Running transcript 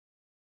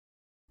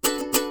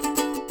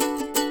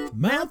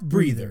mouth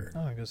breather.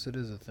 Oh, I guess it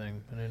is a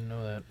thing. I didn't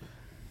know that.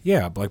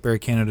 Yeah, Blackberry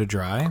Canada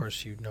Dry. Of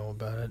course you know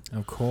about it.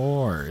 Of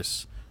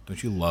course.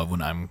 Don't you love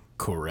when I'm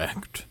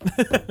correct?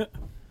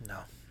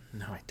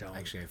 No, I don't.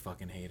 Actually, I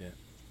fucking hate it.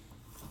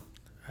 All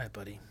right,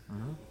 buddy.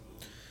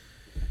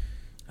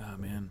 Oh,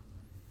 man.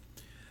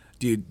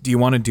 Do you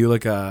want to do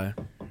like an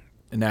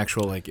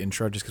actual like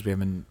intro just because we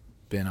haven't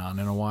been on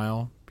in a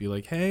while? Be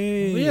like,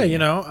 hey. Well,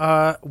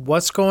 yeah,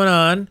 what's going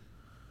on?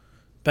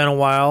 Been a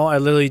while. I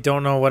literally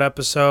don't know what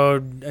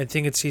episode. I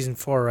think it's season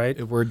 4,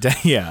 right? We're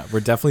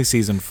definitely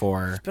season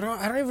 4. But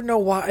I don't even know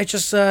why. I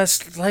just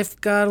life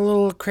got a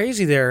little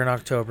crazy there in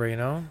October.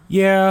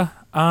 Yeah.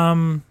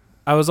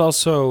 I was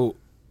also,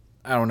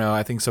 I don't know.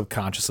 I think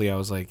subconsciously I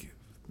was like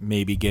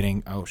maybe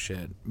getting a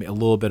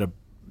little bit of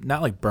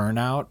not like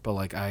burnout, but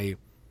like I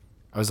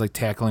was like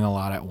tackling a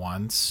lot at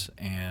once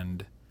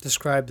and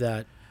describe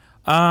that.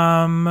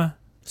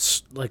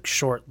 Like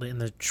shortly in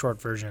the short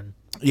version.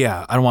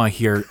 Yeah, I don't want to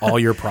hear all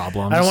your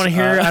problems. I don't want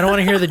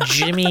to hear the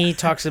Jimmy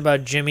talks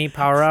about Jimmy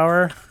Power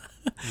Hour.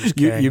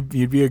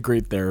 You'd be a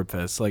great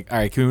therapist. Like, all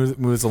right, can we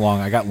move this along?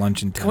 I got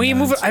lunch in 10 minutes. Can we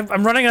move it?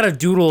 I'm running out of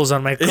doodles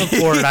on my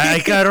clipboard. I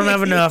don't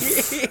have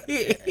enough.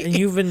 And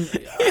you've been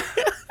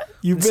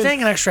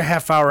staying an extra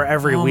half hour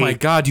every week. Oh my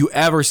God, you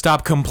ever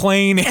stop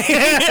complaining?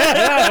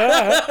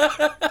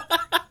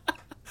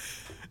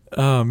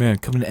 Oh man,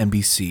 coming to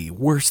NBC,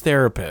 worst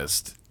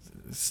therapist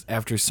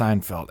after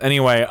Seinfeld.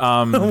 Anyway,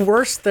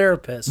 worst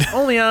therapist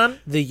only on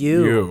the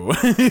You.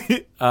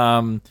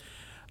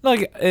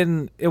 Like,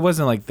 and it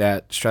wasn't like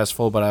that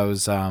stressful, but I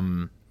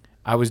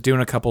was doing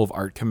a couple of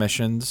art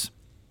commissions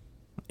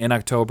in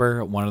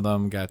October. One of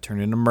them got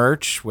turned into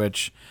merch,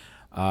 which,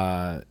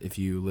 if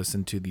you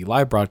listen to the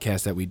live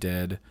broadcast that we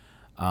did,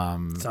 it's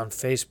on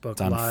Facebook.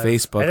 It's on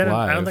Facebook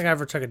Live. I don't think I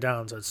ever took it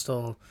down, so it's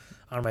still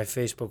on my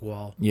Facebook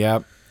wall.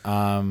 Yep.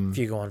 If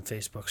you go on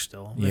Facebook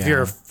still. Yeah. If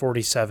you're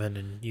 47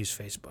 and use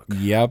Facebook.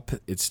 Yep,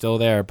 it's still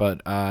there.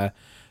 But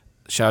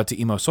shout out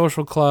to Emo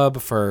Social Club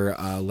for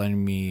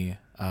letting me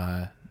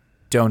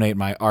donate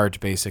my art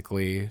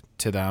basically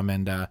to them.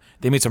 And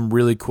they made some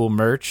really cool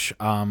merch.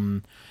 I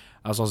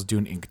was also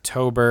doing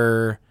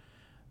Inktober,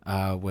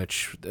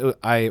 which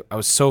I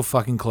was so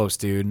fucking close,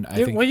 dude.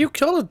 Well, you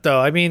killed it,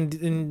 though. I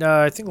mean,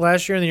 I think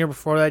last year and the year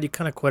before that, you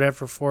kind of quit it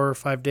for 4 or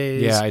 5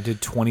 days. Yeah, I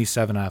did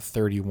 27 out of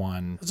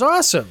 31. It's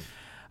awesome.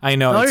 I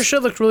know. All your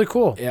shit looked really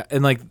cool. Yeah,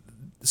 and like,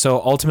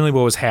 so ultimately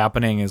what was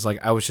happening is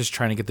like I was just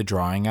trying to get the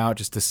drawing out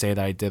just to say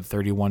that I did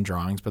 31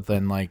 drawings, but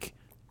then like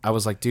I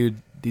was like,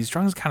 dude, these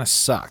drawings kind of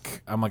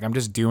suck. I'm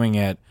just doing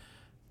it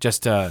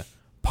just to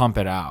pump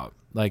it out.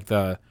 Like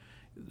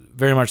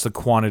very much the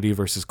quantity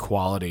versus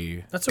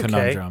quality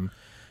conundrum.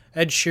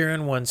 Okay. Ed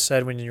Sheeran once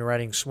said when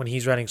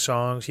he's writing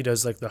songs, he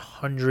does like the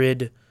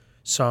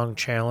 100-song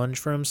challenge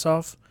for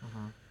himself.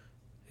 Mm-hmm.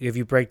 If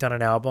you break down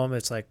an album,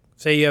 it's like,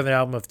 say you have an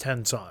album of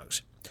 10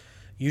 songs.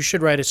 You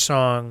should write a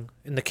song.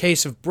 In the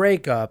case of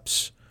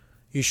breakups,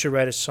 you should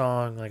write a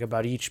song like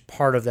about each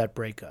part of that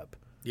breakup.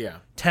 Yeah.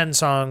 10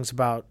 songs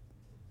about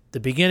the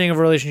beginning of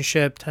a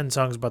relationship, 10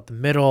 songs about the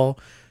middle,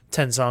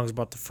 10 songs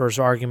about the first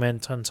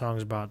argument, 10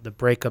 songs about the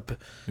breakup.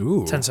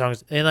 Ooh. 10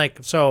 songs. And like,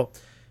 so,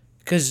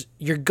 because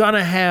you're going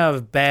to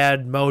have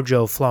bad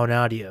mojo flowing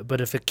out of you.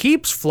 But if it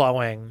keeps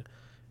flowing,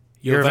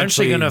 you're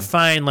eventually going to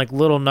find like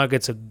little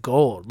nuggets of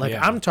gold. Like,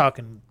 yeah. I'm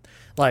talking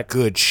like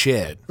good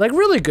shit. Like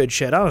really good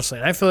shit, honestly.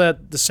 And I feel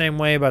that the same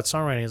way about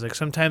songwriting. It's like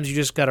sometimes you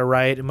just got to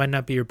write. It might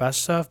not be your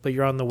best stuff, but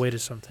you're on the way to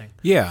something.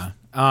 Yeah.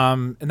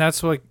 And that's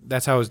how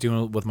I was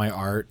doing with my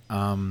art.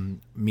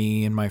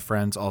 Me and my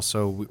friends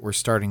also, we're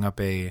starting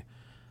up a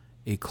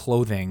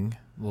clothing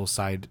little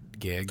side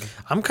gig.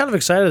 I'm kind of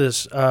excited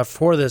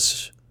for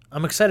this.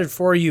 I'm excited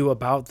for you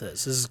about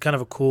this. This is kind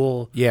of a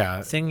cool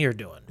thing you're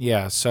doing.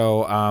 Yeah.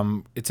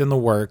 So it's in the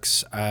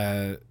works.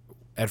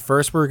 At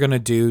first, we were going to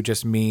do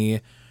just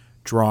me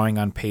drawing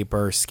on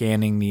paper,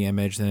 scanning the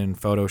image, then in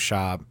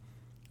Photoshop,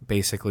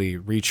 basically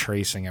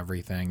retracing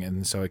everything.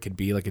 And so it could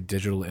be like a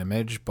digital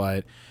image,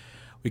 but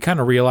we kind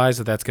of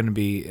realized that's going to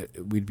be,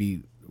 we'd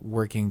be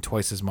working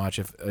twice as much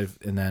if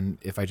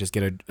I just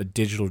get a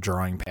digital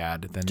drawing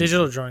pad. Then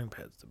digital drawing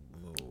pads.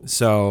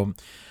 So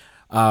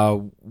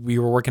we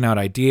were working out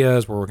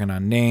ideas. We're working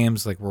on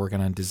names. Like we're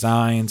working on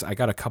designs. I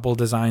got a couple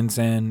designs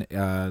in.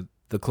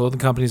 The clothing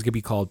company is going to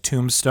be called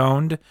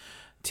Tombstoned.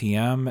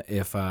 TM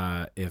if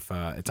it's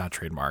not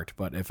trademarked,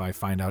 but if I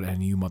find out any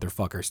of you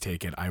motherfuckers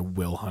take it, I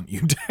will hunt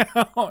you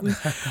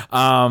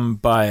down.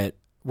 But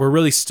we're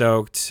really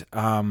stoked.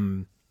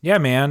 Yeah,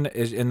 man.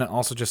 And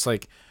also just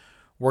like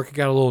work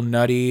got a little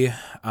nutty.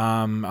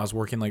 I was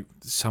working like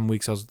some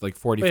weeks I was like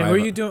 45. Wait, who are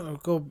you doing?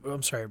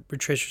 I'm sorry,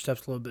 retrace your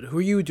steps a little bit. Who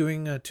are you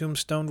doing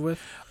Tombstone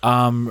with?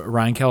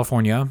 Ryan,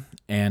 California,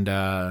 and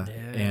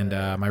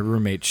my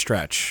roommate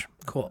Stretch.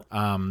 Cool.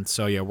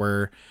 So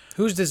yeah,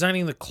 who's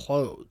designing the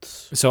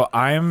clothes? So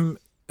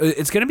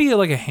it's going to be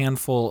like a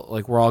handful,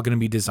 like we're all going to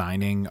be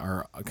designing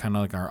our kind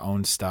of like our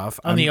own stuff.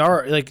 On the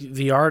art, like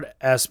the art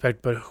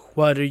aspect, but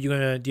what are you going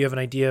to, do you have an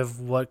idea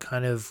of what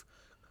kind of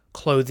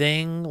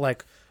clothing,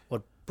 like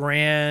what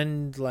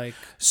brand like?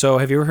 So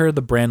have you ever heard of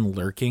the brand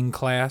Lurking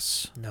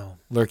Class? No.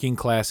 Lurking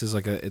Class is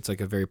it's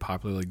like a very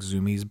popular like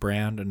Zoomies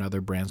brand.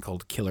 Another brand's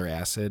called Killer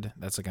Acid.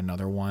 That's like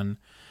another one.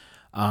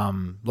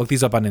 Look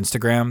these up on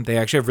Instagram. They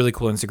actually have really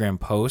cool Instagram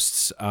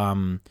posts.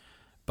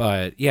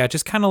 But yeah,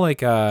 just kind of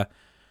like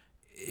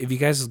if you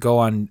guys go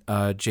on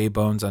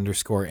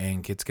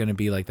jbones_inc, it's gonna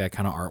be like that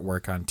kind of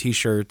artwork on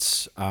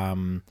t-shirts.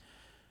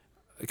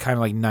 Kind of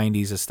like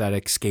 90s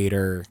aesthetic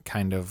skater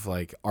kind of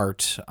like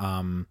art.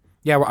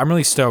 Yeah, I'm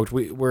really stoked.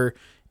 We're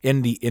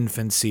in the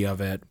infancy of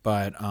it,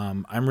 but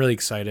I'm really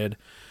excited.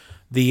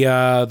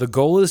 The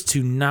goal is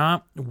to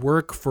not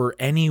work for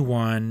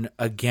anyone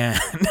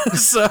again.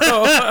 So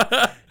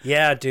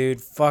yeah,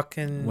 dude,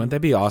 fucking. wouldn't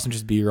that be awesome?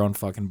 Just be your own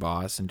fucking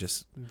boss and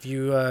just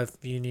If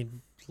you need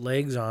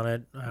legs on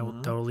it, I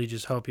will totally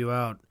just help you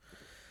out.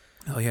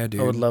 oh yeah, dude.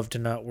 I would love to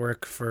not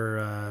work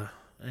for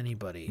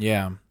anybody.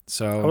 Yeah.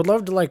 So I would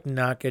love to like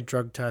not get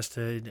drug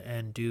tested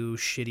and do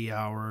shitty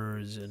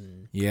hours,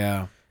 and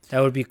yeah. that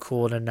would be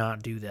cool to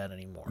not do that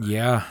anymore.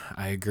 Yeah,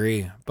 I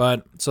agree.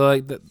 But so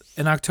like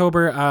in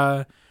October,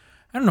 I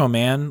don't know,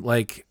 man.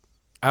 Like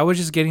I was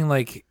just getting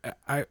like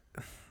I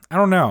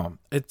don't know.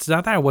 It's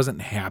not that I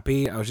wasn't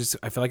happy. I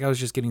feel like I was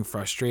just getting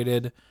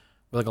frustrated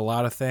with like a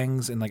lot of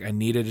things, and like I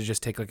needed to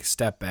just take like a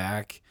step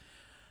back.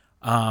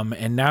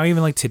 And now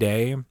even like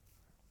today,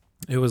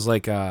 it was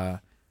like I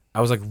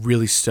was like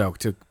really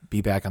stoked to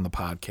be back on the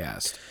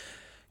podcast.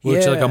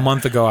 Which like a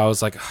month ago I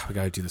was like, oh, we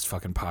gotta do this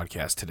fucking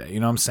podcast today.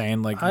 You know what I'm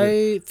saying? Like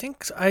I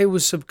think I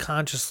was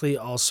subconsciously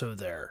also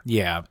there.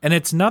 yeah, and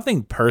it's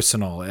nothing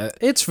personal.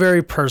 It's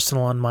very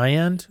personal on my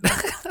end.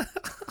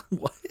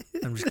 What?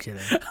 I'm just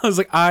kidding. I was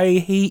like, I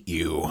hate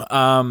you.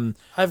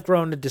 I've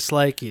grown to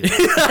dislike you.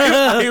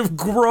 I've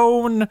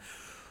grown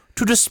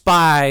to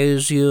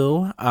despise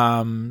you.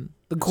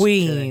 The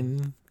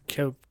queen.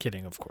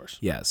 Kidding, of course.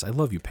 Yes, I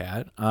love you,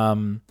 Pat.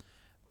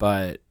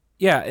 But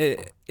yeah,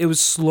 it was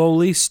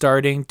slowly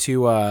starting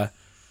to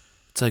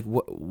it's like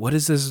what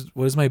is this?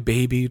 What is my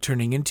baby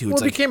turning into? Well,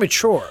 It's it like became a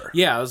chore.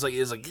 yeah, it's like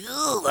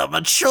ugh, I'm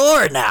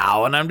mature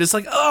now, and I'm just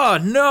like, oh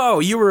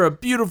no, you were a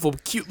beautiful,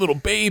 cute little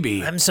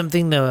baby. I'm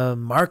something to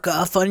mark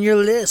off on your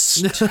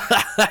list.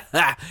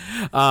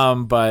 But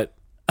I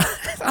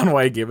don't know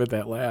why I gave it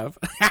that laugh.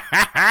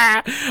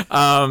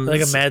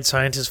 Like a mad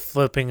scientist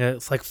flipping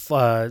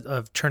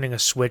turning a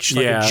switch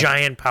like a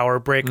giant power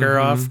breaker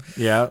off.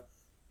 Yeah.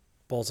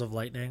 Bolts of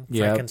lightning.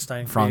 Yeah.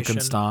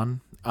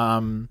 Frankenstein.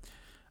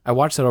 I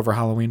watched that over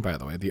Halloween, by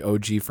the way, the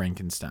OG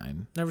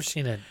Frankenstein. Never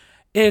seen it.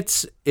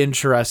 It's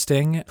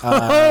interesting.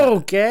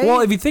 Okay.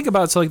 Well, if you think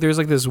about it, so like there's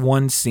like this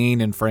one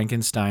scene in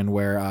Frankenstein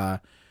where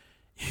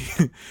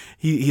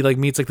he like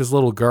meets like this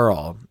little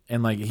girl,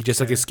 and like he just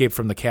like escaped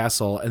from the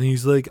castle, and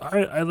he's like,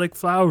 I like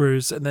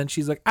flowers, and then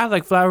she's like, I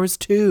like flowers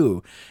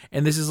too,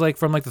 and this is like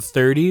from like the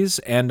 30s,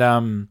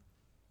 and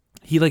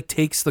he like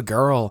takes the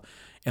girl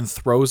and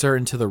throws her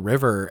into the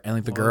river, and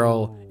like the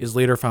girl is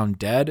later found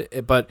dead.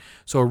 But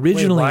so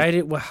originally,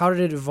 how did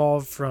it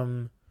evolve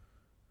from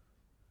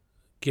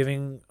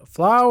giving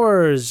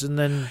flowers and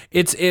then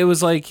it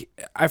was like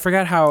I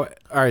forgot how.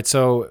 All right,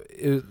 so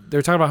they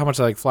were talking about how much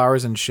I like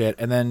flowers and shit,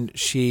 and then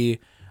I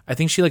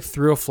think she like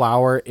threw a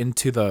flower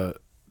into the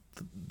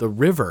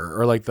river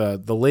or like the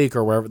lake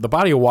or wherever, the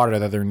body of water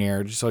that they're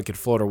near, just so it could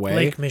float away.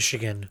 Lake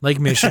Michigan.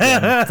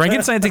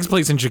 Frankenstein takes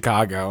place in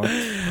Chicago.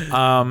 The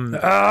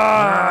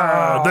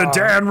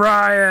Dan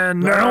Ryan.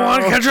 No. I don't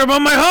want to catch up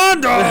on my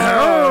Honda.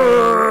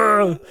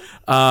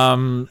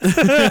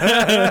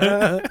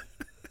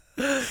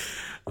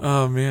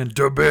 Oh man,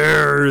 the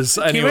Bears.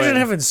 Can you imagine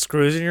having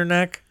screws in your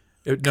neck?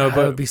 That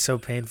would be so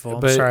painful.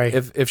 I'm sorry.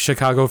 If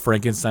Chicago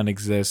Frankenstein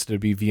exists,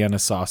 it'd be Vienna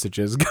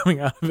sausages coming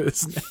out of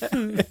his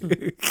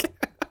neck.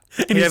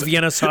 And you have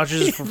Vienna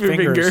sausages for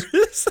fingers.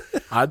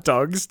 Hot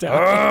dog style.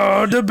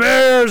 Oh, the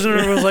Bears. And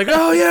everyone's like,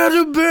 oh, yeah,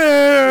 the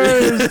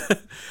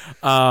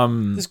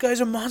Bears. This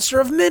guy's a monster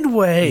of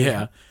Midway.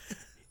 Yeah.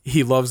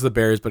 He loves the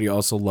Bears, but he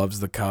also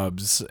loves the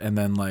Cubs. And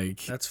then,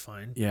 like... That's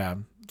fine. Yeah.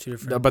 Two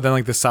different... But then,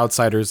 like, the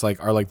Southsiders,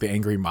 like, are, like, the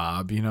angry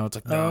mob. You know? It's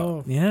like,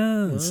 no.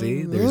 Yeah,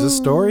 see? There's a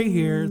story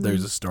here.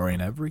 There's a story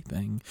in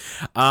everything.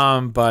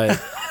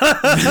 But...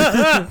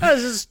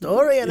 There's a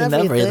story in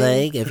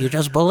everything. If you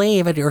just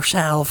believe in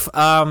yourself.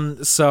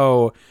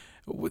 So...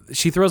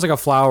 she throws like a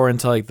flower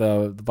into like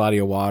the body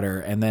of water,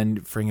 and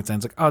then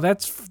Frankenstein's like, "Oh,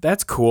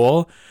 that's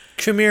cool.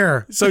 Come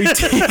here." So he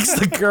takes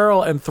the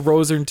girl and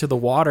throws her into the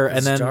water,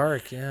 and then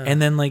dark, yeah.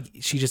 And then like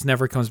she just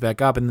never comes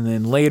back up, and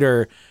then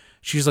later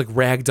she's like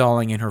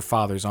ragdolling in her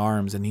father's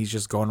arms, and he's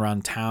just going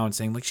around town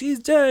saying like, she's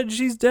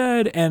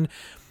dead, and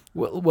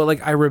well like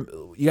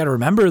you got to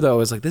remember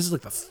though is like this is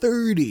like the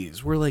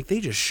 30s where like they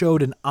just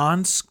showed an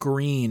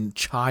on-screen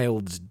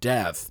child's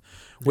death,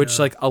 which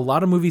like a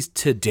lot of movies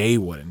today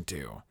wouldn't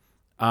do.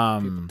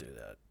 People do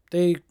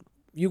that.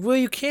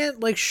 You can't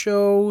like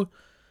show.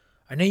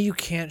 I know you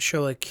can't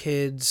show like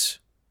kids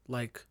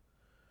like.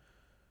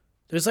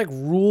 There's like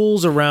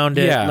rules around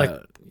it,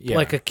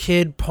 like a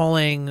kid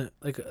pulling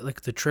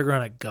like the trigger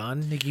on a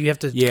gun. Like you have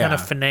to kind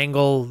of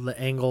finagle the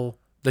angle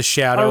the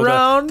shadow,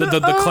 Around,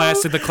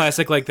 the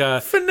classic like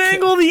the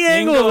finagle the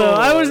angle though.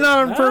 I was not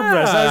on purpose.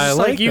 I was just I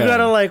like like you that.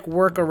 gotta like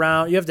work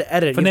around. You have to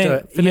edit. You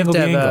have to finagle the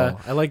have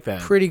angle. I like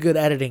that. pretty good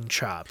editing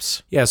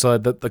chops. Yeah, so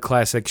the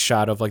classic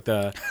shot of like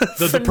the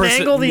person.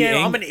 Finagle the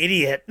angle. I'm an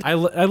idiot. I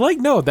like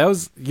no. That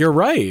was you're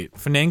right.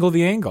 Finagle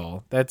the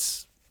angle.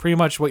 That's pretty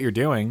much what you're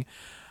doing.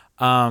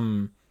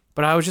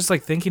 But I was just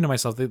like thinking to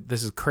myself,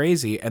 this is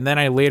crazy. And then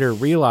I later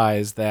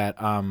realized that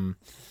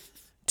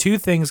two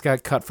things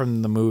got cut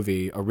from the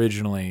movie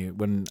originally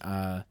when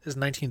This is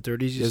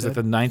 1930s. it was like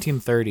the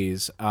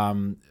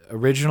 1930s.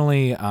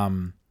 Originally,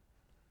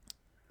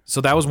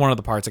 so that was one of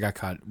the parts that got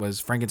cut was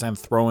Frankenstein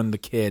throwing the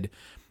kid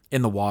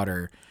in the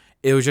water.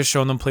 It was just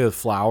showing them play with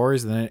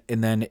flowers, and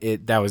then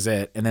that was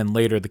it. And then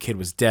later the kid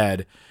was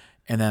dead.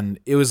 And then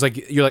it was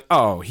like, you're like,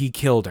 oh, he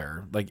killed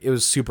her. Like, it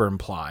was super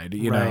implied,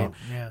 you know?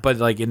 Yeah. But,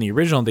 like, in the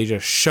original, they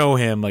just show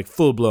him, like,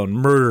 full-blown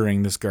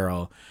murdering this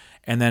girl.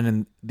 And then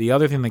in the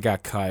other thing that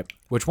got cut,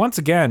 which, once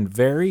again,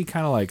 very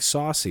kind of, like,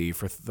 saucy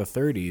for the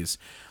 30s,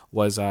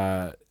 was,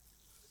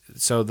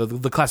 so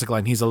the classic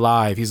line, he's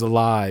alive,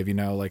 you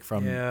know, like,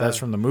 that's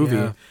from the movie.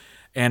 Yeah.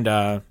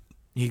 And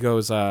he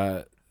goes,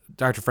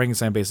 Dr.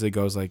 Frankenstein basically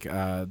goes like,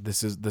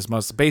 this is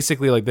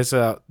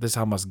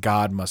how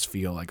God must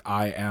feel. Like,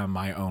 I am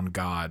my own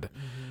God,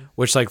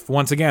 which, like,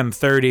 once again,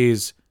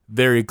 30s,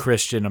 very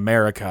Christian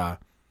America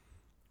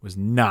was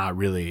not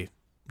really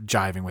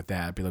jiving with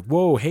that. Be like,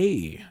 whoa,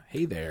 hey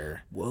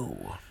there.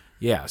 Whoa.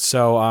 Yeah.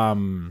 So,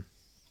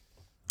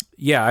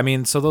 yeah, I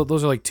mean, so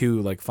those are like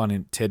two like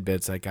funny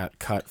tidbits that got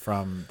cut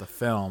from the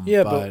film.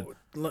 Yeah. But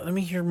let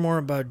me hear more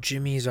about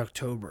Jimmy's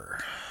October.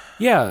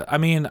 Yeah, I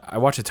mean, I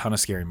watch a ton of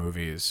scary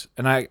movies,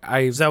 and I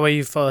Is that why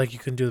you felt like you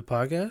couldn't do the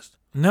podcast?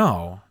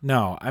 No.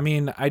 I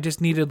mean, I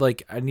just needed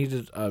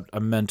a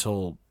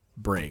mental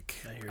break.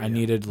 I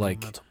needed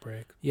like mental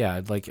break.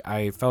 Yeah, like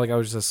I felt like I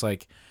was just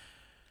like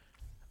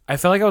I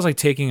felt like I was like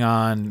taking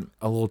on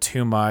a little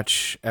too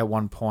much at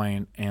one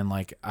point, and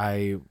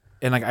I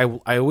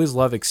always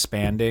love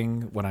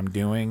expanding what I'm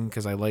doing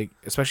because I like,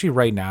 especially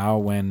right now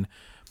when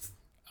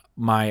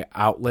my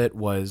outlet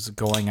was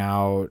going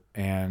out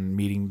and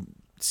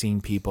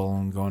seeing people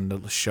and going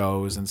to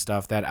shows and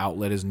stuff, that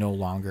outlet is no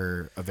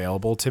longer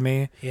available to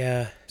me.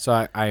 Yeah.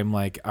 So I'm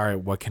like, all right,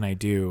 what can I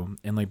do?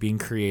 And like being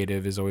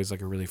creative is always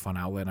like a really fun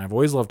outlet. And I've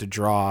always loved to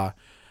draw.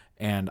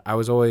 And I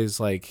was always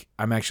like,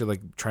 I'm actually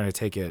like trying to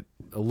take it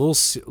a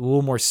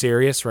little more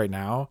serious right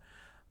now.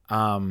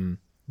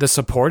 The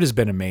support has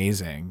been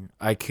amazing.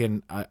 I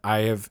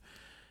have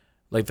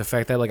like the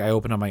fact that like I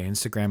open up my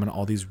Instagram and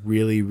all these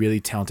really, really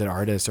talented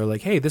artists are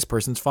like, hey, this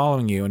person's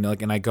following you.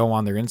 And I go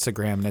on their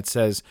Instagram and it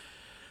says,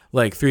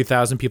 like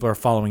 3,000 people are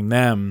following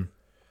them,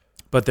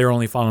 but they're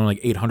only following like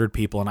 800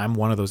 people, and I'm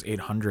one of those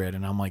 800,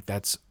 and I'm like,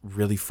 that's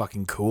really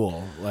fucking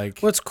cool. Like,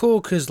 what's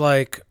cool because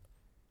like,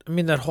 I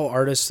mean, that whole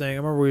artist thing. I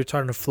remember we were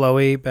talking to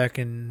Floey back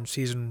in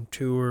season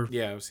 2 or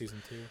it was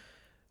season 2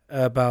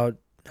 about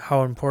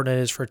how important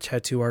it is for a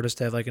tattoo artist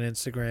to have like an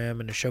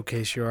Instagram and to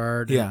showcase your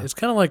art. Yeah, and it's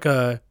kind of like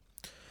not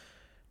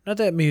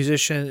that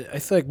musician. I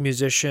feel like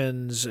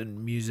musicians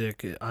and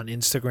music on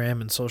Instagram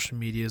and social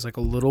media is like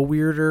a little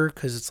weirder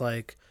because it's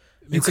like.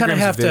 You kind of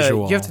have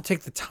to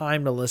take the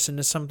time to listen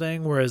to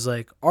something, whereas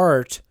like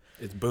art,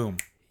 it's boom,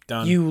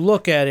 done. You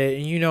look at it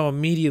and you know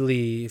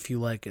immediately if you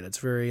like it. It's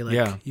very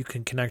like you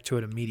can connect to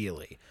it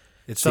immediately.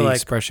 It's the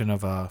expression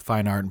of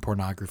fine art and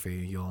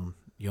pornography.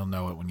 You'll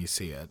know it when you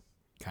see it,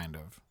 kind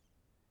of.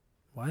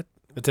 What?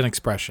 It's an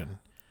expression.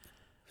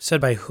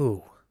 Said by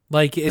who?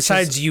 Like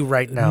besides you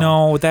right now?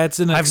 No, that's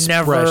an expression.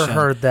 I've never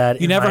heard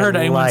that. You never heard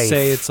anyone life.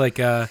 say it's like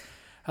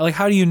like,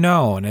 how do you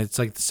know? And it's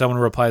like someone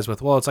replies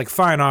with, well, it's like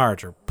fine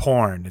art or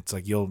porn. It's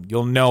like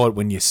you'll know it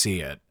when you see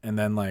it. And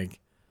then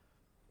like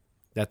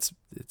it's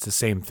the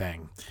same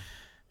thing.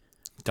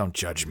 Don't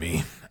judge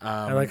me.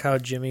 I like how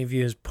Jimmy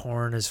views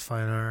porn as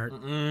fine art.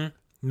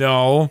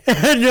 No.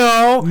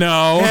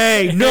 No.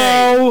 Hey,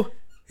 no.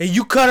 Hey,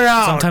 you cut it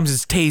out. Sometimes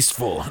it's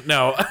tasteful.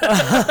 No.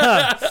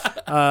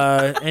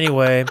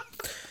 Anyway,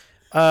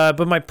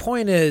 but my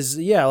point is,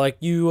 yeah, like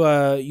you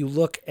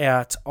look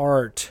at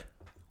art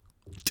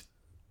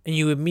and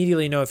you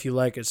immediately know if you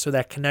like it. So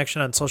that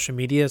connection on social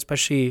media,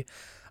 especially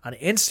on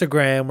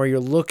Instagram, where you're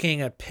looking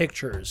at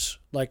pictures,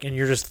 like, and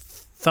you're just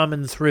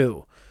thumbing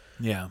through.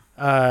 Yeah.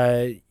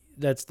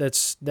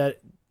 That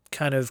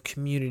kind of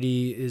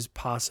community is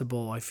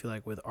possible, I feel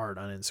like, with art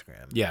on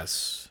Instagram.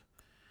 Yes.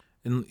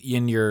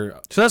 In your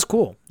So that's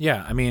cool.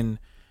 Yeah, I mean,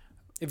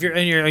 if you're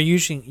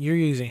using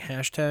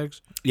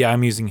hashtags. Yeah,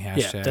 I'm using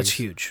hashtags. Yeah, that's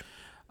huge.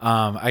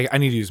 I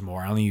need to use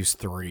more. I only use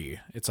 3.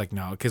 It's like,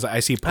 no, because I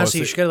see posts. Honestly,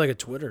 you should get like a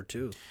Twitter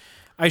too.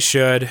 I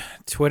should.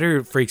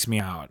 Twitter freaks me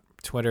out.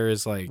 Twitter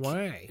is like,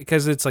 why?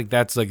 Because it's like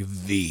that's like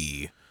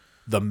the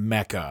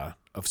mecca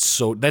of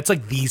that's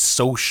like the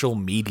social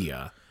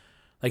media.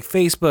 Like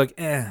Facebook,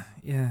 yeah.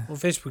 Well,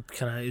 Facebook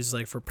kind of is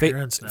like for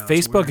parents now.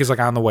 Facebook is like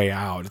on the way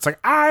out. It's like,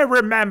 I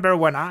remember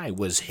when I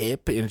was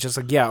hip, and it's just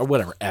like, yeah,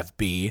 whatever,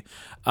 FB.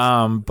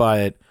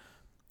 But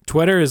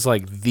Twitter is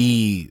like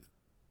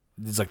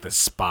it's like the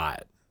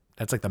spot.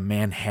 That's like the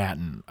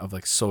Manhattan of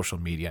like social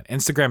media.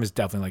 Instagram is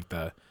definitely like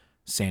the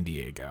San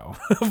Diego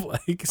of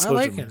like I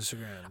like media.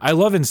 Instagram. I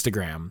love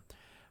Instagram,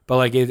 but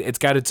like it's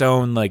got its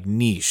own like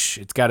niche.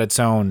 It's got its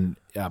own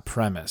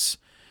premise.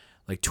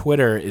 Like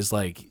Twitter is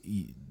like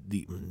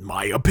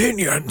my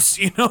opinions,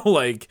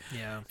 like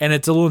Yeah. and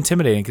it's a little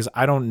intimidating because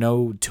I don't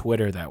know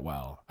Twitter that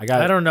well. I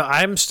don't know.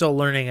 I'm still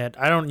learning it.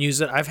 I don't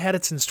use it. I've had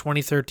it since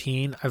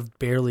 2013. I've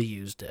barely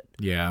used it.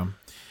 Yeah.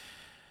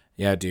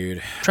 Yeah,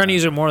 dude. Trying to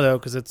use it more though,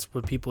 because it's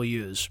what people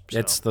use. So.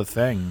 It's the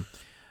thing.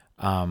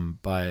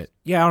 But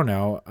yeah, I don't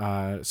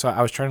know. So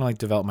I was trying to like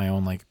develop my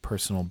own like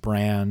personal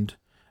brand.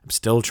 I'm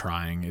still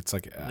trying. It's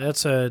like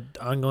that's a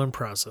ongoing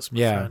process, my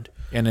friend.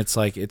 And it's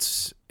like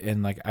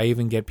I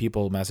even get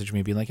people message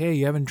me being like, "Hey,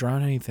 you haven't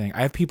drawn anything."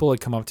 I have people like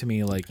come up to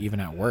me like even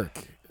at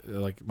work,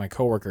 like my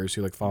coworkers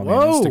who like follow me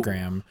on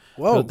Instagram.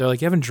 Whoa. They're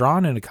like, "You haven't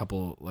drawn in a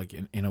couple like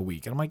in a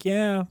week," and I'm like,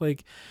 "Yeah."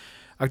 Like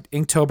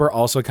Inktober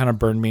also kind of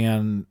burned me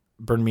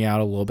out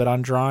a little bit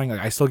on drawing.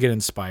 Like I still get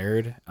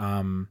inspired.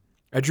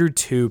 I drew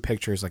 2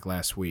 pictures like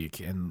last week,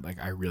 and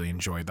like I really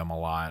enjoyed them a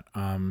lot.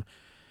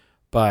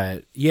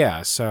 But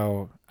yeah,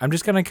 so I'm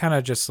just gonna kind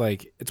of just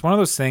like it's one of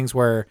those things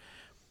where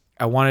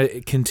I want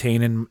to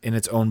contain in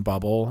its own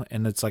bubble,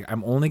 and it's like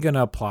I'm only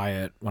gonna apply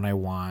it when I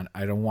want.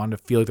 I don't want to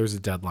feel like there's a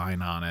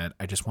deadline on it.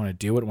 I just want to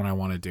do it when I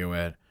want to do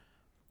it.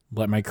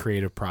 Let my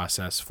creative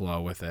process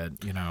flow with it.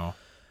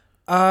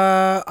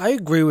 I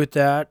agree with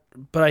that,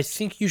 but I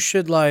think you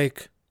should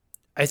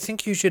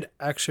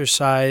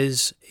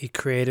exercise a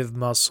creative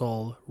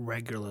muscle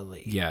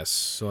regularly. Yes,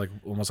 so like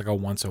almost like a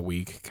once a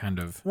week kind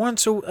of.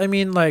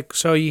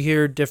 So you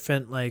hear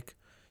different like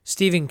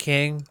Stephen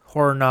King,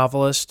 horror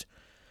novelist,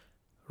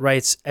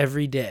 writes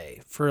every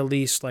day for at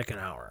least like an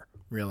hour.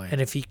 Really?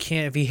 And if he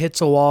hits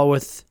a wall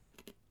with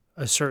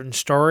a certain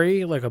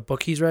story, like a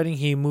book he's writing,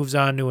 he moves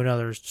on to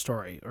another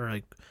story, or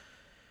like,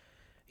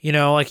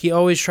 like he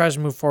always tries to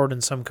move forward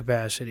in some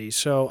capacity.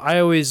 So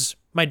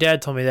my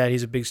dad told me that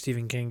he's a big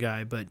Stephen King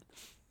guy, but,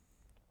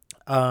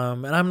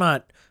 and I'm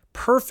not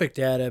perfect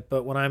at it,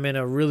 but when I'm in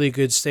a really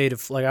good state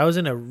of, like, I was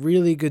in a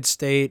really good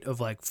state of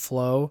like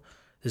flow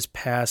this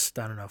past,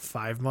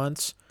 5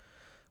 months,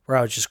 where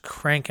I was just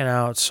cranking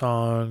out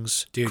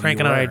songs,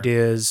 cranking out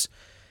ideas,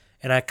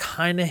 and I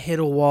kind of hit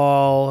a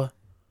wall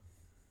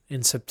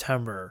in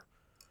September.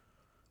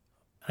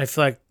 I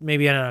feel like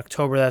maybe in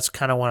October, that's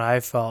kind of when I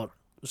felt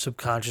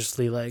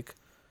subconsciously like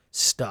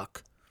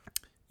stuck.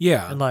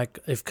 Yeah. And like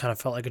it kind of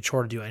felt like a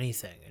chore to do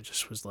anything. It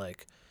just was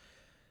like,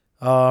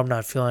 oh, I'm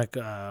not feeling like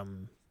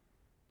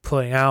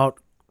pulling out.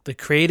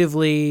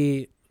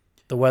 Creatively,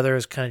 the weather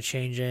is kind of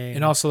changing.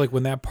 And also like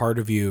when that part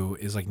of you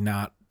is like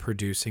not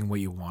producing what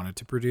you want it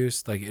to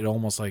produce, like it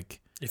almost like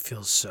it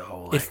feels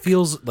so it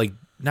feels like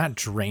not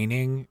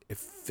draining,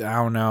 I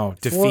don't know,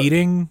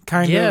 defeating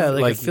kind of. Yeah,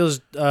 like it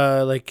feels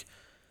like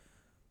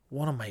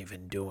what am I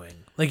even doing?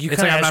 Like you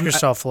kind of ask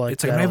yourself like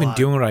it's like I'm not even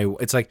doing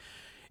what it's like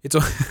it's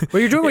well,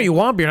 you're doing what you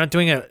want, but you're not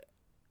doing it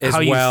as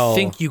how well. You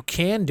think you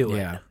can do it.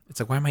 Yeah. It's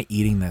like, why am I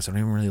eating this? I don't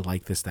even really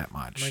like this that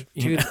much. Like,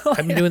 dude,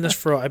 I've been doing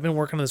this I've been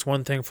working on this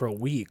one thing for a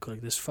week.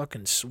 Like this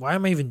why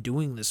am I even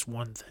doing this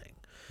one thing?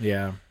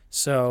 Yeah.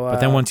 So, but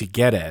then once you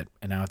get it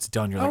and now it's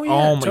done, you're like,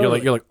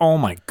 totally. you're like, oh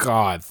my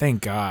God,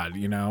 thank God,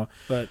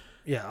 But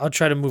yeah, I'll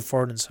try to move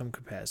forward in some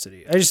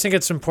capacity. I just think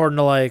it's important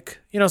to like,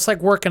 it's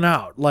like working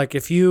out. Like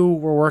if you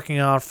were working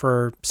out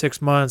for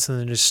 6 months and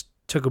then just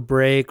took a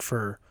break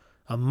for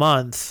a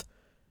month,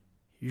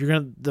 you're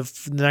going to,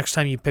 the next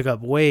time you pick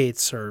up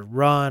weights or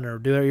run or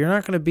do it, you're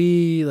not going to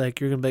be like,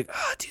 you're going to be like,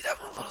 oh, dude, I'm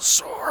a little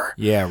sore.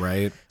 Yeah,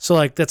 right. So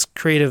like that's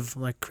creative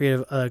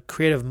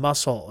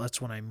muscle.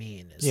 That's what I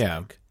mean. Yeah.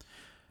 Like,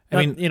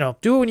 I mean,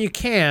 do it when you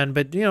can,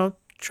 but,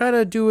 try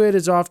to do it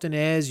as often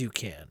as you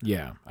can.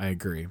 Yeah, I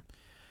agree.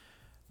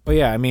 But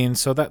yeah, I mean,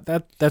 so that's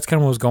kind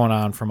of what was going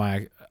on for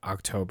my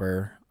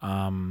October.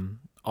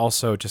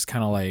 Also, just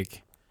kind of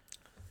like,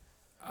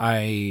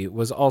 I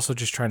was also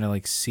just trying to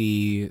like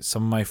see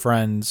some of my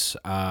friends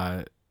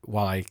while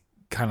I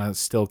kind of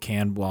still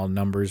can, while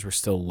numbers were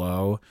still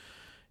low.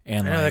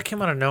 And I know, that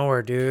came out of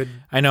nowhere, dude.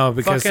 I know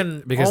because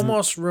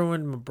almost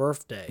ruined my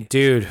birthday,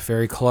 dude.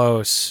 Very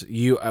close.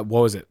 You what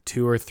was it?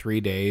 2 or 3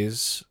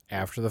 days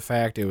after the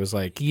fact, it was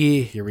like,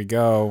 yeah, here we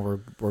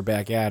go. We're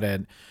back at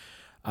it.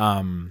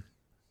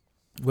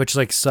 Which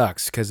like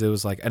sucks because it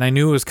was like, and I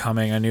knew it was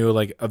coming. I knew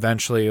like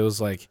eventually it was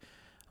like,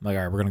 I'm like,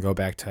 all right, we're gonna go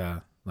back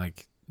to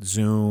like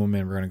Zoom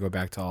and we're gonna go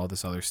back to all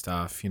this other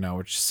stuff,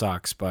 which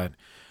sucks. But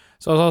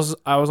so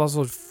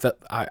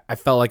I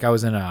felt like I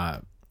was in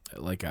a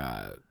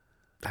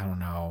I don't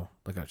know,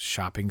 like a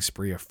shopping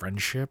spree of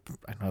friendship.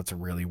 I know it's a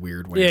really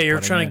weird way. Yeah, of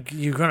you're trying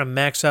to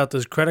max out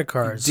those credit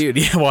cards, dude.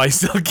 Yeah, well, I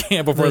still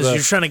can't you're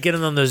trying to get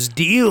in on those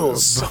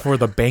deals before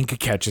the bank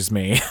catches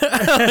me.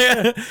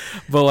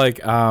 But like,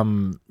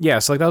 yeah.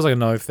 So like that was like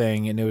another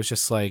thing, and it was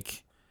just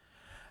like,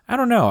 I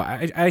don't know.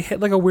 I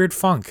hit like a weird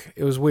funk.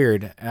 It was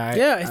weird.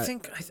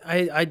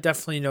 I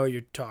definitely know what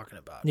you're talking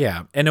about.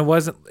 Yeah, and it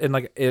wasn't, and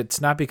like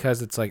it's not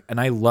because it's like, and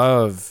I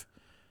love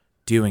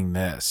doing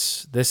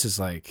this. This is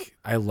like,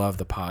 I love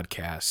the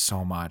podcast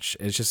so much.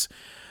 It's just,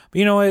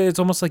 you know, it's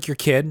almost like your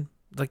kid.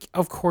 Like,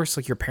 of course,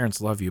 like your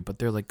parents love you, but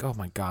they're like, oh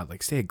my God,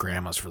 like stay at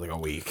grandma's for like a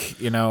week.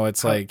 You know,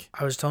 it's like.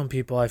 I was telling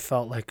people I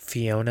felt like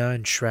Fiona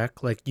and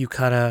Shrek. Like you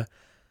kind of,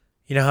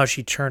 you know how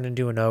she turned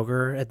into an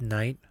ogre at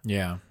night?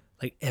 Yeah.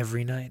 Like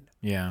every night.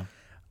 Yeah.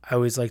 I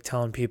always like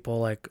telling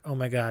people like, oh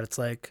my God, it's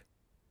like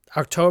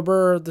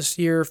October this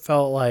year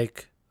felt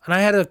like, and I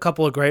had a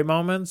couple of great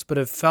moments, but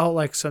it felt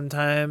like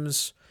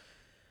sometimes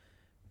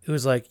it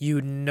was like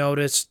you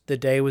noticed the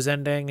day was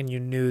ending and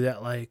you knew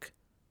that like,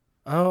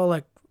 oh,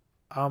 like,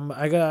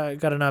 I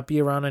gotta not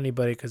be around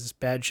anybody because this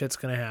bad shit's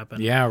gonna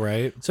happen. Yeah,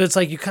 right. So it's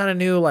like you kind of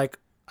knew, like,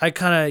 I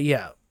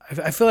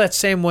feel that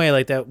same way,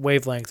 like that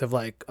wavelength of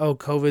like, oh,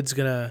 COVID's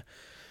gonna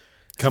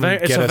Come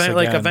get us again.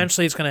 like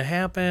eventually it's gonna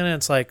happen. And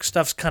it's like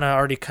stuff's kind of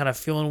already kind of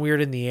feeling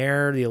weird in the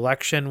air. The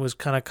election was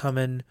kind of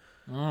coming.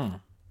 You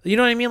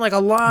know what I mean? Like a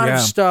lot of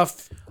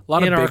stuff. A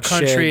lot in our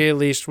country, shit. At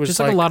least, was just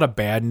like a lot of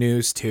bad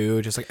news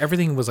too. Just like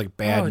everything was like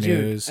bad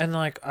news. Dude. And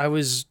like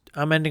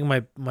I'm ending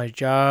my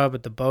job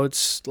at the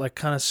boats like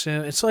kind of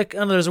soon. It's like, I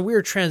don't know, there's a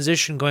weird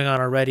transition going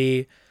on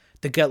already.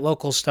 The Get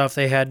Local stuff,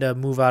 they had to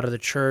move out of the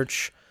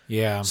church.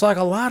 Yeah. So like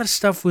a lot of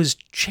stuff was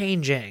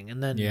changing,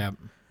 and then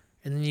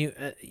you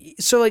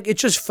so like it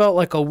just felt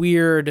like a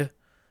weird,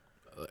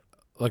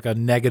 like a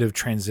negative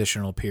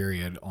transitional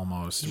period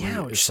almost.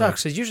 Yeah, which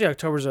sucks. Like, usually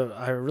October's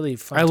a really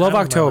fun. I love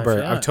time October. In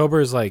my life,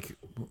 October is like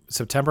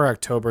September,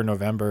 October,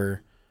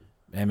 November.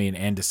 I mean,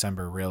 and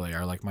December really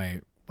are like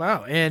my.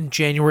 Wow, and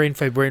January and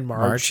February and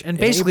March and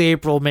basically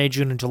April, May,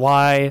 June, and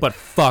July. But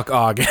fuck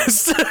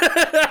August.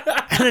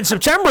 And then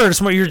September is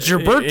your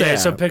birthday,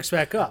 so it picks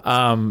back up.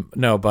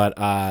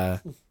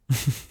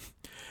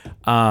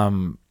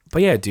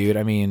 But yeah, dude.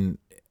 I mean,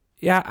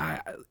 yeah,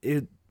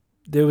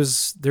 there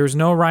was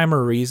no rhyme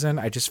or reason.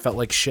 I just felt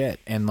like shit,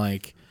 and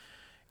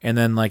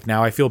then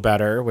now I feel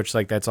better, which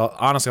like that's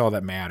honestly all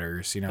that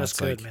matters. You know, that's it's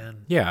good, like,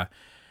 man. Yeah,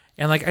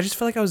 and like I just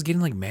felt like I was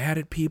getting like mad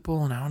at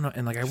people, and I don't know,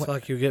 and like I feel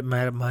like you get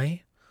mad at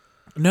me.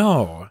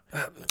 No.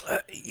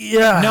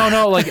 Yeah.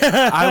 No. Like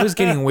I was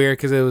getting weird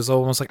because it was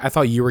almost like I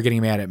thought you were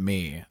getting mad at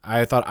me.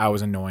 I thought I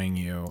was annoying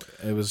you.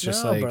 It was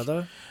just like,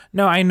 brother.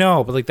 No, I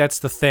know, but like that's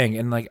the thing,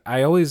 and like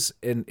I always,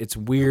 and it's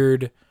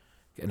weird,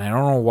 and I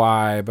don't know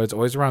why, but it's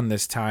always around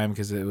this time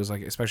because it was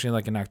like, especially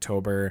like in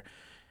October,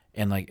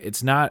 and like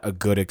it's not a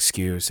good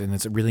excuse, and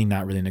it's really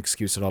not really an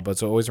excuse at all. But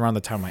it's always around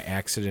the time of my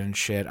accident and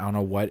shit. I don't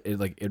know what it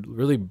like. It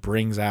really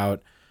brings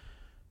out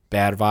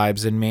bad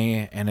vibes in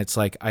me, and it's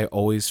like I don't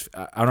know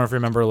if you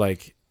remember,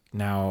 like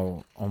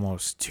now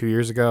almost 2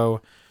 years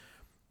ago,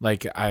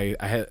 like I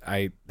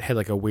had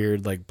like a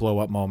weird like blow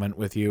up moment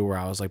with you where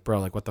I was like,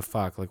 bro, like what the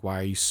fuck, like why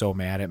are you so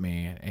mad at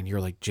me? And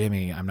you're like,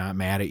 Jimmy, I'm not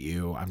mad at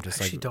you, I'm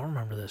just actually don't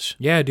remember this.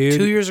 Yeah, dude,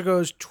 2 years ago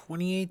is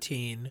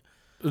 2018.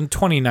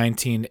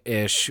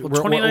 2019-ish. Well,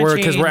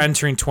 because we're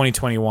entering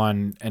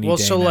 2021 any day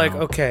so now. like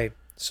okay,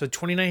 so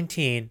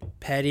 2019,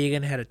 Pat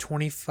Egan had a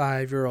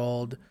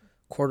 25-year-old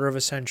quarter of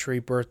a century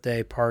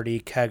birthday party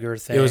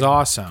kegger thing. It was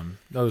awesome.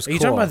 That was Are cool. you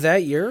talking about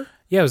that year?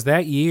 Yeah, it was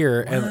that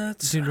year. What? And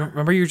dude,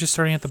 remember you were just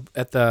starting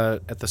at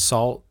the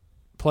salt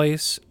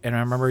place, and I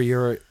remember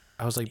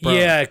I was like, bro.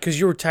 Yeah, because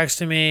you were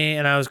texting me,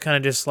 and I was kind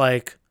of just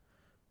like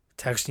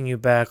texting you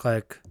back,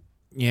 like,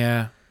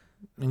 yeah,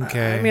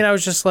 okay. I mean, I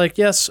was just like,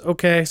 yes,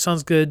 okay,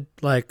 sounds good,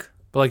 like.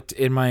 But like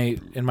in my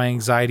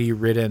anxiety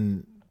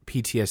ridden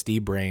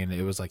PTSD brain,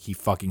 it was like, he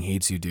fucking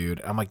hates you, dude.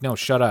 I'm like, no,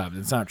 shut up.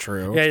 It's not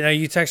true. Yeah, no,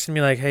 you texted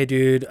me like, hey,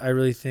 dude, I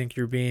really think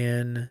you're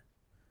being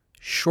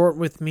short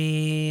with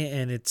me,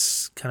 and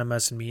it's kind of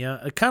messing me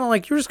up. Kind of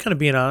like you were just kind of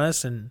being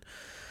honest, and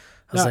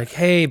I was like,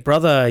 hey,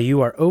 brother,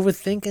 you are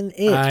overthinking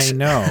it. I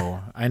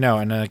know.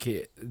 And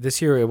like this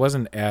year, it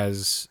wasn't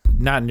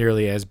not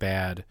nearly as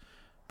bad.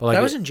 But like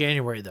that was in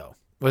January, though.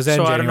 Was that?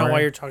 So in January? I don't know why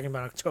you're talking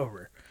about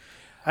October.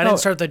 I didn't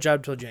start that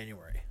job till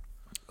January.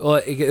 Well,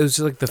 it was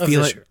like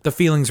the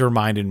feelings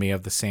reminded me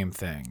of the same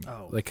thing.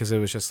 Oh. Like, because it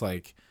was just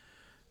like,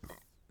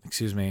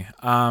 excuse me.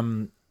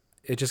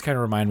 It just kind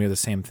of reminded me of the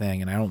same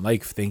thing, and I don't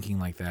like thinking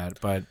like that.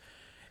 But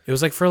it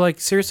was like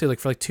seriously, like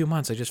for 2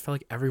 months, I just felt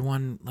like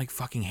everyone like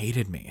fucking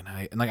hated me, and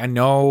I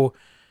know,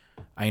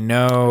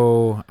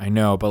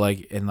 but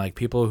like, and like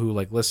people who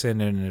like listen,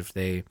 and if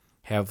they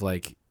have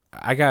like,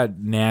 I got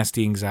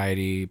nasty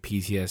anxiety,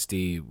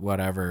 PTSD,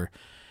 whatever.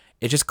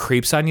 It just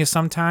creeps on you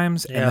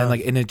sometimes, and then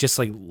like, and it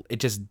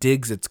just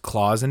digs its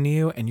claws into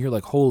you, and you're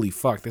like, holy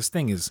fuck, this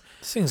thing's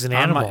an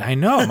animal. I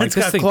know. I'm like, it's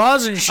got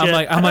claws and shit.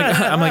 I'm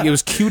like, it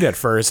was cute at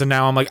first, and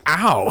now I'm like,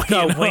 ow.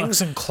 Got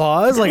wings and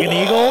claws like an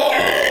eagle.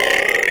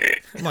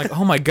 I'm like,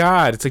 oh my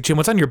god. It's like, Jim,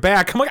 what's on your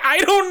back? I'm like, I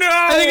don't know.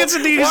 I think it's a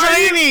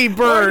designy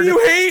bird. Why do you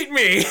hate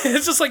me?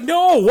 It's just like,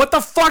 no, what the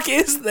fuck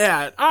is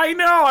that? I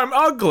know, I'm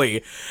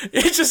ugly.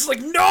 It's just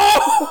like,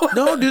 no.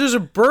 No, dude, there's a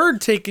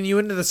bird taking you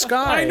into the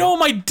sky. I know,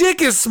 my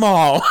dick is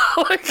small.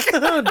 Like,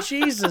 oh,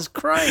 Jesus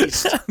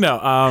Christ. No,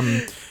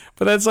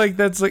 but that's like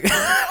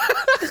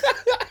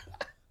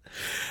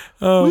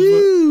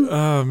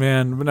oh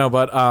man. No,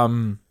 but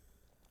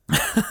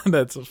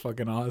that's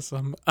fucking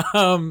awesome.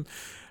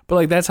 But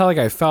like that's how like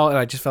I felt, and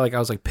I just felt like I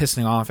was like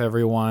pissing off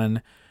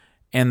everyone.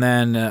 And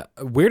then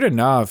weird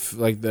enough,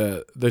 like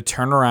the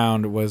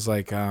turnaround was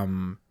like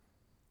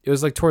it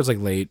was like towards like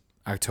late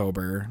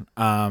October.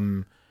 How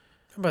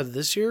about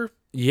this year?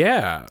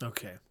 Yeah.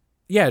 Okay.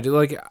 Yeah, dude,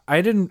 like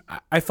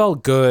I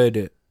felt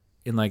good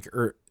in like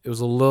it was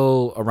a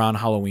little around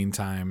Halloween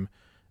time.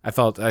 I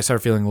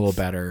started feeling a little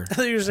better. I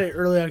thought you were saying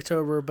early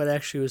October, but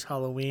actually it was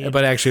Halloween.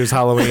 But actually it was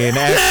Halloween.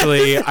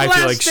 Actually, I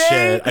feel like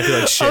shit. I feel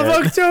like shit. Of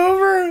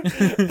October.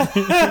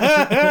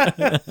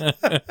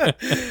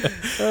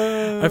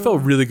 I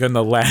felt really good on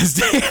the last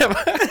day of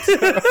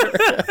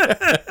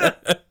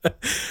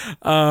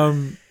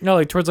October. No,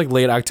 like towards like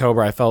late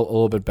October, I felt a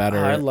little bit better.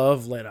 I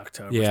love late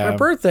October. Yeah. It's my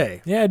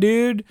birthday. Yeah,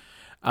 dude.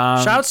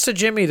 Shouts to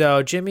Jimmy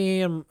though.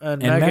 Jimmy and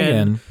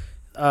Megan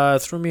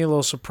threw me a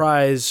little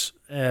surprise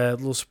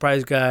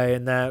guy,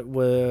 and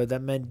that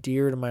meant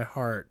dear to my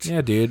heart.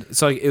 Yeah, dude.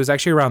 So like, it was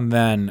actually around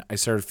then I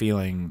started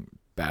feeling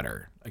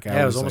better. Like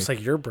it was almost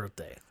like your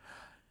birthday.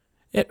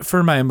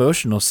 For my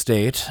emotional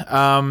state.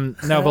 No,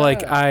 but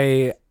like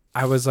I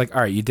was like,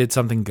 all right, you did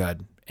something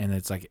good, and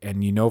it's like,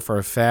 and you know for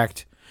a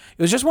fact.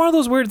 It was just one of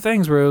those weird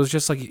things where it was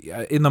just like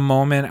in the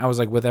moment I was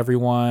like with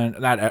everyone.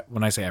 Not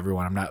when I say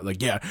everyone, I'm not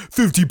like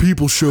 50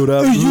 people showed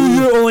up.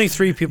 Only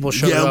 3 people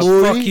showed up.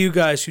 Lori? Fuck you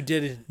guys who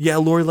did it. Yeah,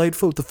 Lori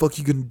Lightfoot, what the fuck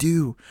you gonna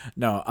do?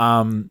 No,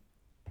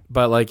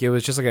 but like it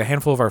was just like a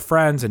handful of our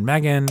friends and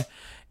Megan,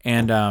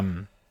 and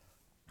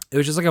it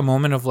was just like a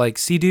moment of like,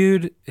 see,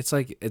 dude, it's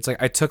like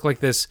I took like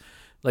this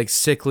like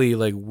sickly,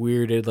 like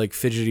weirded, like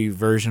fidgety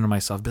version of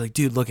myself. Be like,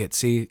 dude, look it,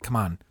 see, come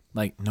on,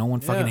 like no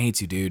one fucking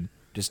hates you, dude.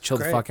 Just chill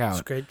the fuck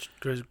out. It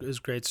was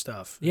great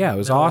stuff. Yeah, it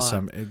was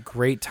awesome. A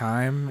great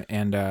time,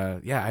 and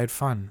yeah, I had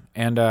fun.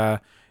 And it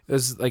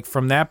was like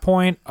from that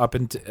point up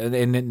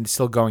and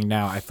still going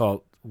now, I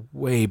felt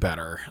way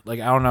better. Like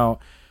I don't know,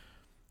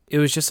 it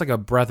was just like a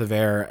breath of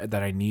air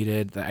that I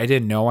needed, that I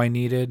didn't know I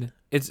needed.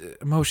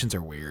 Emotions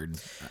are weird.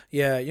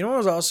 Yeah, you know what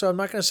was also, I'm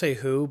not gonna say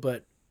who,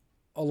 but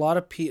a lot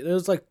of people. There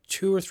was like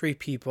 2 or 3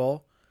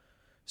 people.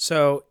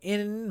 So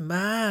in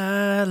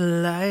my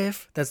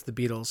life, that's the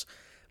Beatles.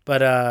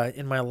 But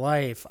in my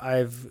life,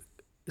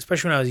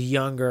 especially when I was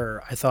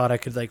younger, I thought I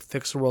could like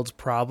fix the world's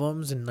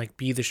problems and like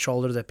be the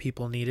shoulder that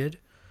people needed.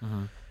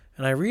 Mm-hmm.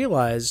 And I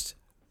realized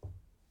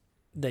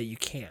that you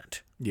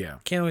can't. Yeah.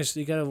 Can't always.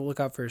 You got to look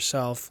out for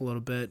yourself a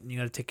little bit, and you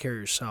got to take care of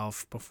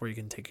yourself before you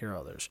can take care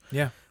of others.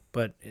 Yeah.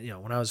 But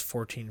when I was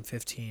 14,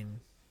 15,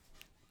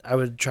 I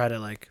would try to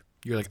like.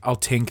 You're like, I'll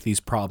tank these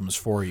problems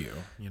for you,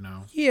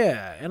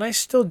 Yeah, and I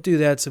still do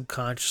that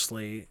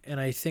subconsciously, and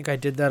I think I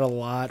did that a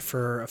lot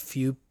for a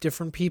few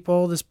different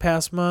people this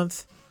past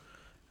month,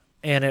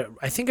 and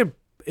I think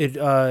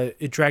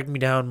it dragged me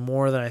down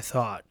more than I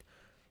thought,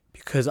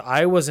 because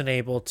I wasn't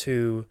able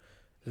to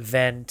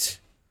vent.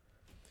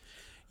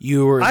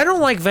 I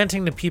don't like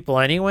venting to people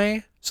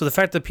anyway, so the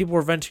fact that people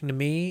were venting to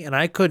me and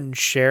I couldn't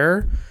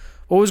share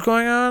what was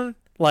going on,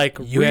 like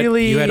you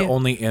had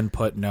only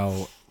input,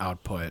 no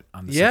output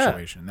on the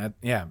situation.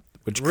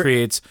 Which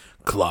creates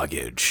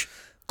cloggage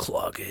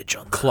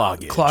on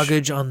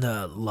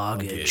the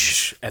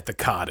loggage at the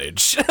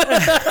cottage.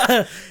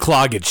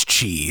 Cloggage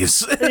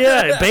cheese.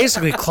 Yeah,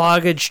 basically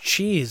cloggage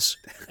cheese,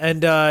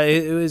 and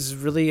it was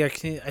really I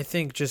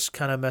think just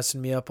kind of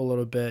messing me up a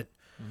little bit.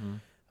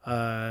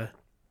 Mm-hmm.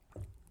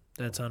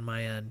 That's on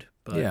my end,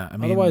 but yeah, I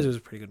mean, otherwise it was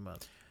a pretty good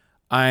month.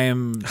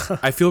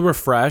 I feel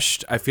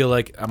refreshed. I feel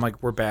like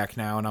we're back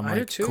now, and I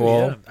do too,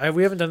 cool. Yeah.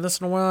 We haven't done this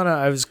in a while, and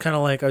I was kind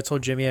of like, I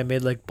told Jimmy I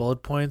made like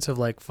bullet points of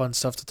like fun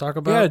stuff to talk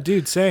about. Yeah,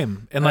 dude,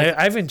 same. And like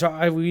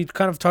we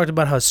kind of talked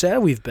about how sad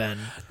we've been.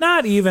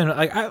 Not even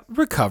like I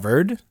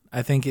recovered.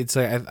 I think it's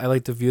like I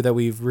like the view that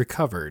we've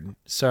recovered.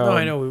 So no,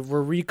 I know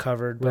we're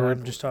recovered, but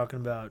I'm just talking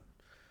about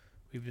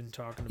we've been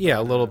talking about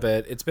a little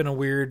bit. It's been a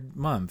weird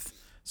month.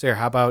 So here,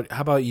 how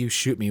about you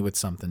shoot me with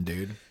something,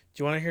 dude?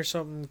 Do you want to hear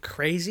something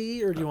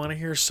crazy, or do you want to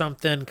hear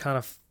something kind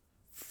of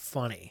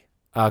funny?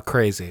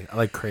 Crazy. I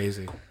like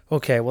crazy.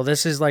 Okay, well,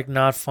 this is like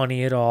not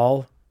funny at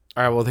all.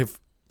 All right, well, all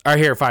right,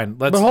 here, fine.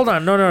 But hold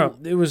on, no.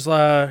 It was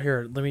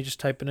here. Let me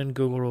just type it in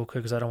Google real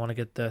quick because I don't want to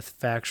get the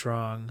facts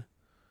wrong.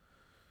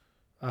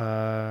 Hold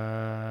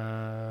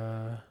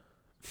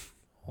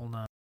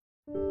on.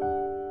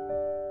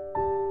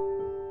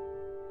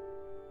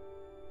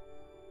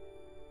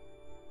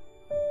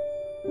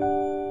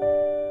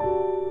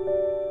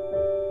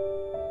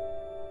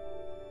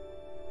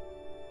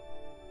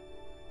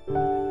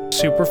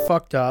 Super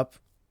fucked up,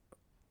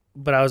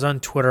 but I was on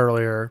Twitter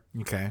earlier.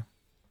 Okay.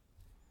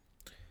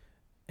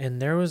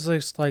 And there was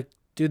this like,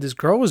 dude, this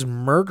girl was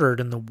murdered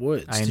in the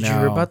woods. Did you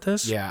hear about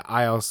this? Yeah,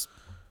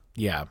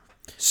 yeah.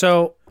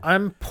 So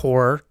I'm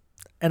poor,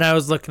 and I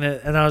was I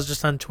was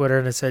just on Twitter,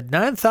 and it said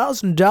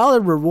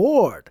 $9,000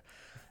 reward.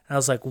 And I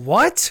was like,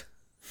 what?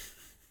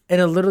 And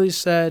it literally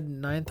said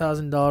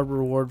 $9,000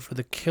 reward for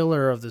the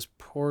killer of this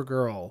poor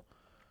girl.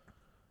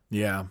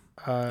 Yeah.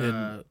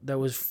 That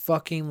was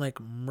fucking like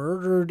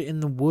murdered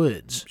in the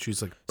woods.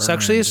 She's like burned.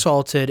 Sexually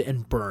assaulted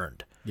and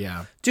burned.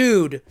 Yeah.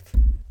 Dude,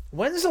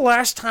 When's the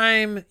last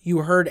time you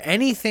heard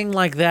anything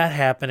like that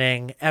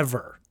happening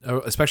ever?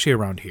 Especially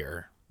around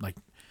here. Like,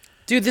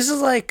 dude, this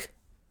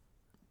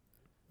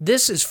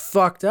is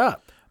fucked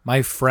up.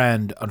 My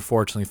friend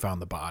unfortunately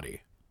found the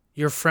body.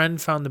 Your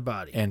friend found the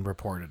body and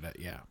reported it.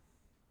 Yeah.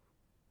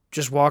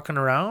 Just walking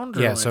around?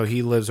 Yeah. So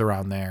he lives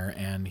around there,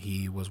 and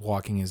he was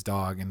walking his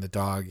dog, and the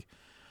dog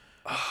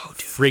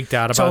freaked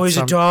out about. It's always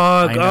a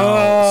dog. I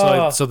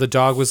know. So the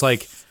dog was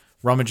like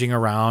rummaging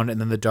around,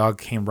 and then the dog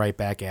came right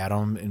back at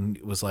him, and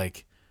was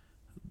like,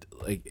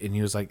 and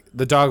he was like,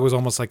 the dog was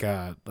almost like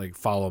a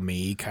follow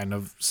me kind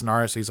of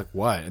scenario. So he's like,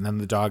 what? And then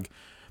the dog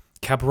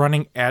kept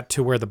running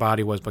to where the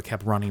body was, but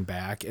kept running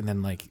back, and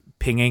then like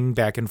pinging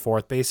back and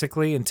forth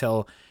basically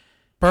until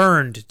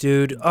burned,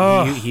 dude.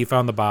 Oh, he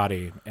found the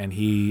body, and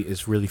he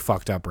is really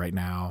fucked up right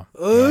now.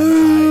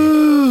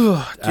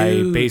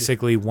 I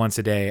basically once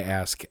a day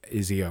ask,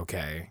 is he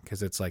okay?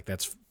 Because it's like,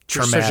 that's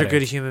traumatic. You're such a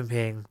good human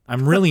being.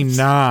 I'm really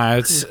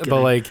not,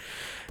 but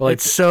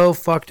it's so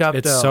fucked up.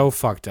 It's so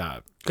fucked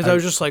up. Because I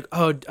was just like,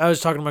 I was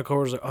talking to my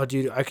coworkers like,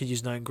 dude, I could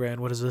use $9,000.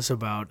 What is this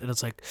about? And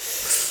it's like,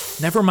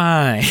 never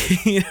mind.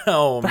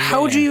 But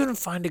how would you even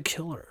find a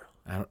killer?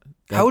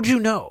 How would you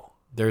know?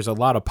 There's a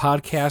lot of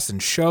podcasts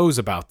and shows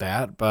about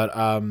that, but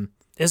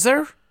is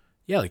there?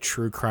 Yeah, like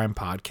true crime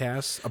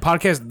podcasts. A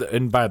podcast,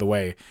 and by the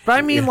way, but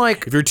I mean,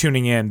 like, if you're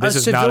tuning in, this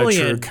is not a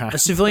true crime. A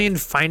civilian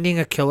finding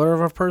a killer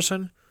of a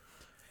person.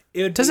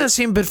 Doesn't that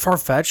seem a bit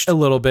far-fetched? A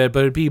little bit,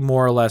 but it'd be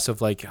more or less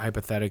of like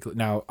hypothetically.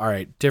 Now, all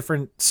right,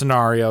 different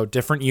scenario,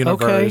 different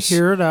universe. Okay,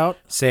 hear it out.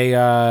 Say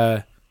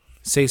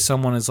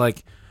someone is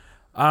like,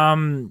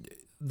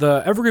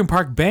 the Evergreen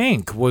Park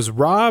Bank was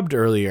robbed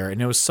earlier, and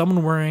it was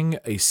someone wearing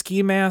a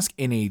ski mask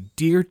and a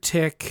deer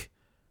tick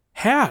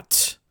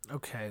hat.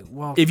 Okay,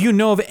 well, if you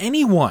know of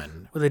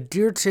anyone with a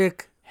deer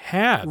tick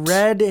hat,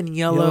 red and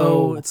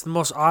yellow, it's the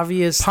most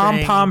obvious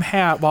pom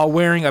hat, while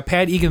wearing a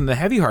Pat Egan the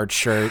Heavy Heart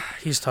shirt.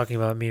 He's talking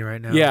about me right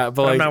now. Yeah,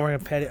 but like, I'm not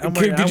wearing a Pat. I'm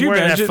wearing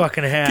that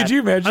fucking hat. Could you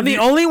imagine? I'm the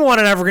only one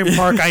at Evergreen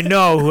Park I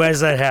know who has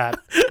that hat.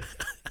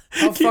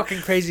 How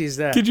fucking crazy is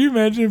that? Could you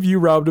imagine if you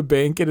robbed a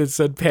bank and it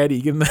said Pat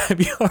Egan the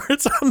Heavy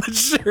Hearts on the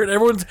shirt?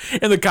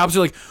 And the cops are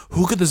like,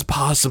 who could this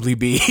possibly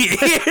be?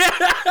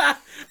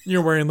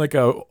 You're wearing like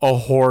a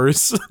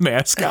horse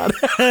mascot.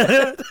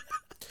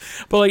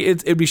 But like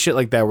it'd be shit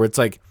like that where it's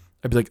like,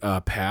 I'd be like,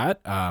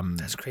 Pat.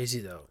 That's crazy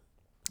though.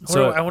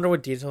 I wonder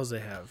what details they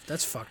have.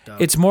 That's fucked up.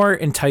 It's more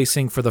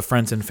enticing for the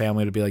friends and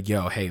family to be like,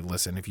 yo, hey,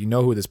 listen, if you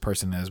know who this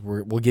person is,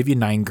 we'll give you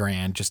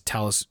 $9,000. Just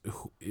tell us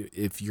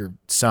if your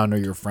son or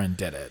your friend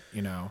did it,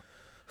 you know.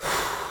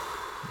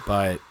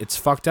 But it's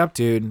fucked up,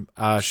 dude.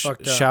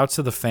 Shouts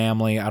to the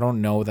family. I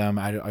don't know them.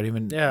 I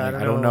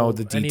don't know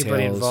the details.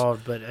 Anybody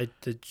involved, but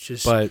it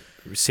just. But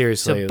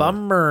seriously, it's a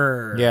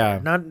bummer. Yeah,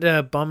 not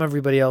to bum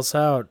everybody else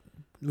out.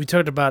 We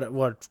talked about it,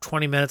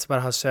 20 minutes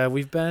about how sad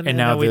we've been, and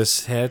now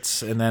this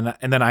hits, and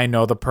then I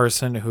know the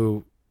person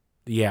who,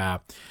 yeah.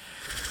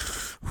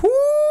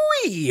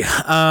 Whoo-wee.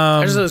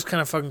 I just thought it was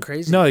kind of fucking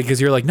crazy. No, because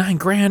you're like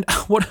 $9,000.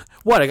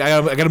 What? I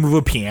gotta move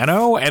a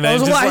piano, and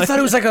then I thought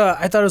it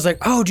was like,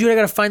 oh, dude, I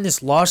gotta find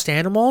this lost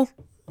animal.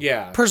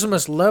 Yeah, person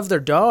must love their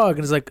dog,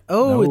 and it's like,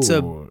 it's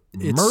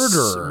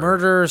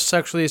murder,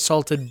 sexually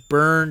assaulted,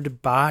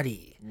 burned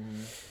body.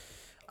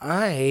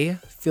 I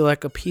feel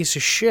like a piece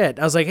of shit.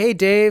 I was like, hey,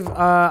 Dave,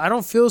 I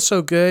don't feel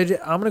so good.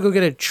 I'm going to go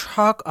get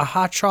a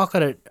hot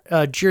chocolate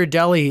at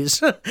Ghirardelli's.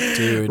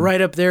 Dude.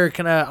 Right up there.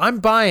 I'm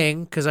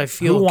buying because I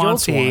feel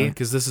guilty.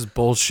 Because this is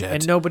bullshit.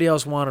 And nobody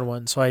else wanted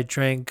one, so I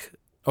drank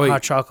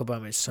hot chocolate by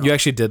myself. You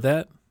actually did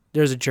that?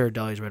 There's a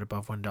Ghirardelli's right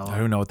above $1. I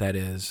don't know what that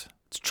is.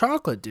 It's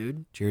chocolate,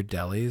 dude.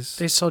 Ghirardelli's?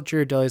 They sell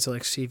Ghirardelli's at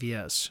like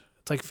CVS.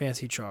 It's like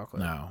fancy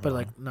chocolate. No. But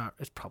like, not.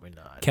 It's probably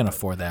not. Can't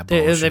afford that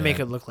bullshit. They make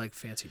it look like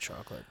fancy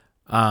chocolate.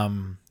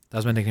 That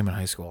was my nickname in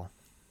high school.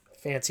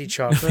 Fancy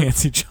chocolate.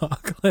 Fancy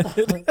chocolate.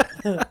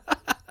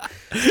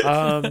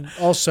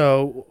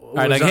 Also, all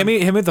right, like hit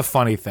me with the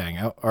funny thing.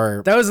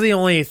 Or that was the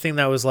only thing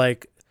that was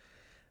like,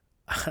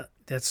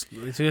 that's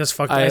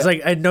fucked up. It's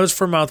like a nose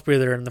for mouth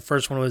breather, and the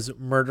first one was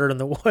murdered in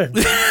the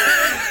woods.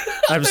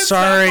 I'm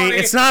sorry,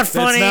 it's not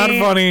funny. It's not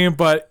funny,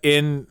 but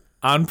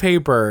on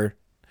paper,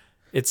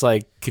 it's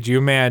like, could you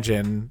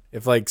imagine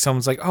if like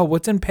someone's like, oh,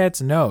 what's in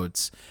Pat's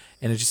notes?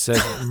 And it just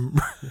says,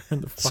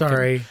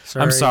 sorry.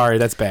 I'm sorry.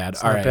 That's bad.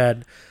 It's not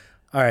bad.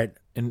 All right.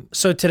 And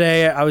so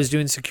today I was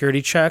doing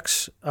security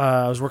checks.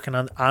 I was working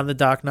on the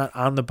dock, not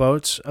on the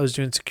boats. I was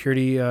doing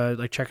security,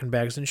 like checking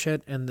bags and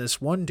shit. And this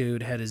one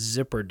dude had his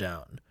zipper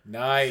down.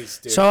 Nice,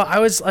 dude. So I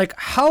was like,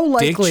 how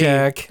likely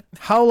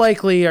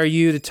are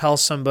you to tell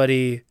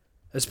somebody,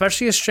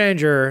 especially a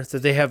stranger,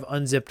 that they have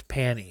unzipped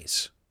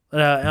panties?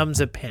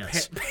 Unzipped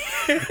pants.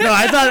 No,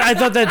 I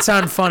thought that'd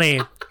sound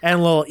funny. And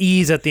a little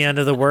ease at the end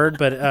of the word,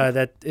 but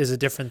that is a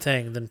different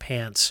thing than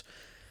pants.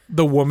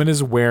 The woman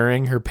is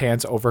wearing her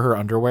pants over her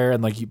underwear,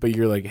 and but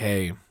you're like,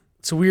 hey,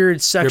 it's a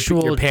weird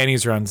sexual. Your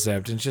panties are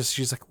unzipped, and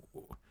she's like,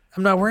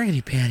 I'm not wearing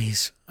any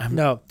panties.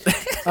 No.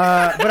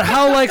 But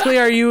how likely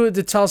are you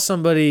to tell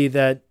somebody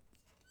that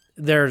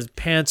their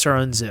pants are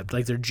unzipped,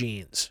 like their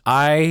jeans,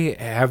 I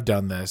have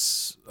done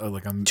this.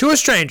 to a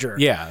stranger.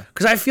 Yeah.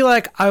 Because I feel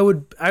like I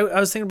would. I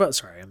was thinking about.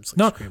 Sorry, I'm just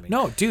like screaming.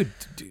 No, dude.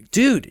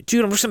 Dude,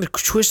 I'm just gonna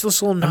twist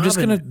this little knob. I'm just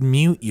gonna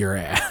mute your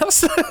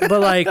ass. But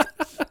like,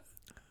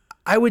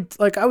 I would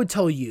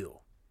tell you.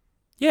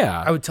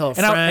 Yeah, I would tell a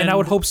friend, and I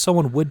would hope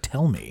someone would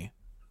tell me.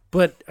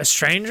 But a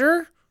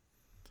stranger,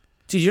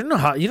 dude, you don't know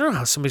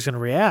how somebody's gonna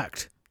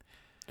react.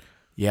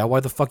 Yeah, why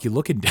the fuck you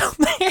looking down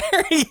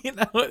there?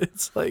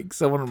 It's like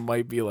someone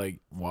might be like,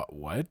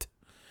 "What?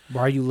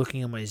 Why are you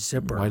looking at my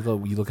zipper? Why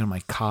are you looking at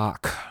my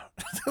cock?"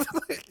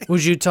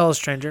 Would you tell a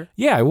stranger?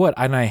 Yeah, I would,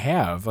 and I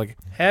have.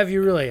 Have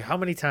you really? How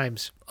many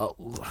times?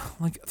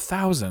 Like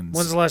thousands.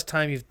 When's the last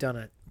time you've done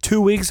it? 2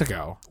 weeks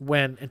ago.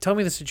 When? And tell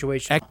me the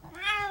situation.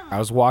 I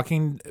was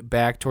walking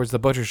back towards the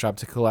butcher shop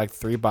to collect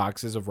 3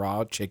 boxes of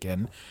raw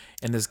chicken,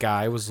 and this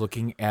guy was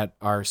looking at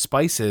our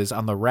spices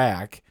on the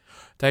rack.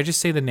 Did I just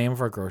say the name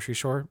of our grocery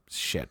store?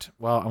 Shit.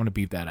 Well, I'm gonna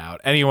beep that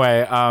out.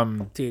 Anyway,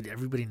 dude,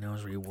 everybody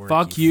knows where you work.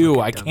 Fuck you.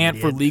 I can't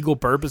for legal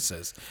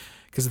purposes.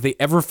 Because if they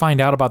ever find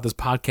out about this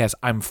podcast,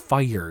 I'm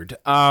fired.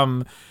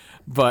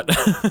 But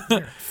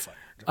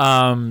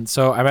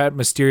so I'm at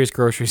Mysterious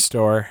Grocery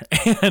Store,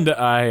 and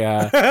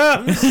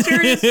I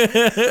Mysterious.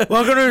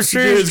 Welcome to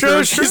Mysterious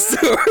Grocery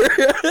Store.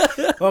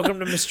 Welcome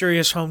to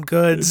Mysterious Home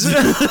Goods.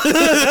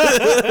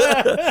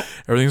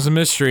 Everything's a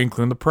mystery,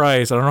 including the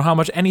price. I don't know how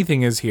much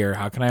anything is here.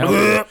 How can I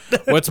help you?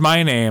 What's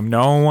my name?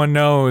 No one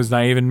knows,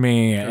 not even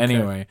me. Okay.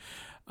 Anyway,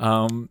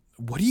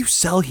 what do you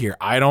sell here?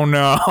 I don't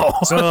know.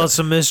 So it's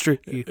a mystery.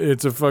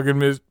 It's a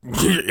fucking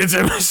it's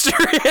a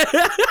mystery.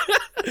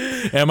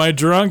 Am I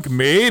drunk?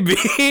 Maybe.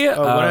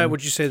 What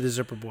would you say to the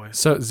zipper boy?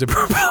 So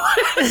zipper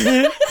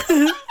boy.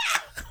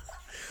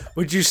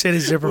 What'd you say to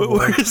zipper boy?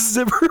 Where's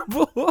zipper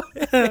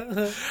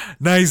boy?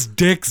 Nice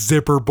dick,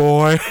 zipper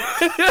boy.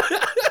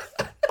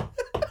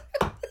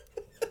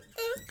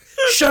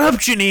 Shut up,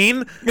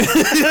 Janine.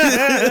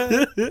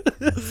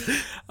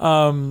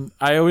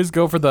 I always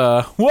go for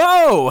the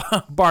whoa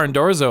barn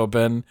doors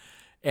open,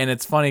 and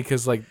it's funny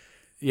because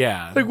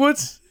yeah,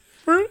 what's?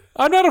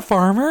 I'm not a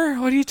farmer.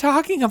 What are you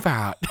talking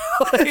about?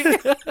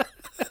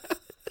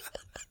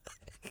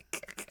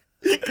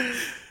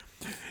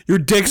 Your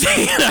dick's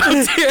hanging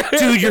out here.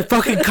 Dude, your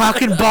fucking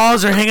cock and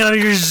balls are hanging out of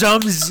your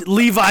Zum's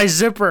Levi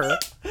zipper.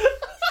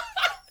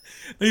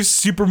 These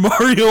Super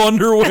Mario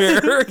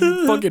underwear,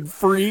 you fucking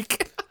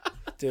freak.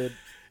 Dude.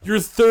 You're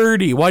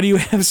 30. Why do you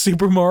have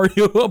Super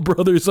Mario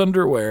Brothers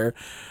underwear?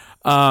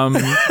 Oh,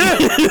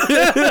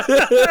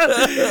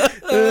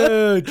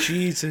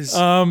 Jesus.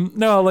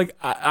 No,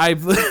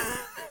 I've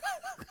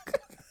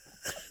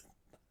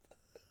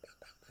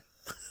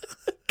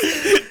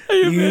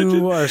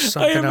you are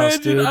something else,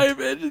 dude. I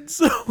imagine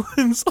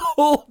someone's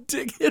whole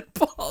dick and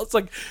balls. It's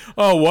like,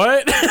 oh,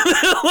 what?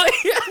 It's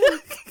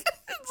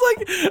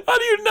like, how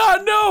do you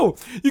not know?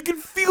 You can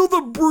feel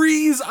the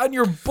breeze on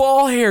your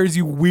ball hairs,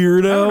 you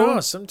weirdo. I don't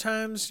know.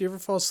 Sometimes you ever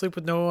fall asleep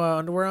with no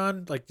underwear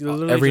on? Like you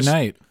literally every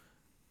night.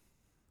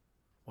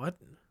 What?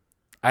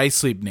 I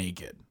sleep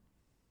naked.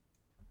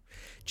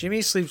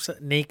 Jimmy sleeps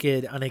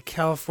naked on a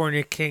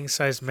California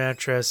king-size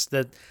mattress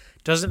that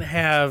doesn't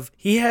have...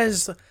 He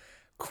has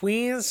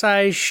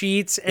queen-size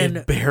sheets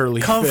and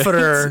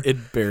comforter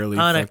It barely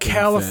on a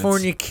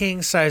California fits.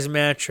 king-size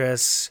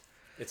mattress.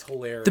 It's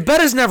hilarious. The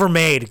bed is never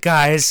made,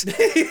 guys.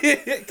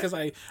 Because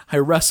I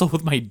wrestle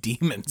with my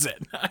demons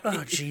at night.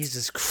 Oh,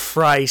 Jesus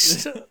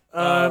Christ.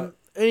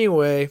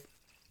 Anyway.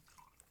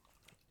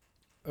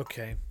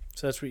 Okay.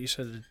 So that's what you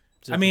said.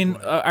 I mean,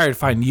 all right,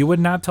 fine. You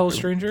would not tell a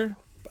stranger?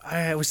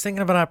 I was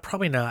thinking about it.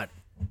 Probably not.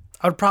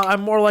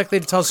 I'm more likely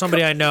to tell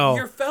somebody I know.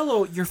 Your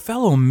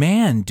fellow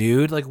man,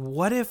 dude. Like,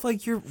 what if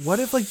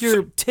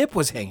your tip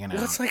was hanging out?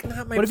 That's like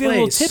not my What if place. you had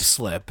a little tip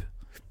slip?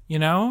 You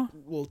know?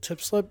 Little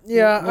tip slip?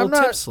 Yeah,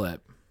 little tip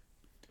slip.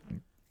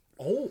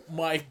 Oh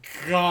my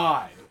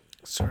god.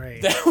 Sorry.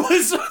 That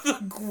was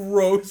the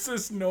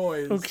grossest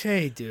noise.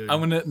 Okay, dude. I'm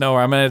gonna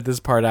edit this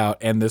part out,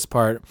 and this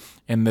part,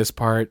 and this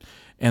part,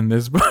 and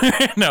this part.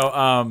 No,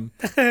 I'm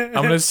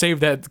gonna save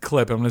that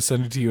clip. I'm gonna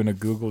send it to you in a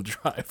Google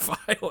Drive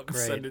file and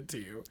send it to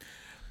you.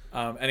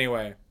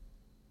 Anyway.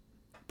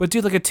 But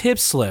dude, like a tip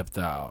slip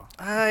though.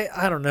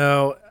 I don't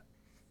know.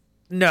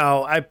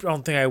 No, I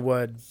don't think I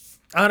would.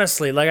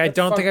 Honestly, like I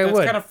don't think I would.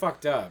 That's kind of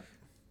fucked up.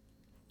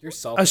 You're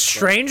selfish. A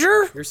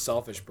stranger? Bro. You're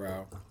selfish,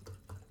 bro.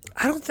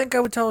 I don't think I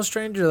would tell a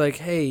stranger like,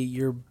 "Hey,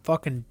 your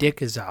fucking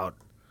dick is out."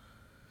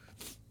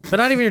 But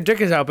not even your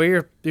dick is out, but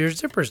your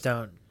zipper's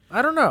down.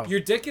 I don't know. Your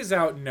dick is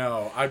out.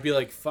 No, I'd be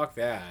like, "Fuck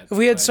that." If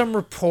we had some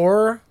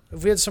rapport,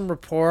 that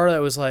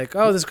was like,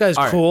 "Oh, this guy's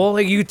cool,"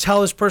 like you could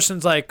tell this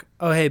person's like,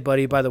 "Oh, hey,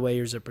 buddy, by the way,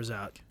 your zipper's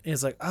out," and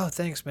it's like, "Oh,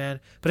 thanks, man."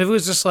 But if it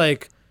was just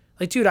like,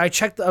 dude, I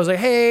checked. I was like,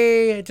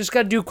 "Hey, I just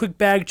got to do a quick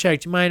bag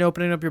check. Do you mind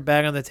opening up your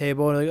bag on the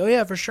table?" And they're like, "Oh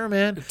yeah, for sure,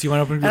 man." Do you want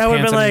to open up your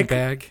pants on your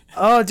bag?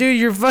 "Oh, dude,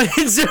 your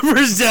fucking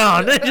zipper's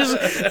down." They just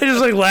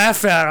like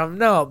laugh at him.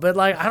 No, but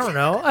like I don't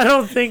know. I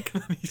don't think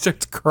he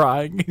starts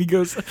crying and he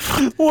goes,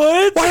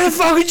 "What? Why the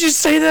fuck would you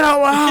say that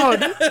out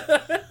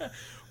loud?"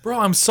 bro,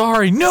 I'm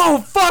sorry. No,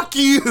 fuck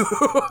you.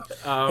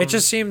 It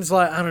just seems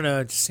like, I don't know,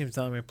 it just seems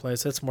not my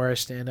place. That's where I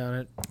stand on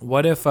it.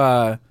 What if,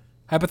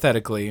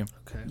 hypothetically,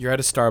 you're at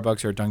a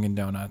Starbucks or a Dunkin'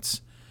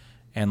 Donuts,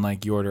 and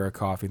like you order a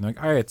coffee, and they're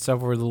like, all right, step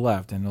over to the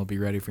left, and it'll be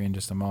ready for you in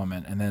just a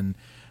moment. And then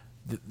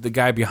the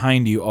guy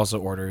behind you also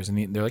orders,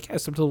 and they're like, yeah,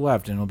 step to the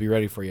left, and it'll be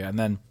ready for you. And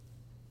then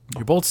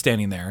you're both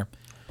standing there,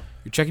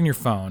 you're checking your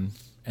phone,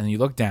 and then you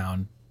look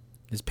down,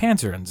 his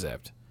pants are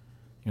unzipped.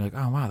 You're like,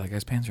 oh, wow, that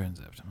guy's pants are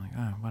unzipped. I'm like,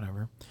 oh,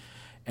 whatever.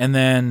 And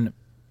then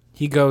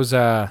he goes,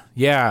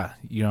 yeah,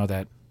 you know,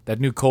 that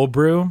new cold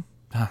brew,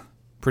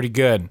 pretty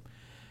good.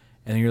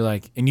 And you're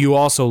like, and you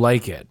also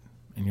like it.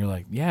 And you're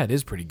like, yeah, it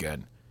is pretty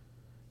good.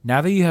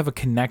 Now that you have a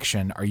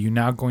connection, are you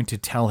now going to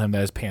tell him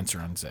that his pants are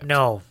unzipped?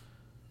 No.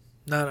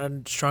 Not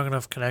a strong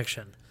enough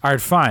connection. All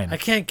right, fine. I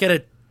can't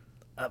get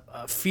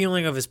a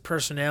feeling of his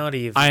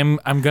personality. I'm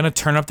going to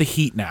turn up the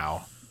heat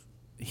now.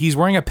 He's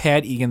wearing a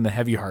Pat Egan, the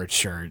Heavy Heart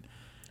shirt.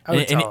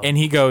 And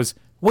he goes,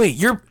 wait,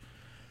 you're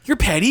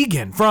Pat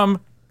Egan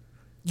from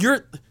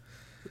the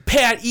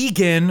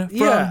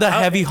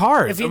Heavy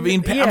Heart.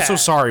 I'm so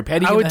sorry,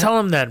 Pat Egan. I would tell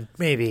him then,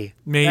 maybe.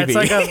 Maybe.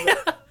 That's like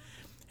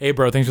hey,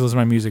 bro, thanks for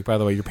listening to my music. By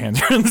the way, your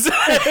pants are inside.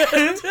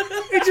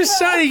 it just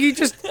sounded,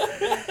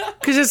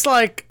 because it's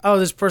like, oh,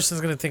 this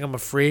person's going to think I'm a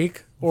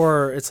freak.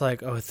 Or it's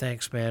like, oh,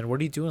 thanks, man. What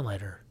are you doing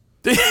later?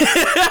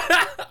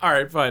 All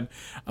right, fine.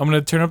 I'm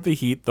going to turn up the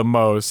heat the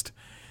most.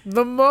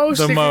 The most.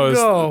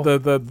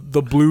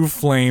 The blue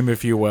flame,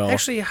 if you will.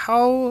 Actually,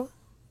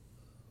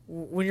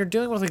 when you're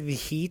dealing with like the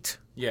heat,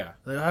 yeah,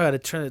 like, I gotta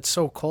turn. It's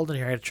so cold in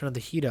here. I gotta turn the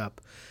heat up.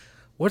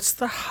 What's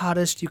the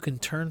hottest you can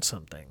turn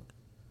something?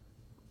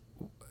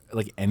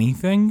 Like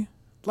anything?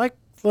 Like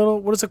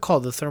little. What is it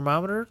called? The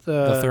thermometer.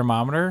 The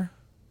thermometer.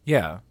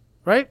 Yeah.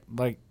 Right.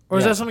 Like. Or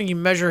is that something you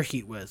measure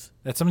heat with?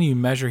 That's something you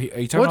measure heat. Are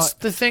you talking What's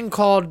the thing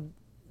called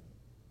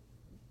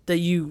that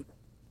you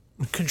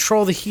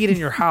control the heat in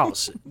your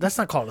house? That's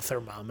not called a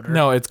thermometer.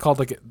 No, it's called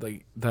like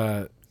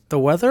the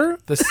weather.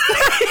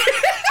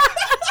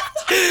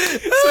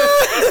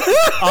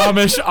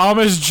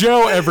 Amish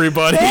Joe,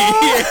 everybody.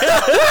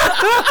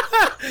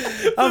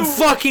 I'm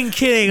fucking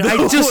kidding.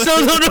 I just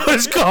don't know what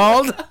it's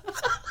called.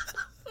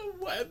 The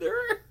weather.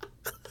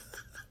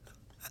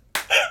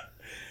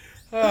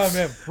 Oh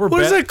man,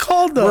 what is it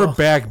called though? We're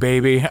back,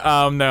 baby.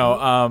 I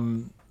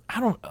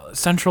don't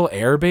central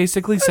air,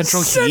 basically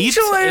central heat.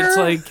 Air? It's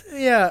like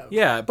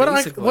yeah. But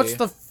basically.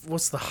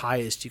 what's the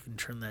highest you can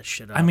turn that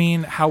shit up? I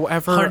mean,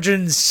 however,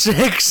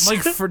 106.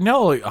 Like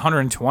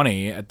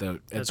 120 at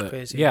the. That's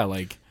crazy. Yeah,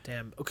 like.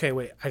 Damn. Okay,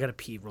 wait. I gotta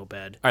pee real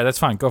bad. All right, that's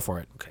fine. Go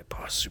for it. Okay,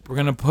 pause. We're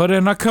gonna put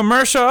in a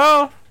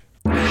commercial.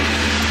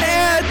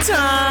 Ad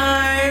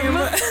time.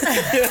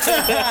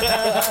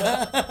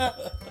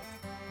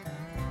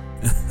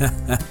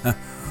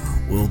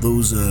 Well,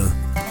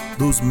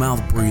 those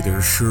mouth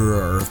breathers sure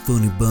are a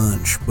funny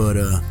bunch, but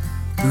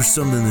there's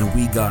something that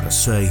we gotta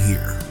say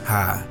here.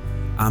 Hi,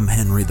 I'm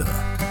Henry the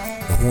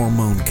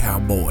Hormone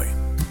Cowboy,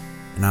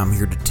 and I'm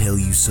here to tell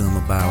you some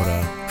about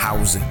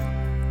housing.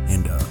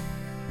 And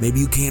maybe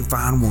you can't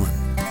find one.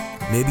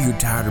 Maybe you're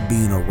tired of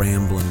being a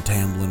rambling,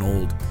 tambling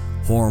old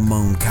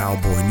hormone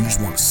cowboy and you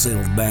just want to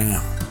settle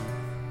down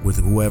with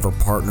whoever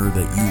partner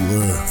that you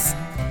love.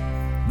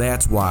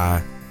 That's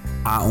why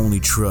I only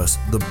trust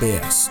the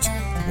best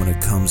when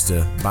it comes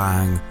to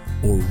buying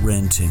or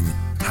renting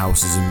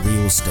houses and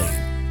real estate.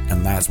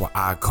 And that's what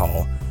I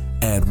call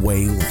Ed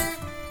Whalen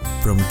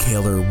from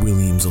Keller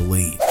Williams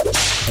Elite.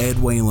 Ed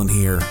Whalen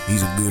here,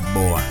 he's a good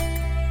boy.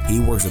 He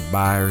works with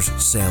buyers,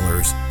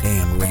 sellers,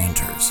 and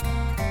renters.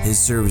 His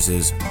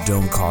services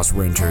don't cost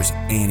renters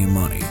any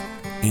money,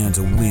 and it's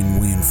a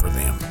win-win for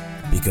them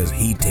because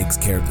he takes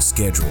care of the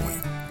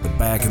scheduling, the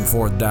back and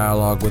forth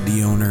dialogue with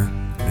the owner,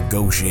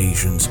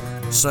 negotiations,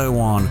 so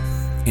on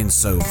and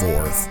so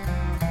forth.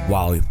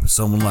 While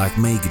someone like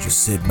me could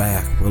just sit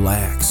back,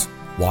 relax,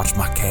 watch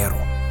my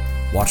cattle,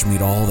 watch them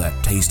eat all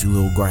that tasty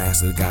little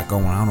grass that they got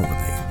going on over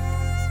there.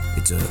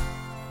 It's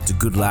a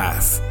good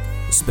life,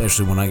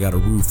 especially when I got a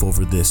roof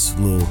over this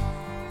little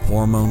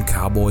hormone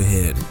cowboy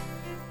head.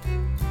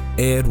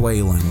 Ed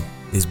Whalen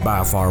is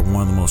by far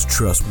one of the most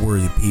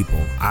trustworthy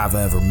people I've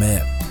ever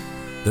met.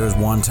 There was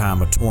one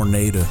time a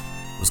tornado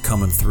was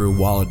coming through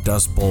while a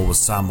dust bowl was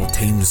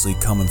simultaneously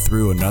coming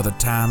through another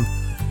time,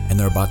 and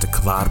they're about to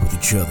collide with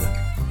each other.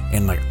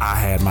 And like I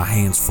had my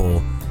hands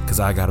full because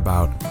I got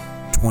about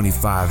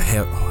 25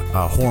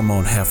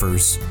 hormone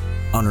heifers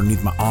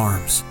underneath my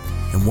arms,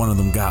 and one of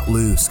them got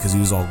loose because he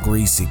was all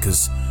greasy,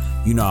 because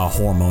you know how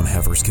hormone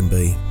heifers can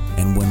be.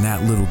 And when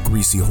that little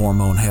greasy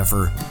hormone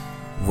heifer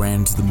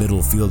ran to the middle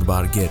of the field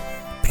about to get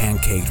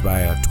pancaked by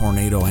a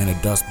tornado and a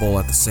dust bowl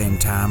at the same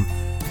time,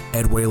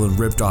 Ed Whalen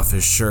ripped off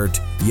his shirt,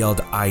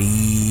 yelled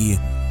 "Aye,"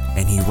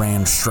 and he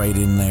ran straight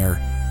in there,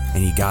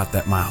 and he got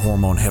my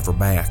hormone heifer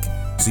back.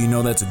 So you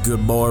know that's a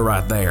good boy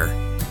right there.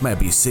 Might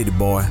be a city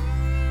boy,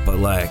 but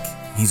like,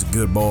 he's a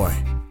good boy.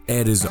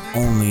 Ed is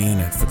only in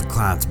it for the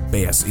client's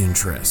best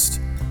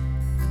interest.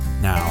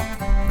 Now,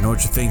 I know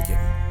what you're thinking.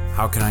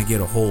 How can I get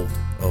a hold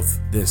of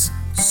this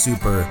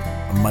super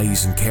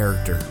amazing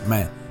character?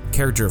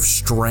 character of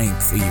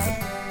strength even,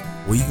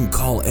 well, you can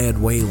call Ed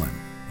Whalen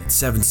at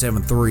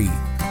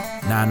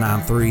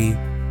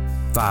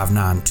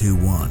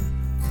 773-993-5921.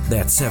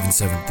 That's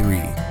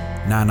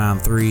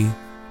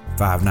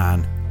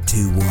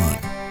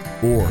 773-993-5921.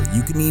 Or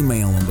you can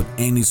email him with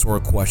any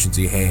sort of questions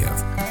you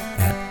have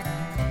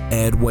at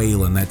Ed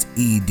Whalen, that's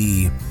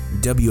EDWHALEN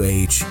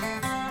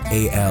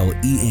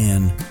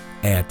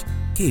at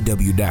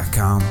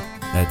KW.com.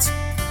 That's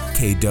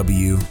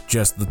KW,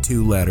 just the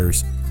two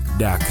letters,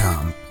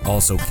 .com.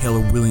 Also,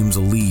 Keller Williams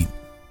Elite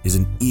is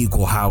an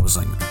equal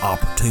housing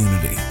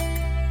opportunity.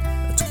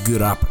 That's a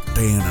good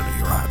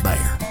opportunity right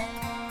there.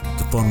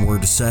 It's a fun word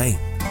to say.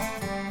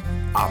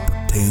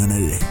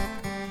 Opportunity.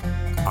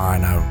 Alright,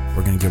 now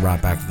we're going to get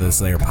right back to this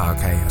there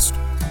podcast.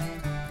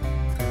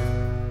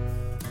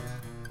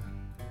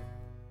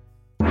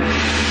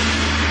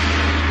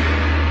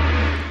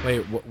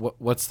 Wait,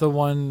 what's the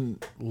one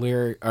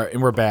lyric?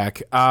 And we're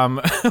back.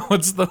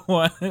 What's the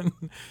one?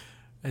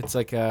 It's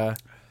like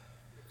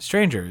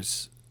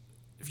Strangers.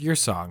 Your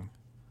song.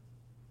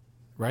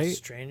 Right?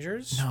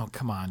 Strangers? No,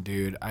 come on,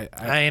 dude. I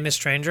ain't a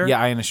stranger? Yeah,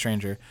 I ain't a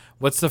stranger.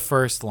 What's the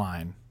first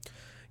line?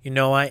 You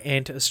know I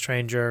ain't a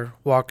stranger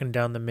walking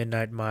down the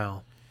midnight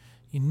mile.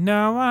 You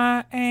know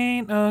I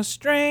ain't a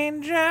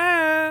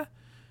stranger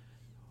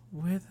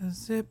with a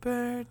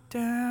zipper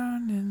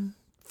down and...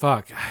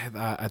 Fuck,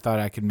 I thought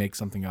I could make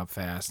something up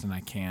fast, and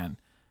I can't.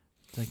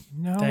 Like,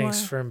 no.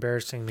 Thanks for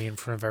embarrassing me in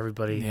front of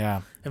everybody.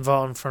 Yeah.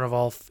 Involved in front of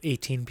all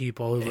 18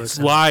 people who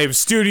listen. Live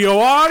studio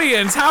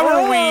audience. How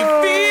are we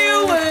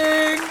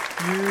feeling?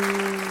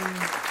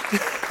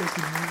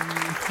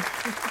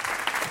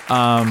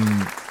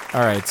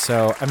 All right.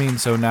 So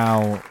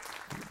now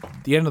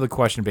the end of the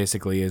question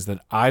basically is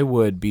that I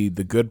would be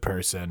the good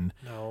person.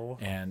 No.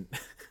 And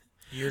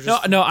You're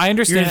just, no, I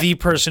understand. You're the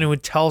person who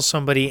would tell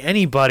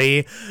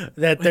anybody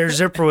that their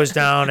zipper was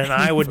down, and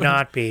I would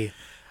not be.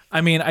 I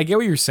mean, I get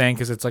what you're saying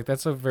because it's like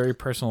that's a very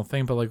personal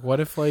thing. But like,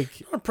 what if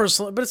like not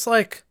personal? But it's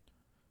like,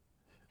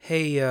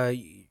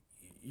 hey,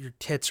 your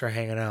tits are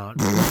hanging out.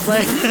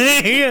 Like,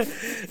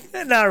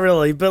 not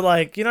really, but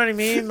like, you know what I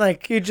mean?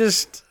 Like, you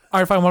just. All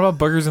right, fine. What about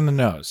boogers in the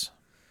nose?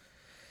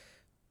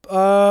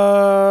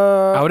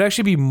 I would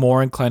actually be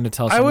more inclined to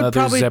tell someone that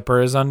their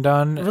zipper is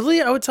undone. Really?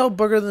 I would tell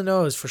booger in the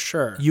nose for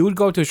sure. You would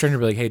go up to a stranger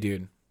and be like, hey,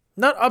 dude.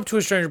 Not up to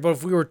a stranger, but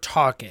if we were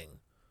talking.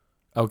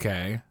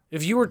 Okay.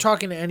 If you were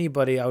talking to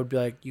anybody, I would be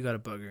like, you got a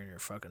booger in your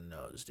fucking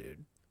nose,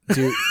 dude.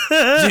 Dude,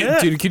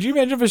 could you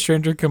imagine if a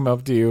stranger come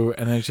up to you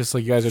and then it's just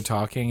like you guys are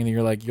talking and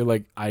you're like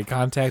eye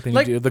contact and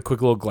you do the quick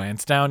little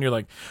glance down. You're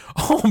like,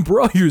 oh,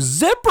 bro, your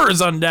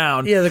zipper's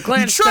undone. Yeah, the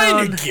glance you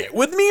trying down. to get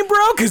with me,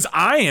 bro? Because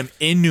I am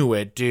into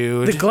it,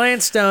 dude. The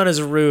glance down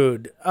is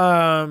rude.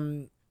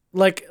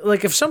 Like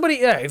if somebody,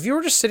 if you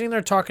were just sitting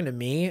there talking to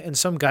me and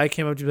some guy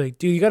came up to be like,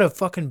 dude, you got a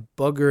fucking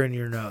booger in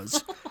your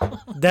nose.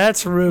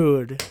 That's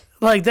rude.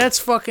 Like, that's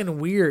fucking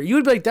weird. You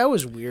would be like, that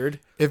was weird.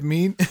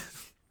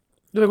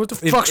 You're like, what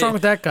the fuck's wrong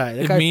with that guy?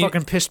 That guy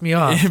fucking pissed me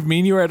off. If me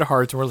and you were at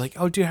Hearts and we're like,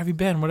 oh, dude, have you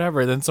been? Whatever.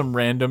 And then some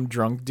random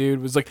drunk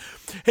dude was like,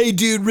 hey,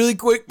 dude, really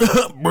quick,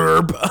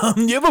 burp.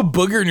 You have a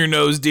booger in your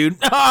nose, dude.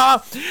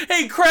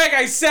 Hey, Craig,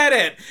 I said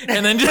it.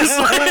 And then just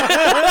like...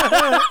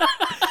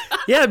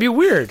 Yeah, it'd be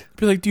weird.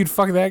 Be like, dude,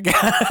 fuck that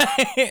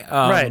guy.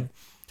 Right.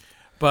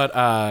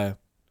 But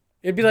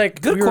it'd be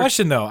like... Good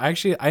question, though.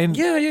 Actually,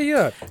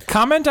 Yeah.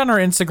 Comment on our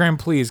Instagram,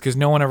 please, because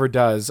no one ever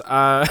does.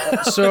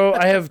 So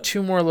I have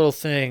two more little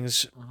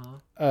things.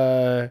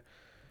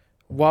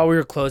 While we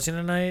were closing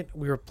tonight,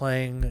 we were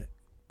playing,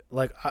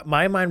 like,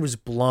 my mind was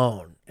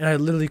blown, and I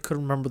literally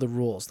couldn't remember the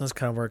rules. That's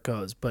kind of where it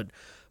goes. But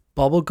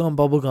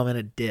bubblegum in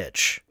a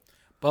ditch.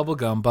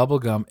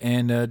 Bubblegum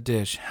in a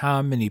dish.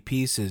 How many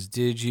pieces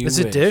did you Is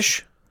it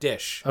dish?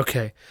 Dish.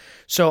 Okay.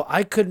 So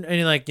I couldn't,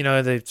 and like, you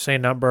know, they say a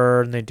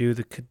number, and they do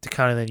the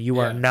count, and then you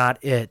are not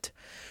it.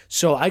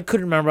 So I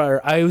couldn't remember.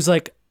 I was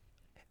like,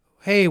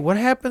 hey, what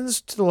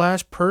happens to the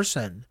last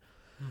person?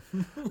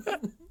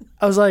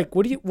 I was like,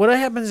 what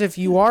happens if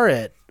you are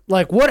it?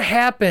 Like, what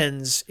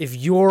happens if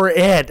you're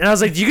it? And I was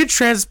like, you get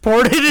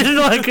transported into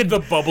like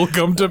the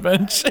bubblegum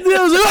dimension. And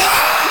I was like,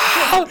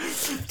 ah!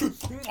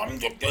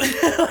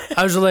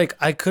 I was like,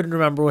 I couldn't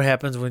remember what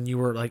happens when you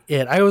were like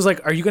it. I was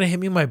like, are you going to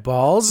hit me in my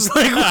balls?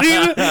 Like,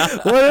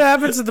 what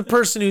happens to the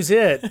person who's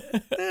it?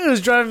 It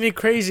was driving me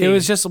crazy. It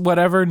was just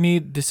whatever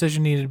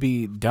decision needed to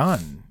be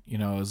done. You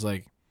know,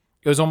 it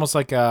was almost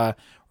like we're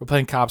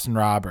playing cops and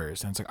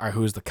robbers, and it's like, all right,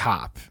 who's the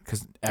cop?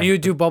 Because you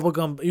would do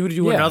bubblegum. You would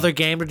do another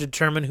game to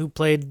determine who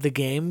played the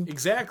game.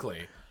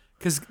 Exactly.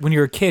 Because when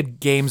you're a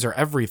kid, games are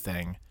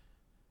everything.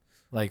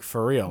 Like,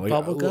 for real.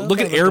 Bubblegum. Look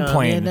at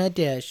Airplane. In a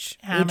dish.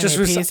 How many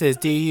pieces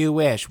do you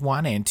wish?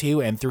 1 and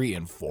 2 and 3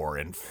 and 4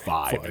 and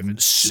 5 and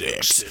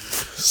 6.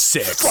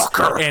 6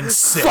 Fucker. and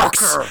 6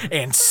 Fucker.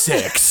 and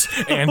 6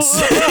 and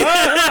 6.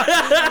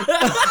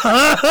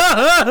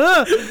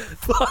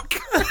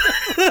 Fuck.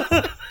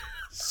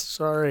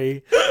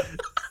 Sorry.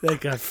 That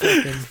got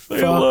fucking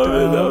fucked I love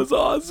it. up. That was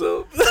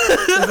awesome.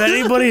 If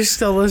anybody's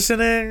still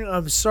listening,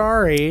 I'm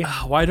sorry.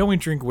 Why don't we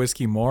drink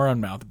whiskey more on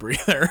Mouth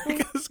Breather?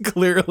 Because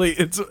clearly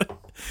it's...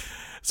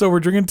 So we're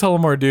drinking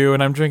Tullamore Dew,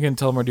 and I'm drinking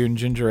Tullamore Dew and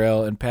ginger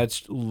ale, and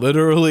Pat's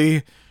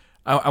literally...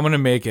 I'm going to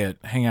make it.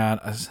 Hang on.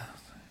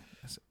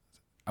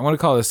 I'm going to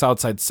call it a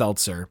Southside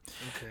Seltzer.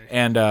 Okay.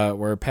 And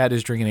where Pat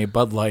is drinking a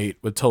Bud Light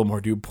with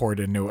Tullamore Dew poured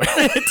into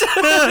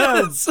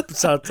it.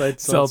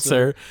 Southside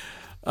Seltzer.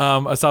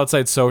 A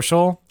Southside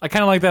Social. I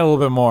kind of like that a little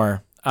bit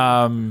more.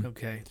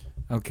 Okay.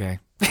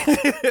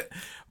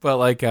 But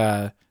like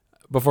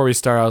before we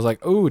start, I was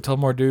like, "Ooh,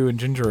 Tullamore Dew and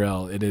ginger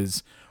ale." It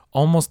is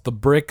almost the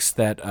bricks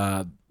that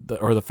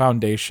the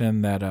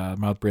foundation that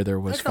Mouth Breather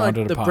was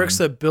founded the upon. bricks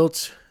that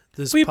built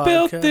this. We podcast.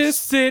 built this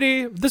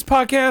city, this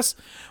podcast.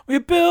 We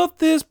built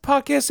this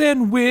podcast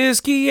and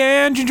whiskey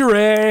and ginger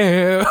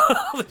ale.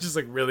 Just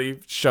like really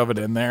shove it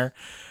in there.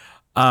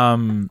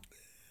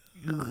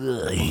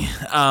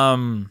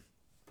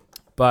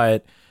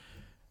 But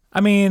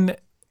I mean,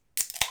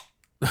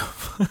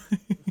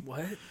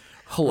 What?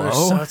 hello,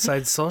 There's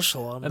Southside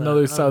Social on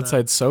another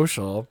Southside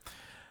Social.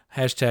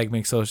 Hashtag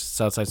make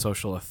Southside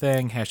Social a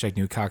thing. Hashtag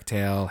new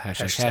cocktail.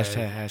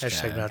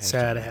 Hashtag not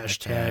sad.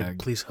 Hashtag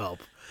please help.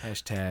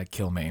 Hashtag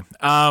kill me.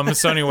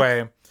 So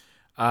anyway,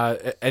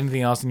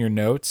 anything else in your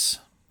notes?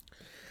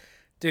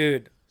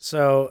 Dude,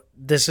 so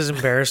this is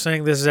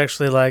embarrassing. This is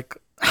actually like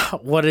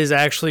what is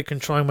actually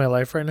controlling my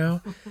life right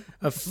now.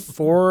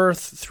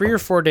 3 or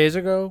 4 days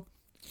ago,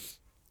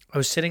 I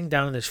was sitting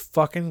down on this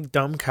fucking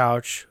dumb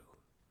couch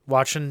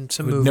watching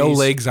some With movies. no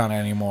legs on it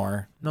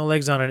anymore. No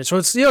legs on it. So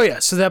it's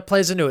so that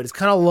plays into it. It's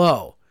kind of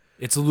low.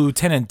 It's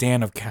Lieutenant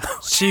Dan of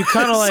couch. So you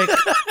kind of like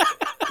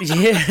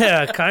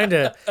yeah, kind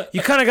of.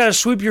 You kind of got to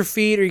sweep your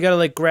feet or you got to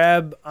like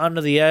grab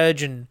onto the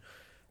edge and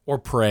Or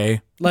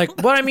pray.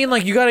 like what I mean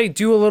like you got to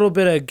do a little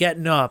bit of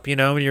getting up,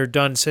 when you're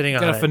done sitting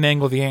on it. Got to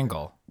finagle the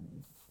angle.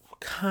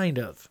 Kind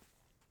of.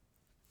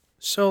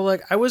 So,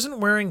 like, I wasn't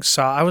wearing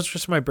socks. I was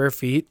just my bare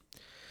feet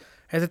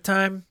at the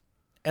time.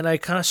 And I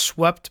kind of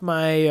swept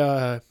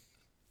my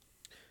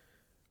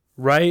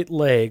right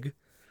leg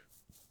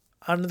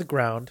onto the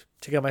ground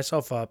to get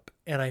myself up.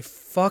 And I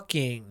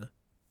fucking,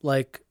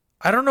 like,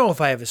 I don't know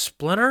if I have a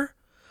splinter.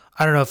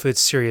 I don't know if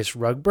it's serious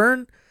rug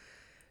burn.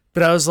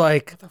 But I was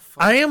like,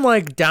 I am,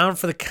 like, down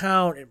for the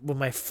count with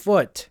my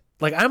foot.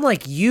 Like, I'm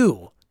like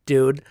you,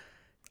 dude.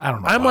 I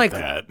don't know I'm about like,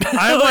 that.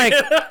 I'm like,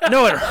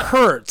 no, it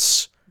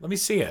hurts. Let me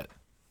see it.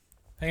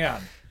 Hang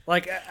on.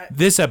 Like,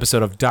 This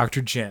episode of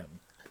Dr. Jim.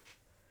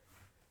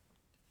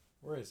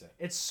 Where is it?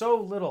 it's so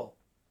little.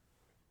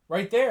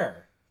 Right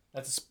there.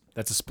 That's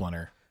a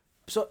splinter.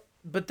 So,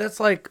 but that's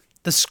like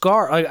the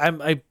scar. I'm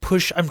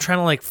trying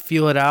to like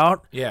feel it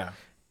out Yeah.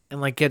 and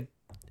like get,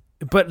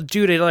 but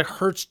dude, it like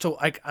hurts to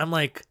like, I'm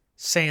like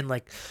saying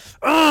like,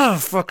 oh,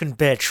 fucking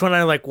bitch when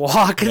I like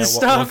walk and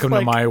stuff. Welcome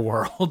like, to my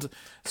world.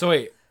 So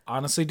wait,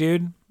 honestly,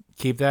 dude,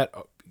 keep that.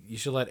 You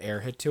should let air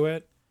hit to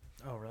it.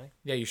 Oh, really?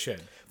 Yeah, you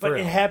should. But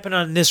it happened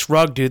on this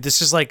rug, dude.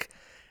 This is like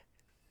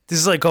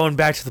going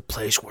back to the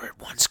place where it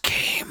once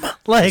came.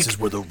 Like, This is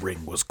where the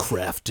ring was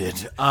crafted.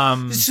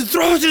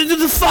 throw it into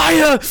the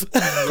fire.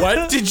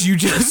 What did you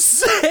just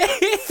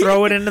say?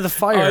 Throw it into the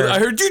fire. I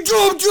heard you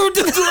told you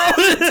to throw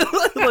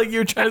it. Like you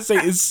were trying to say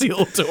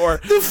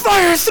Isildur. The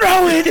fire,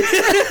 throw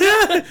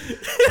it.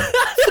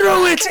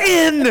 Throw it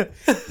in.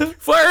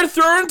 Fire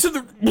thrown to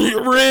the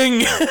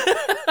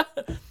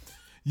ring.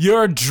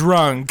 You're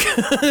drunk.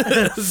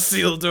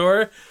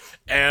 Isildur.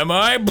 Am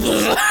I?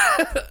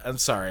 I'm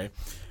sorry.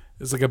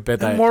 It's like a bit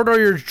that... Mordor,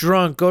 you're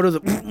drunk. Go to the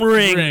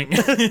ring.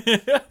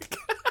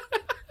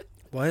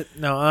 What?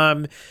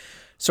 No,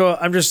 so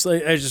I'm just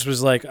like, I just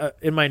was like,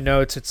 in my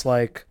notes, it's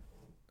like,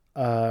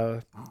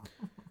 hold on.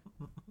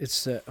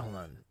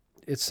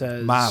 It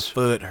says, My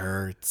foot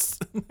hurts.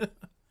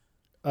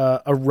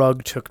 a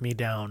rug took me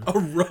down. A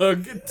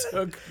rug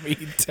took me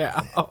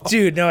down.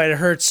 Dude, no, it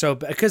hurts so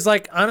bad. Because,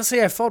 like,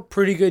 honestly, I felt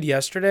pretty good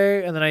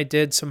yesterday, and then I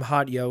did some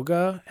hot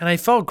yoga, and I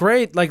felt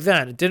great like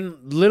then. It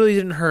literally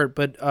didn't hurt,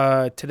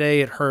 but today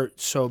it hurt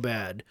so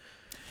bad.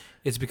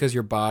 It's because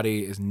your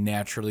body is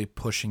naturally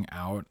pushing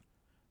out.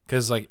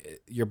 Because,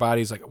 like, your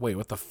body's like, wait,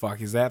 what the fuck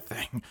is that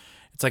thing?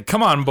 It's like,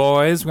 come on,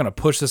 boys, we're going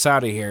to push this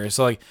out of here.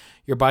 So, like,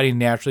 your body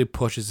naturally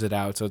pushes it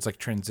out. So it's like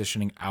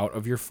transitioning out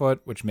of your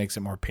foot, which makes it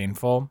more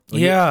painful.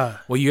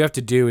 What you have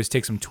to do is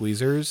take some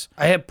tweezers.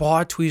 I had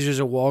bought tweezers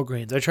at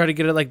Walgreens. I tried to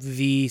get it, like,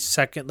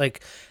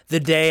 the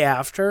day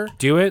after.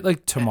 Do it,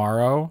 like,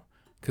 tomorrow,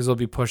 because it'll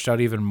be pushed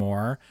out even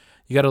more.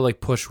 You got to, like,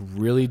 push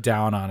really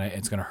down on it.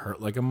 It's going to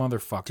hurt like a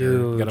motherfucker.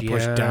 Dude, you got to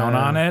push down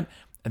on it,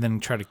 and then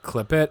try to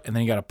clip it, and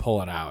then you got to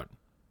pull it out.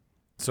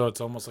 So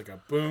it's almost like a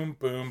boom,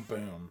 boom,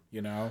 boom,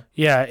 you know?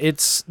 Yeah,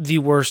 it's the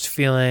worst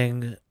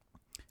feeling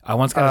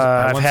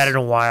I've had in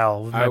a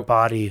while with my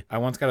body. I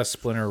once got a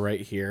splinter right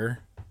here,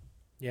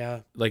 Yeah.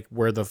 like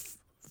where the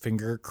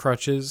finger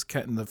crutches,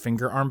 in the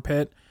finger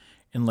armpit,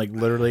 and like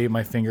literally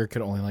my finger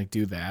could only like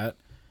do that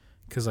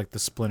because like the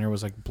splinter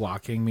was like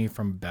blocking me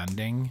from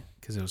bending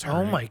because it was Oh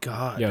hurting. my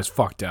god. Yeah, it was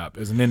fucked up. It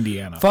was in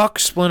Indiana. Fuck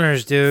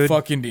splinters, dude.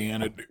 Fuck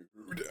Indiana, dude.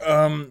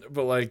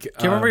 But like, Do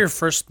you remember your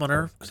first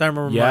splinter? Because I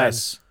remember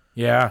yes,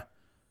 yeah,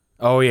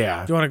 oh yeah,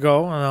 mine. Do you want to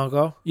go and I'll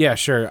go? yeah,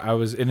 sure. I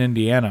was in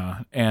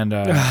Indiana, and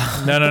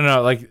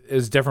no, like it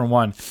was a different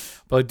one.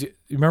 But like, do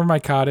you remember my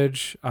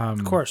cottage?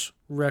 Of course,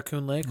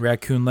 Raccoon Lake.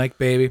 Raccoon Lake,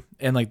 baby.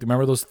 And like,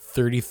 remember those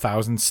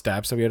 30,000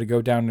 steps that we had to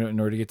go down in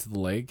order to get to the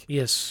lake?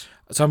 Yes.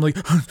 So I'm like,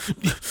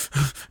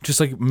 just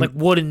like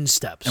wooden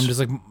steps.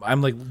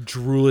 I'm like,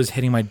 drool is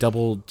hitting my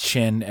double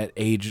chin at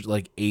age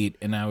like 8,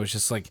 and I was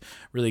just like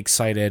really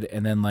excited.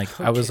 And then like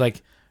I was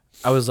like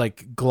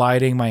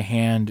gliding my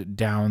hand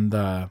down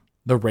the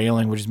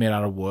railing, which is made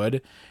out of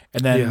wood,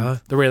 and then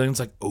the railing's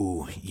like,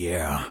 oh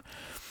yeah,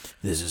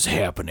 this is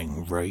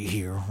happening right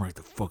here, right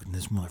the fucking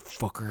this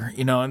motherfucker,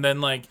 you know. And then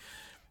like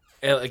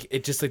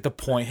it just like the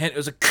point hit, it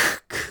was like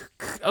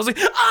I was like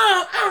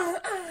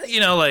you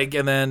know, like,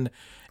 and then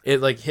it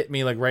like hit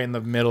me like right in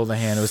the middle of the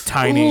hand. It was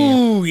tiny.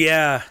 Ooh,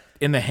 yeah.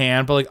 In the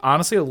hand, but like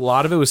honestly, a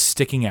lot of it was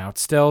sticking out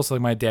still. So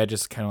like my dad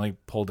just kind of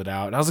like pulled it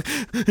out, and I was like,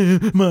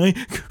 am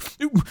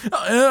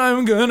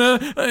I gonna?"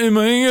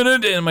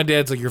 And my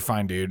dad's like, "You're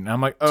fine, dude." And I'm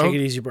like, "Oh, Take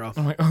it easy, bro."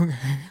 I'm like, "Okay."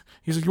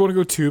 He's like, "You want to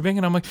go tubing?"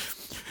 And I'm like,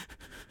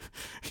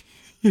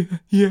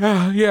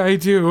 "Yeah, I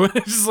do." And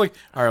it's just like,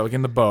 "All right, like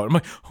in the boat." I'm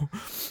like,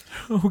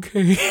 oh,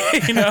 "Okay,"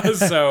 you know.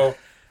 So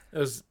it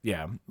was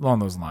along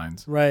those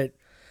lines. Right.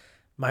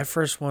 My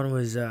first one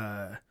was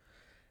it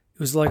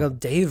was like a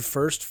day of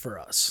first for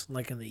us,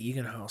 like in the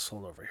Egan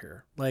household over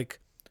here.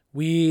 Like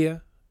it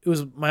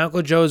was my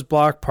Uncle Joe's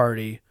block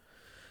party.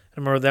 I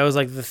remember that was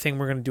like the thing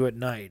we're gonna do at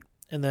night.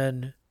 And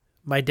then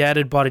my dad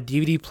had bought a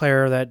DVD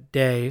player that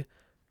day.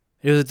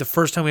 It was like the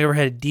first time we ever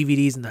had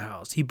DVDs in the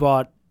house. He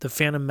bought The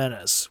Phantom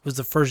Menace, was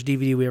the first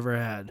DVD we ever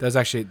had. That's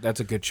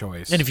a good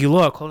choice. And if you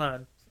look, hold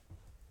on.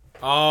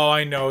 Oh,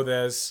 I know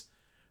this.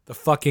 The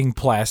fucking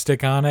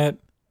plastic on it.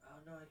 Oh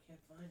no, I can't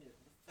find it.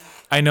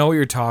 I know what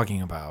you're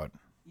talking about.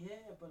 Yeah,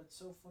 but it's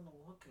so fun to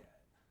look at.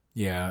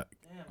 Yeah.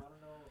 Damn, I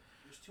don't know.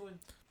 There's two in...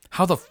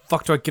 How the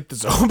fuck do I get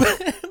this open?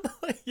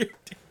 Yeah.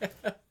 I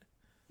don't know.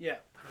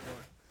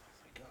 Oh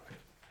my god.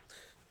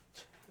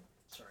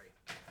 Sorry.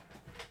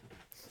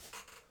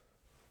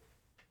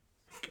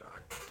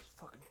 God, this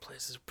fucking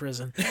place is a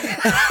prison.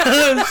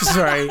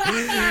 Sorry.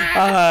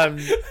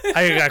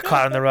 I got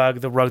caught on the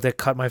rug that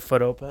cut my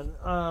foot open.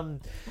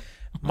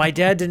 My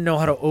dad didn't know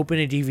how to open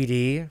a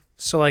DVD,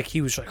 so like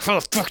he was like, "How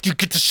the fuck do you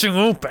get this thing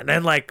open?"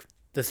 And like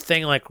the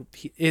thing, like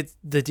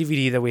the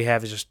DVD that we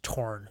have is just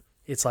torn.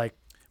 It's like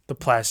the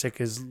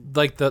plastic is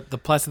like the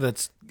plastic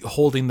that's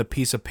holding the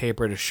piece of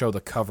paper to show the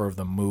cover of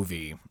the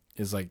movie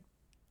is like,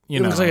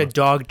 you know, looks like a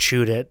dog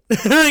chewed it.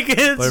 Like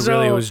but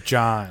really it was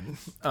John.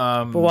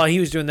 But while he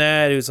was doing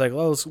that, it was like,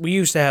 well, we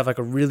used to have like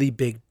a really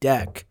big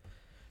deck.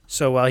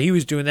 So while he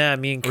was doing that,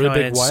 me and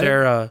Kelly and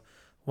Sarah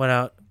went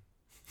out.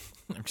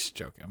 I'm just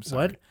joking. I'm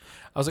sorry. What?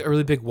 I was like, a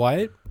really big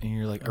what? And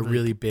you're like, a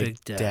really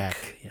big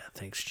deck. Yeah,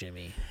 thanks,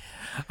 Jimmy.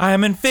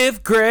 I'm in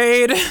 5th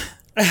grade.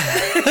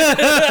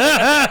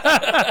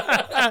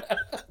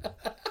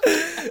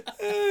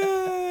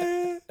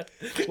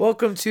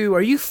 Welcome to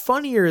Are You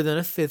Funnier Than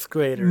a 5th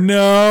Grader?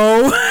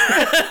 No.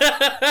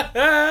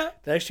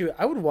 Actually,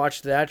 I would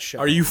watch that show.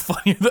 Are you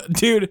funny?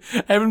 Dude,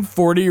 having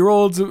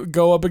 40-year-olds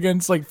go up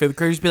against like 5th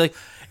graders be like,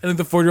 and like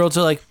the 40-year-olds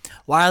are like,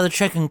 why are the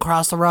chicken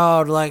cross the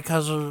road? Like,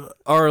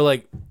 or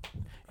like,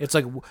 it's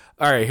like, all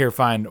right, here,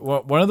 fine.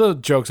 One of the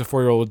jokes a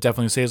 4-year-old would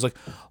definitely say is like,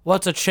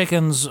 what's a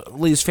chicken's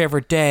least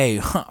favorite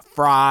day?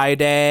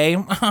 Friday.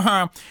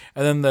 And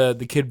then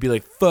the kid would be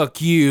like,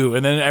 fuck you.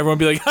 And then everyone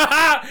would be like,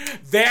 ha,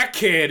 that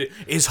kid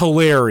is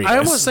hilarious. I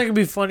almost think it'd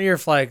be funnier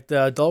if like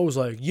the adult was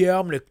like, yeah,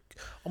 I'm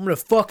gonna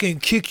fucking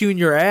kick you in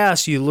your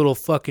ass, you little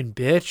fucking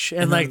bitch.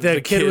 And like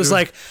the kid was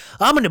like,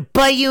 I'm gonna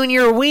bite you in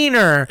your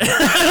wiener.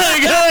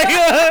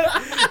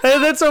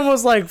 That's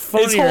almost like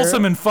funnier. It's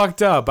wholesome and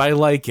fucked up. I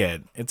like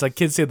it. It's like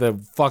kids say the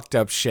fucked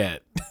up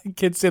shit.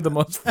 Kids say the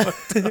most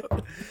fucked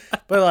up.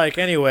 But like,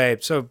 anyway,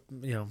 so,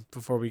 you know,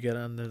 before we get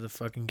on to the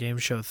fucking game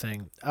show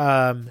thing,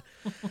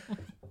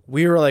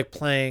 we were like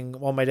playing,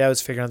 while my dad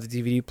was figuring out the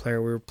DVD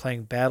player, we were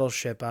playing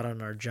Battleship out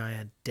on our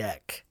giant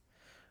deck.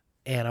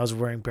 And I was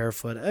wearing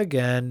barefoot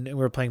again, and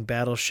we were playing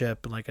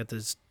Battleship like at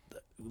this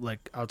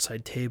like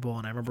outside table,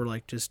 and I remember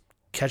like just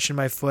catching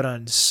my foot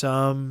on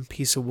some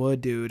piece of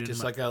wood, dude.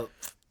 Just like a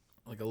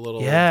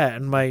little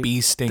and my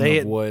bee sting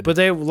of wood. But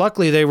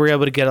luckily they were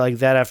able to get it like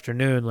that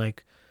afternoon.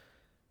 Like,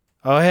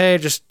 oh hey,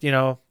 just, you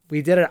know,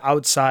 we did it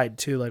outside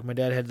too. Like my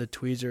dad had the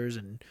tweezers,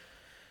 and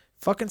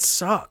fucking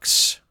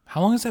sucks.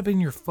 How long has that been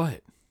in your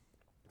foot?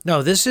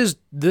 No, this is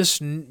this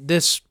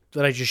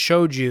that I just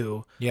showed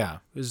you. Yeah,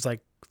 it was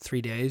like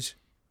 3 days.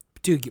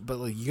 Dude, but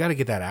like, you got to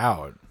get that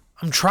out.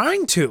 I'm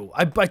trying to.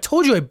 I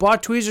told you I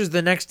bought tweezers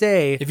the next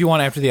day. If you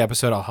want, after the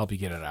episode, I'll help you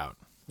get it out.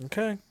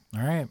 Okay.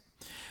 All right.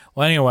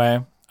 Well,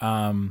 anyway, We're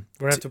gonna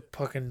have to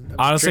fucking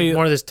honestly, drink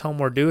more of this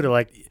Tullamore Dew to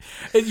like.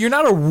 You're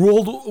not a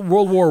World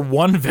War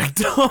I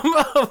victim.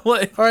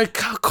 Like, All right,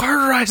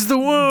 cauterize the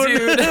wound,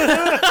 dude.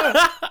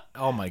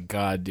 Oh my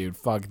god, dude,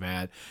 fuck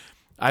that.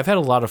 I've had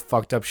a lot of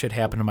fucked up shit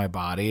happen to my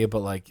body, but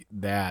like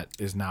that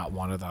is not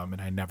one of them,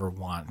 and I never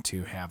want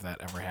to have that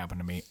ever happen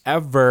to me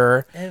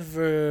ever.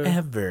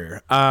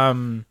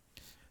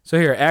 So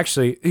here,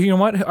 actually, you know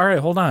what? All right,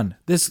 hold on.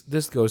 This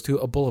goes to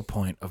a bullet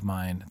point of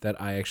mine that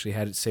I actually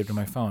had it saved on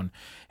my phone.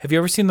 Have you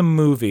ever seen the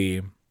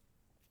movie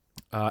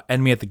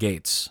Enemy at the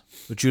Gates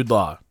with Jude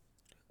Law?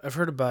 I've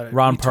heard about it.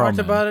 Ron We talked Perlman.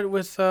 about it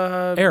with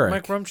Eric.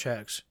 Mike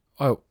Rumchaks.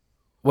 Oh,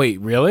 wait,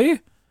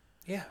 really?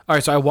 Yeah. All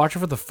right, so I watched it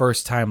for the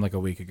first time like a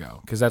week ago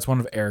because that's one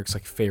of Eric's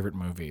like favorite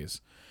movies,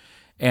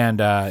 and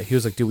he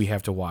was like, "Dude, we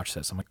have to watch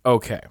this." I'm like,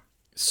 "Okay."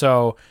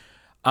 So,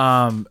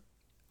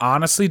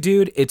 honestly,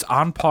 dude, it's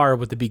on par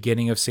with the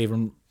beginning of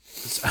Saving.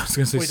 I was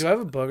gonna say. Wait, do I have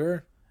a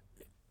booger?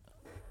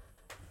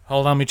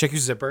 Hold on, let me check your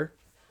zipper.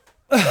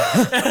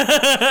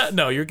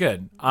 No, you're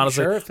good.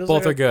 Honestly, sure? It feels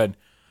both like are good.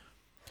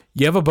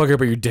 You have a booger,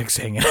 but your dick's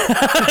hanging.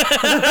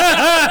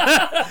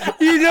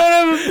 You don't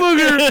have a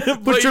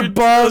booger, but your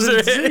balls,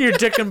 are- your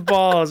dick and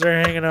balls are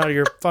hanging out of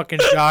your fucking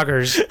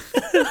joggers.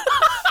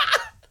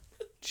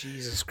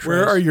 Jesus Christ.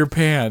 Where are your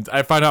pants?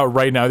 I find out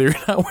right now that you're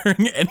not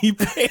wearing any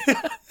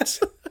pants.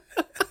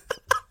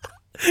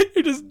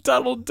 You're just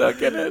Donald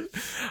Duck in it.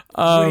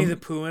 Winnie the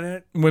Pooh in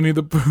it? Winnie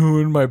the Pooh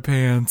in my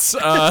pants.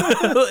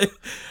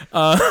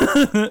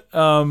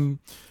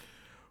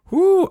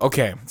 Whoo.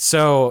 Okay,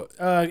 so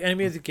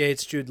Enemy of the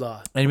Gates, Jude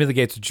Law. Enemy of the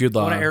Gates with Jude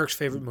Law. One of Eric's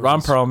favorite movies.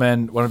 Ron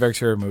Perlman, one of Eric's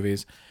favorite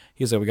movies.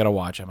 He's like, we gotta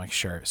watch it. I'm like,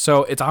 sure.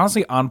 So it's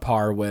honestly on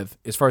par with,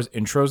 as far as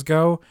intros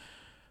go,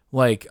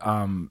 like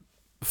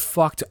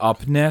fucked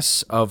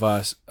upness of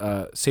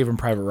Saving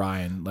Private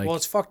Ryan. Like, Well,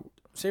 it's fucked.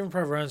 Saving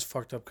Private Ryan's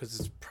fucked up because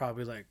it's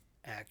probably like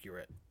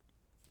accurate.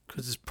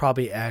 Because it's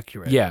probably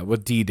accurate. yeah,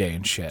 with D-Day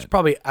and shit. It's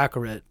probably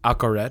accurate.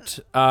 Accurate.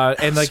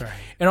 And like, Sorry.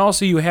 and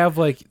also you have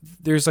like,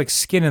 there's like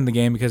skin in the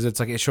game because it's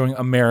like it's showing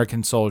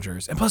American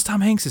soldiers, and plus Tom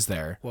Hanks is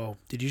there. Whoa.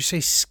 Did you say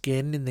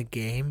skin in the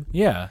game?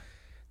 Yeah,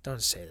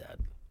 Don't say that.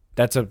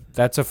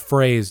 that's a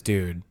phrase,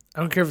 dude.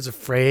 I don't care if it's a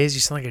phrase. You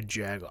sound like a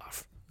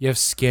jagoff. You have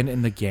skin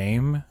in the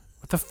game.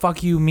 What the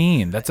fuck you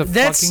mean? That's a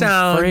That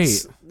fucking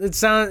phrase.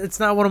 It's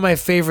not one of my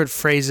favorite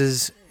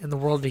phrases in the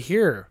world to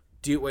hear.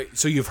 Do you wait?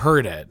 So you've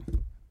heard it?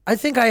 I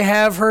think I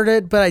have heard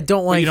it, but I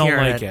don't But like you don't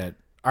hearing like it.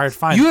 All right,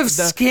 fine. You have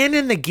skin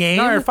in the game?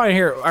 All right, fine.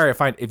 Here, all right,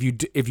 fine. If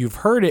you've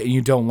heard it and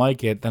you don't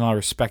like it, then I'll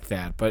respect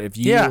that. But if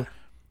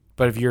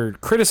you're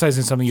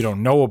criticizing something you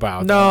don't know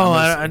about, No,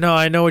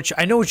 I know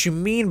what you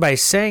mean by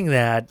saying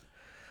that.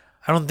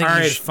 I don't think. All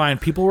you right, should- fine.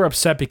 People were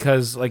upset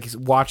because like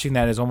watching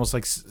that is almost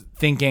like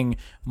thinking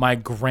my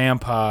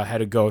grandpa had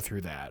to go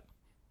through that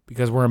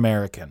because we're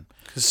American.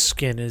 'Cause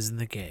skin is in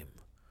the game.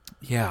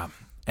 Yeah.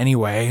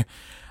 Anyway,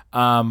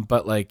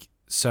 but like,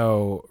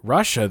 so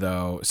Russia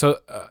though,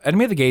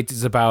 Enemy of the Gates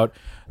is about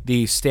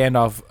the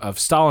standoff of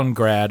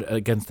Stalingrad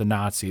against the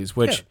Nazis,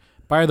 which,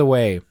 by the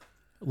way,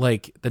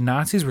 like the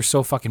Nazis were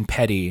so fucking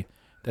petty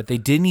that they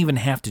didn't even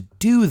have to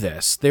do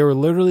this. They were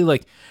literally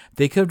like,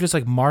 they could have just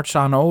like marched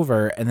on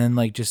over and then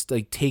like just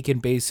like taken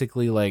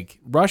basically like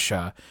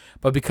Russia.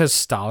 But because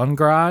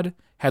Stalingrad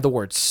had the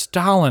word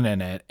Stalin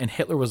in it and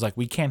Hitler was like,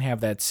 we can't have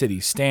that city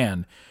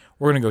stand,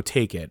 we're going to go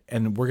take it.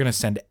 And we're going to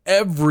send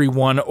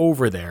everyone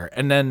over there.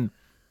 And then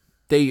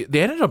they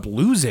ended up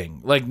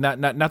losing, like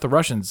not the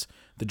Russians,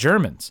 the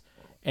Germans.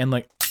 And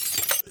like,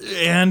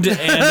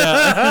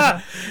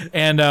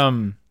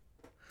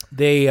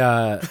 they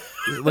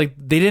like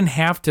they didn't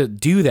have to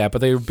do that,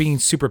 but they were being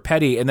super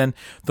petty. And then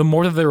the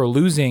more that they were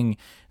losing,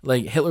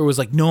 like Hitler was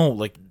like, no,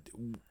 like,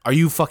 are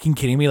you fucking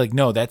kidding me? Like,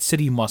 no, that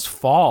city must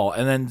fall.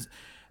 And then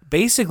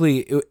basically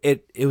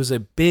it was a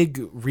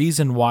big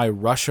reason why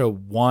Russia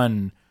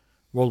won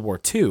World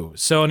War II.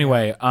 So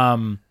anyway,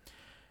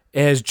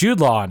 it has Jude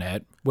Law in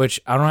it,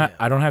 which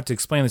I don't have to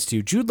explain this to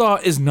you. Jude Law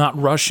is not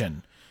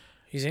Russian.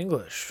 He's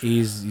English.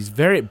 He's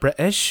very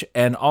British,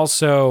 and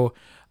also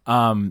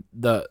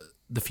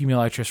the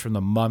female actress from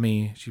The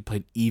Mummy, she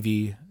played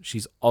Evie.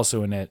 She's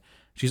also in it.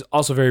 She's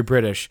also very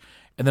British.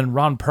 And then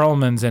Ron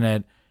Perlman's in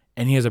it,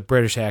 and he has a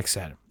British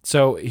accent.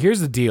 So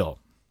here's the deal.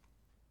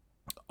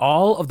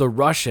 All of the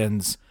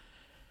Russians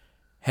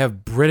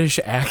have British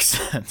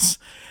accents.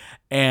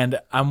 And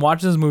I'm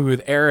watching this movie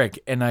with Eric,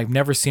 and I've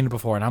never seen it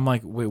before. And I'm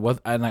like, wait, what?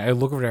 And I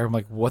look over there, I'm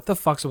like, what the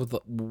fuck's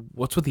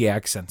what's with the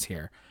accents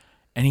here?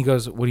 And he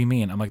goes, what do you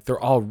mean? I'm like, they're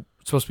all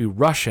supposed to be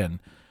Russian.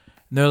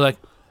 And they're like,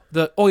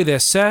 oi there,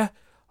 sir.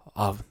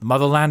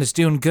 Motherland is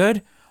doing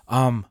good.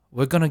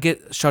 We're gonna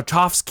get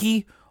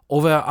Shartovsky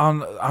over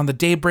on the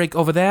daybreak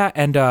over there,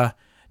 and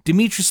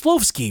Dmitry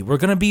Slovsky, we're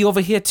gonna be over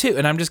here too.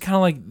 And I'm just kind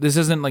of like, this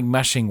isn't like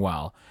meshing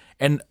well.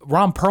 And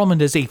Ron Perlman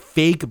does a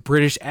fake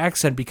British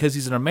accent because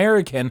he's an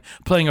American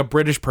playing a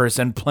British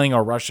person playing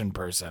a Russian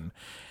person.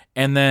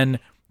 And then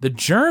the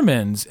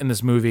Germans in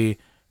this movie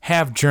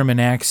have German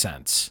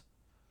accents,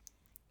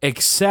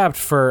 except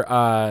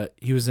for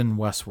he was in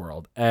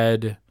Westworld,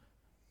 Ed.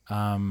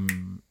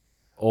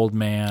 old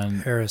man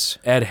Harris.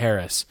 Ed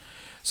Harris.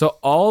 So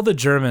all the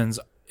Germans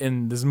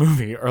in this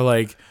movie are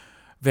like,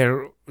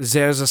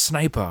 there's a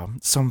sniper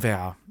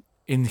somewhere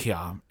in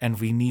here, and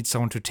we need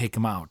someone to take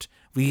him out.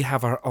 We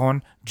have our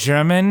own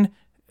German,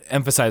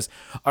 emphasize,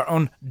 our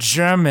own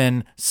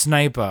German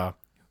sniper,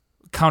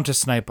 counter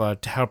sniper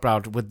to help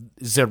out with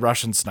the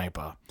Russian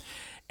sniper.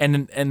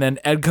 And then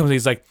Ed comes and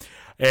he's like,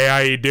 hey, how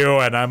you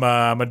doing?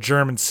 I'm a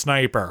German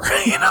sniper.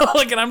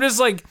 And I'm just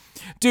like,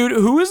 dude,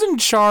 who is in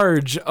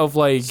charge of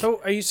like...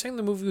 So are you saying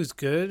the movie was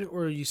good,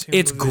 or are you saying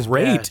It's the movie was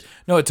great. bad?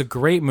 No, it's a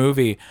great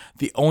movie.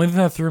 The only thing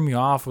that threw me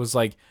off was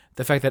like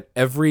the fact that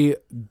every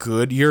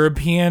good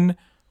European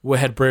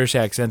had British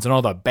accents and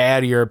all the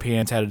bad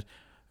Europeans had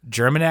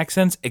German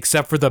accents,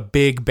 except for the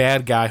big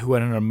bad guy who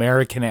had an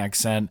American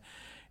accent,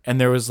 and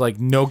there was like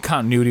no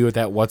continuity with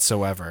that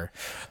whatsoever.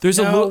 There's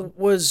a little...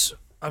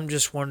 I'm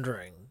just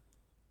wondering,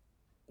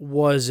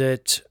 was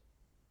it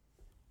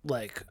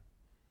like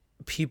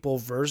people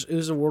versus... It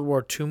was a World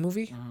War II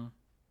movie?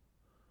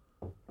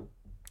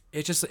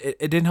 It just it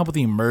didn't help with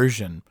the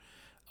immersion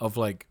of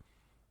like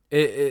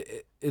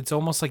it's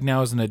almost like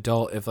now as an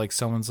adult, if like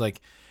someone's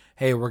like,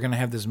 hey, we're gonna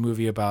have this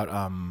movie about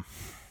I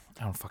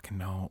don't fucking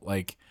know,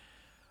 like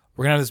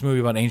we're gonna have this movie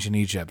about ancient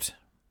Egypt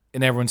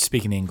and everyone's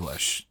speaking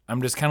English,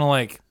 I'm just kind of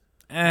like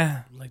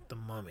Like The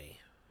Mummy.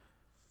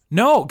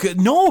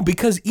 no,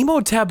 because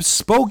Imhotep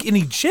spoke in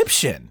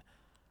Egyptian,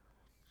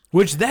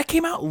 which that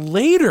came out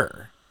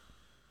later.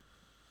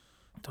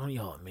 Don't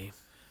yell at me.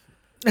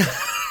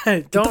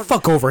 Get the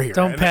fuck over here.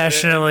 Don't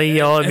passionately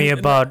yell at me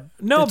about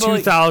No, the but,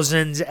 like-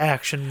 2000s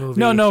action movie.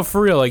 No,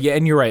 for real. Like, yeah,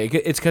 and you're right.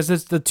 It's because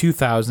it's the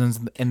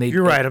 2000s, and they.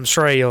 You're right. I'm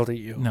sorry I yelled at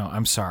you. No,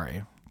 I'm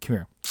sorry. Come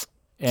here.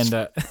 And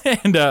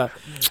oh,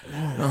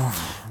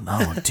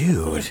 no,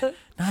 dude,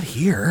 not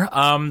here.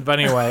 But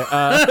anyway,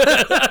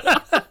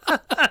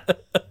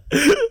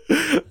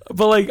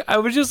 but like I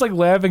was just like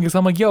laughing because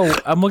I'm like, yo,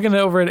 I'm looking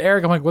over at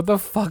Eric. I'm like, what the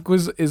fuck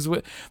is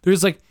what?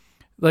 There's like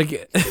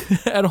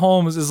at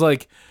Holmes is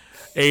like,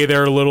 hey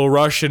there, little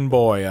Russian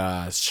boy,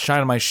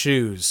 shining my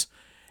shoes,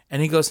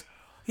 and he goes,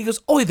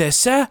 oi there,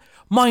 sir.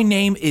 My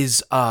name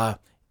is Ixkliov,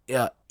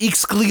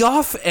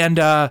 and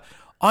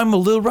I'm a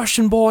little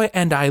Russian boy,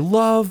 and I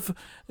love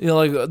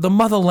like the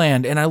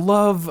motherland, and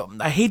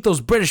I hate those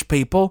British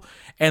people,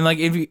 and like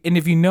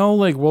if you know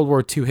like World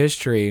War II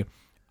history,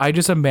 I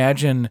just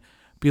imagine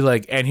be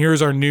like, and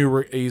here's our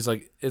new. He's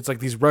like, it's like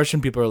these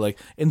Russian people are like,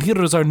 and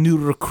here is our new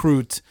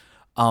recruit,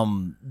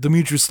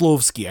 Dmitry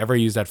Slovsky. I ever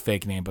use that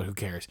fake name, but who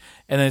cares?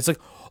 And then it's like,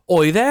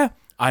 oi there,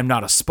 I'm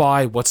not a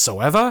spy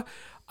whatsoever.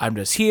 I'm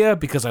just here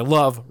because I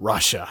love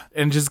Russia,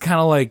 and just kind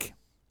of like,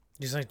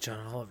 He's like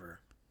John Oliver.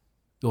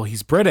 well,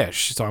 he's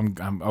British, so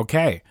I'm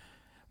okay.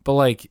 But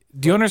like,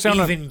 do you understand?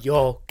 Even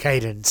your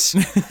cadence.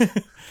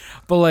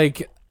 But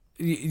like,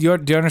 do you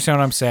understand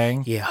what I'm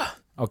saying? Yeah.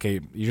 Okay,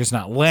 you're just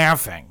not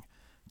laughing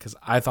because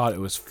I thought it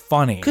was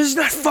funny. Because it's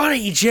not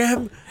funny,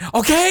 Jim.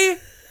 Okay,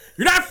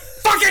 you're not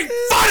fucking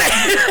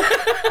funny.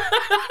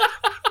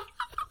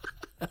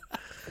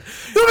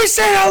 Let me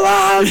say it out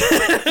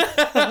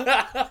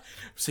loud.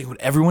 See what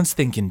everyone's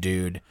thinking,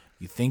 dude.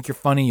 You think you're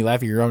funny, you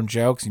laugh at your own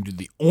jokes, and you're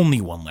the only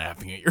one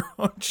laughing at your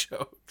own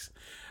jokes.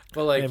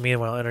 But like, And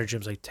meanwhile, Inner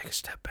Jim's like, take a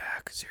step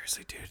back.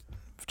 seriously, dude,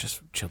 just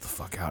chill the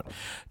fuck out.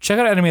 Check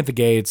out Enemy at the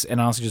Gates, and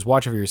honestly, just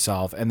watch it for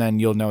yourself, and then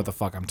you'll know what the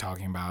fuck I'm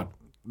talking about.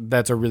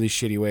 That's a really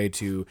shitty way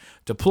to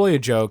deploy a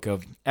joke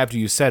of after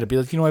you said it. Be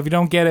like, if you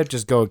don't get it,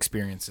 just go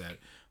experience it.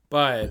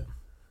 But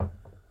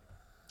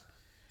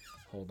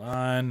hold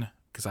on,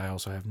 because I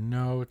also have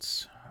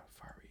notes. How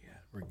far are we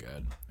at? We're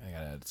good. I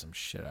gotta edit some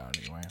shit out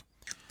anyway.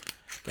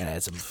 Gotta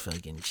add some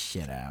fucking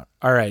shit out.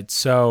 All right,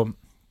 so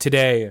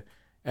today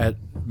at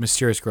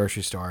Mysterious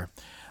Grocery Store,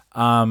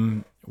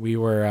 we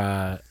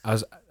were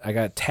I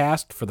got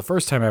tasked for the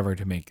first time ever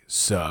to make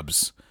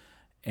subs,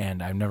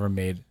 and I've never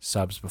made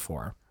subs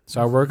before.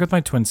 So I work with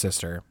my twin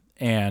sister,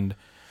 and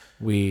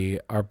we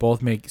are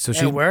both making. So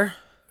she where?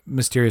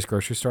 Mysterious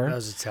Grocery Store. That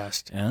was a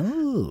test.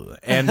 Oh,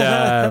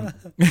 and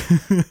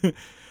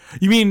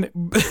you mean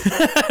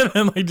and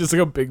then like just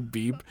like a big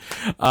beep.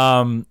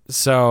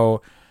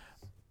 So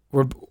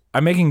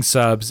I'm making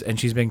subs and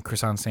she's making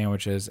croissant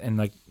sandwiches, and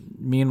like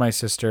me and my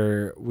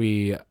sister,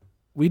 we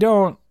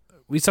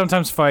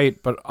sometimes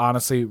fight, but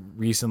honestly,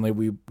 recently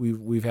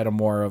we've had a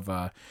more of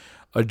a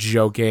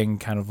joking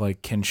kind of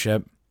like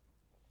kinship.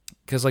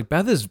 Because like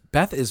Beth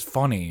is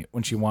funny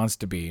when she wants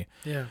to be,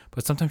 Yeah.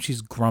 but sometimes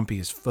she's grumpy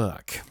as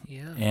fuck.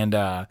 Yeah. And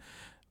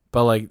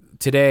but like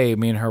today,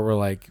 me and her were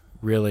like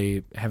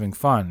really having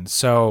fun.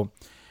 So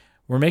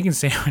we're making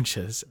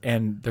sandwiches,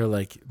 and they're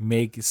like,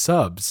 make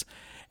subs,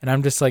 and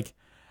I'm just like,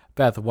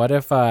 Beth, what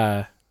if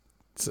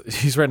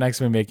she's right next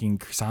to me making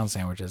croissant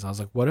sandwiches. I was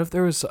like, what if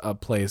there was a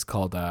place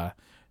called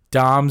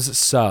Dom's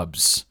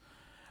Subs,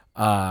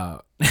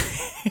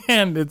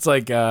 and it's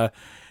like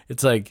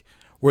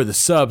where the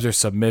subs are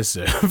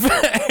submissive,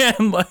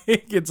 and like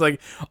it's like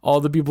all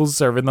the people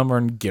serving them are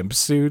in gimp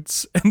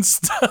suits and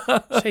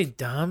stuff. Say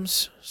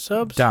Dom's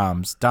subs?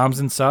 Doms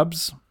and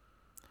subs.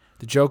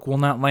 The joke will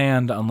not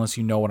land unless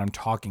you know what I'm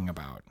talking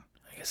about.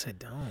 I guess I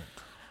don't.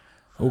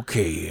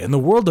 Okay, in the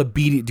world of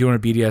do you know what a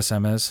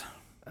BDSM is?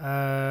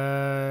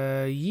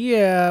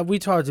 Yeah, we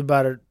talked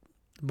about it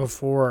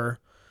before.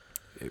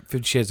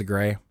 50 Shades of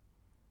Grey.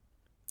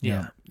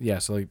 Yeah. Yeah,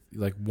 so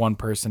like one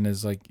person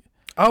is like...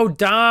 Oh,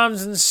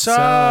 doms and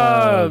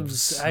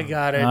subs. I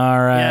got it. All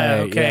right.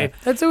 Yeah, okay.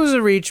 Yeah. That was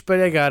a reach, but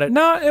I got it.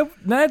 No,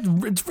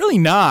 it's really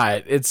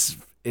not. It's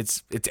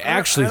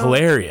actually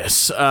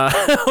hilarious.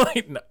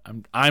 Like, no,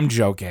 I'm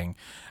joking.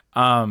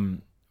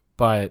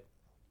 But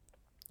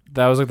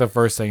that was like the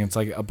first thing. It's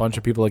like a bunch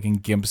of people like in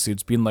gimp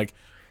suits being like,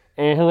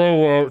 "Oh,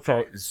 hello,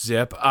 sorry,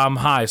 zip.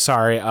 Hi,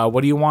 sorry.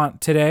 What do you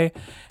want today?"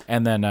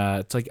 And then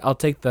it's like I'll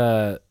take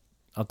the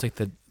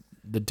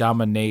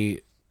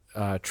dominate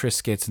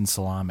Triscuits and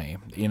salami,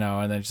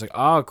 and then she's like,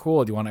 "Oh,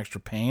 cool. Do you want extra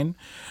pain?"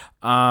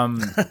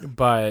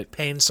 But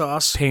Pain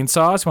sauce. Pain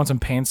sauce. You want some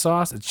pain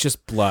sauce? It's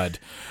just blood.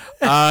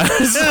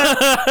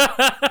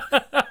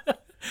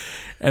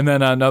 And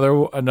then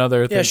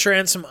another thing. Yeah, sure,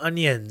 and some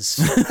onions.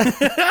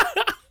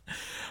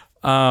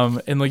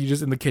 And like you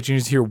just in the kitchen, you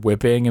just hear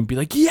whipping and be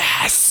like,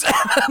 "Yes!"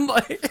 And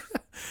like,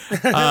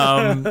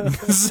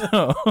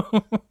 so,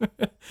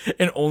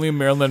 and only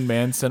Marilyn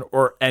Manson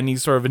or any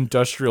sort of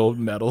industrial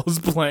metal is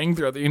playing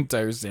throughout the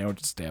entire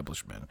sandwich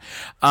establishment.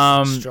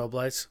 Strobe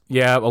lights.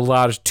 Yeah,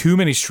 too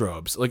many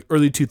strobes, like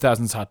early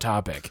 2000s Hot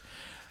Topic.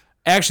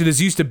 Actually,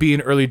 this used to be an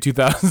early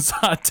 2000s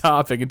Hot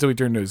Topic until we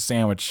turned into a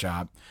sandwich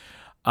shop.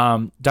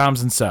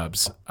 Doms and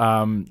subs.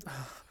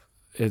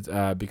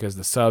 Because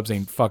the subs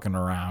ain't fucking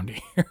around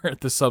here.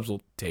 The subs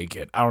will take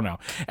it. I don't know.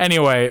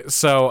 Anyway,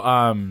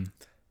 so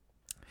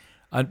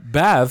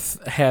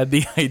Beth had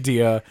the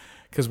idea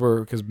because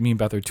me and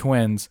Beth are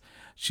twins.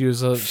 She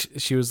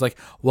was like,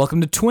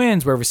 "Welcome to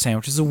Twins, where every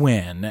sandwich is a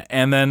win."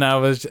 And then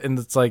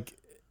it's like,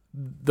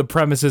 the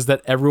premise is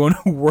that everyone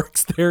who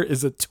works there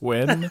is a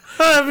twin.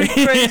 That'd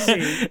be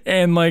crazy.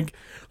 And like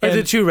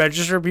the two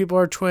register people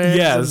are twins.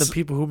 Yes. And the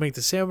people who make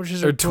the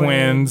sandwiches are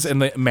twins.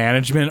 And the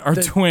management are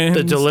twins.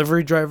 The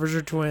delivery drivers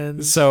are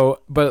twins. So,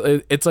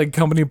 but it's like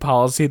company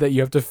policy that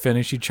you have to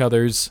finish each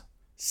other's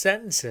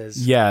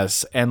sentences.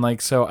 Yes. And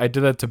like, so I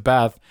did that to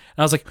Beth. And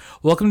I was like,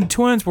 "Welcome to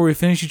Twins, where we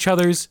finish each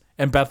other's."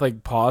 And Beth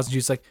like paused and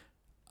she's like,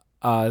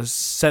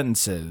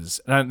 "Sentences."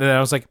 And then I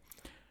was like,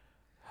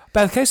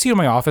 "Beth, can I see you in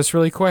my office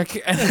really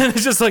quick?" And then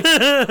it's just like,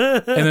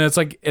 and then it's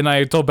like, and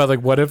I told Beth,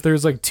 like, what if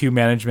there's like two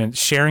management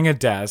sharing a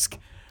desk?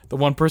 The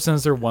one person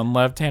has their one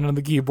left hand on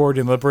the keyboard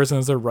and the other person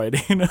has their right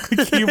hand on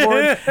the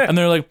keyboard. And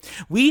they're like,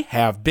 "We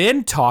have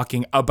been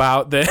talking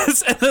about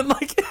this." And then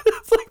like,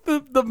 it's like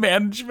the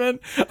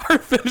management are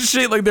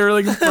finishing, like they're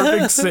like in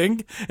perfect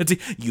sync. It's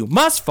like, "You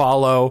must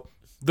follow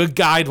the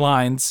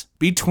guidelines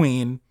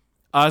between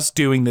us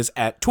doing this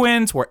at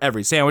Twins, where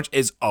every sandwich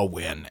is a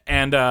win."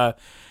 And,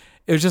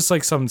 it was just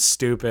like something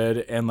stupid,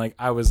 and like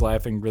I was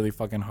laughing really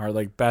fucking hard.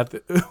 Like Beth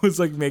was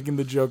like making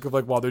the joke of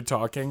like while they're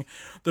talking,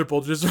 they're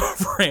both just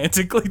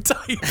frantically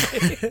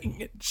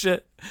typing and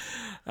shit.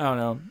 I don't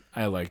know.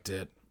 I liked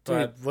it.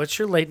 Dude, what's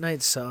your late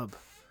night sub?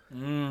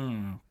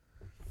 Well,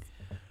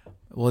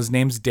 his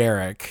name's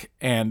Derek,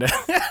 and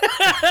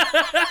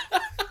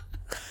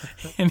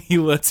and he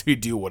lets me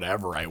do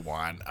whatever I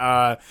want.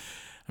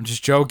 I'm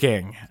just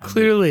joking.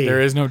 Clearly. There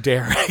is no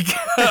Derek.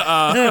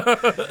 I'm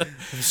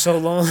so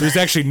long. There's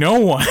actually no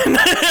one.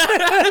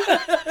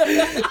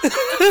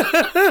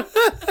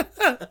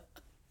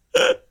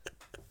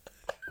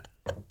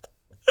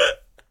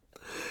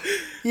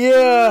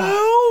 Yeah.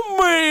 Oh,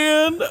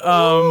 man.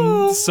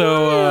 Oh,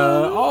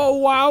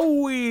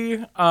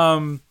 wowee.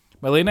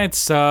 My late night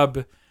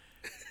sub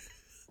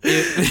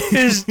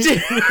is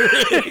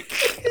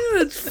Derek.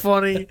 It's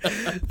funny.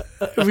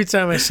 Every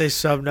time I say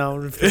sub now,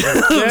 I'm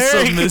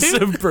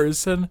submissive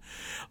person,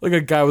 like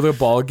a guy with a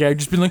ball gag,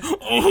 just being like,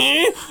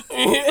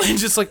 and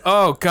just like,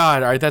 "Oh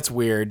God, all right, that's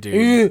weird,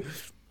 dude."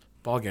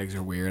 Ball gags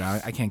are weird.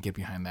 I can't get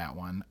behind that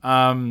one.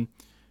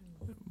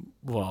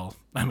 Well,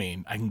 I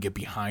mean, I can get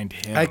behind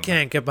him. I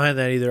can't get behind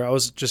that either. I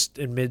was just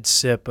in mid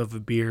sip of a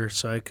beer,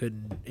 so I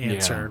couldn't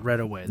answer right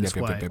away. That's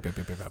why.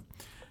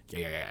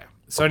 Yeah.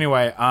 So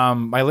anyway,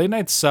 my late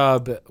night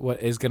sub,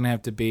 what is gonna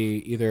have to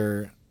be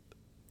either.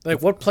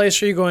 Like, what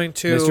place are you going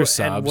to? Mr.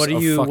 Subs. And what are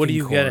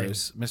you getting?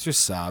 Mr.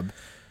 Sub.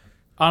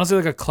 Honestly,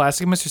 like a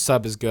classic Mr.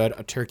 Sub is good.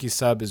 A turkey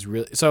sub is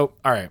really so.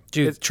 All right,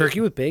 dude,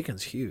 turkey with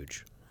bacon's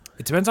huge.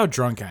 It depends how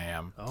drunk I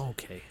am. Oh,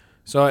 okay.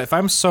 So if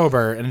I'm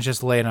sober and it's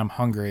just late and I'm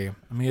hungry,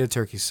 I'm gonna get a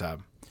turkey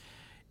sub.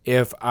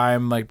 If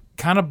I'm like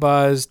kind of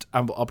buzzed,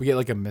 I'll get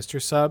like a Mr.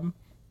 Sub.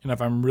 And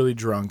if I'm really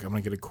drunk, I'm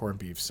gonna get a corned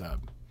beef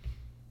sub.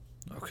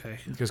 Okay.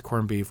 Because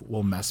corned beef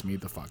will mess me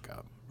the fuck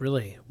up.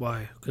 Really?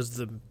 Why? Because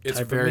it's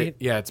type very of meat?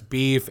 Yeah, it's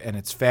beef and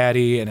it's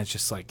fatty and it's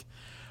just like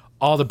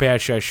all the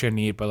bad shit I shouldn't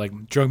eat. But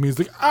like drunk me's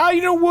like,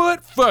 you know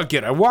what? Fuck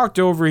it. I walked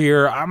over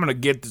here. I'm gonna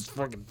get this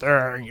fucking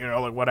thing.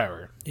 Like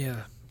whatever.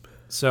 Yeah.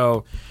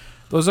 So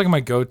those are like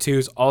my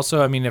go-tos.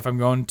 Also, I mean, if I'm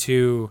going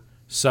to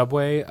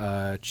Subway,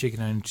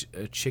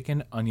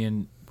 chicken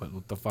onion.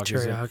 What the fuck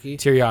teriyaki?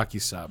 is it? Teriyaki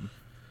sub.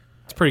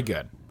 It's pretty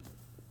good.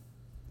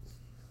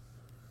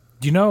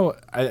 Do you know?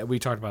 We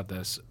talked about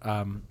this.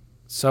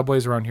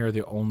 Subways around here are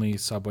the only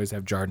Subways that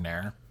have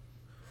Jardiniere.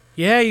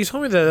 Yeah, you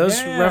told me that. That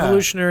was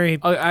revolutionary.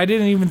 I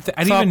didn't even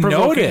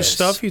notice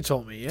stuff you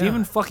told me. Yeah. Didn't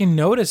even fucking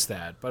notice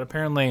that. But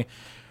apparently,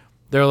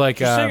 they're like.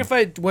 You're saying if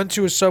I went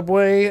to a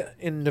Subway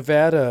in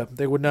Nevada,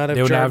 they would not have.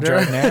 They would not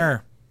have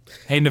Jardiniere.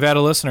 Hey,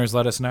 Nevada listeners,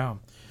 let us know.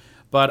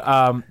 But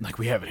like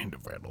we have any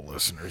Nevada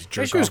listeners.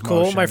 It was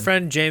cool. Motion. My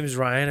friend James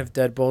Ryan of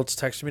Deadbolts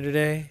texted me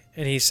today,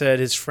 and he said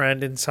his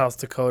friend in South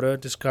Dakota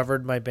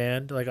discovered my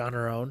band like on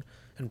her own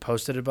and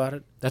posted about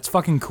it. That's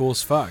fucking cool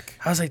as fuck.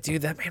 I was like,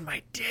 dude, that made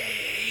my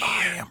day.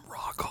 I am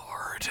rock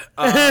hard.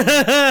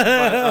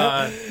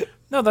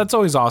 No, that's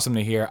always awesome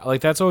to hear. Like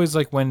that's always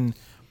like when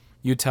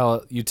you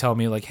tell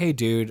me like, hey,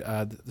 dude,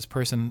 this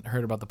person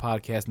heard about the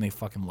podcast and they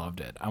fucking loved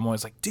it. I'm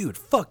always like, dude,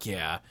 fuck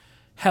yeah,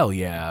 hell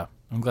yeah.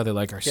 I'm glad they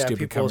like our stupid. Yeah,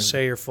 people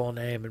say your full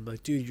name and be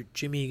like, dude,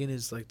 Jimmy Egan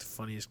is like the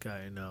funniest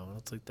guy I know.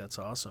 It's like that's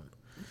awesome.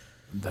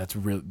 That's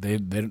real. They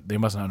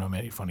must not know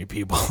many funny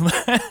people.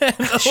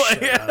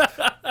 Shut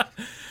up.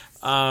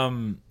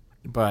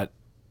 But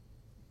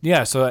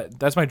yeah, so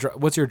that's my.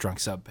 What's your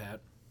drunk sub,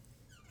 Pat?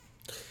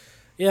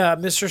 Yeah,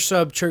 Mr.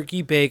 Sub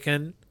turkey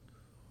bacon,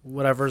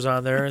 whatever's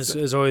on there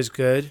is always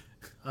good.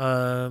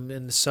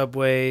 In the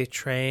subway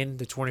train,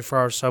 the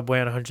 24-hour subway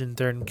on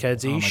 103rd and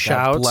Kedzie. Oh my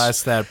Shouts. God,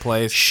 bless that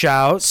place.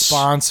 Shouts.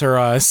 Sponsor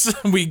us.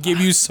 We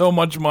give you so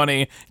much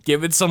money.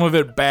 Give it some of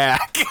it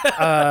back.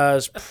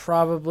 It's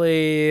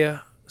probably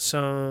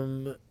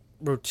some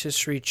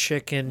rotisserie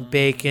chicken,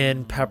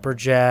 bacon, pepper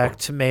jack,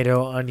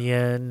 tomato,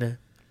 onion,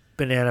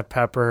 banana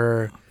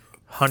pepper,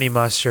 honey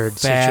mustard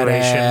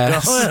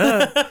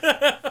situation.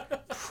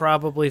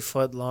 Probably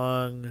foot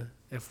long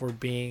if we're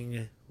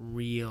being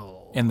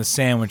real. And the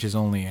sandwich is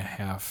only a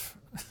half.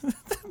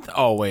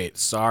 Oh, wait.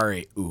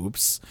 Sorry.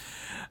 Oops.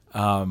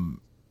 Yeah,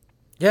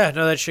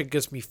 no, that shit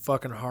gets me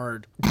fucking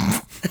hard.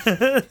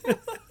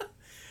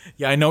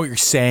 Yeah, I know what you're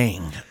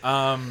saying.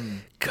 God,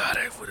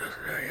 I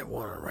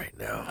want it right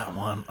now.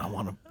 I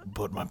want to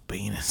put my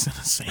penis in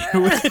a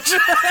sandwich.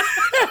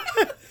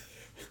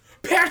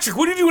 Patrick,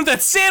 what are you doing with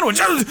that sandwich?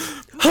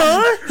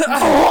 Huh?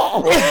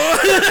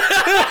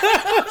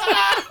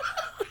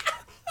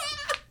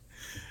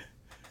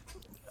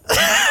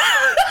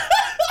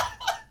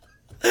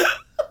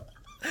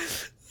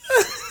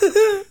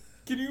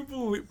 Can you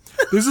believe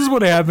this is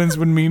what happens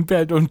when me and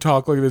Pat don't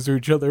talk like this to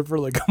each other for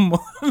like a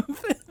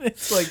month?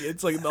 It's like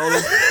all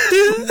this,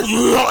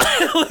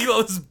 like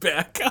all this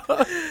back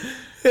up.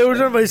 It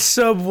was on my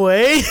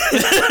Subway.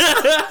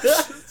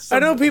 I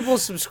know people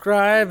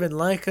subscribe and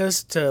like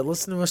us to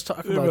listen to us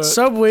talk about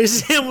Subway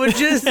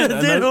sandwiches and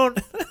they don't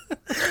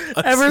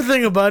ever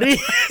think about it.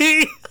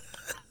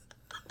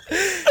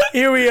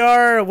 Here we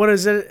are. What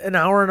is it? An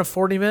hour and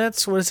 40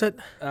 minutes? What is it?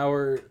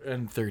 Hour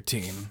and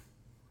 13.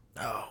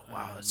 Oh,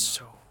 wow. It's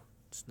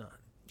not.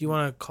 Do you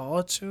want to call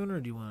it soon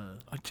or do you want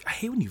to? I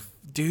hate when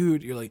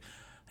dude, you're like,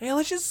 hey,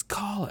 let's just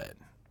call it.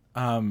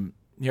 Yeah,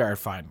 all right,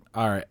 fine.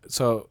 All right.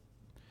 So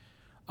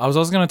I was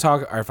also going to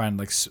talk, all right, fine,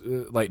 like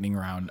lightning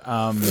round.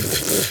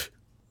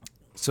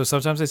 So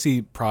sometimes I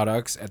see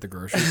products at the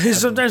grocery store.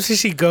 Sometimes I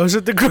see ghosts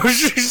at the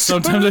grocery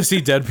store. Sometimes I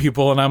see dead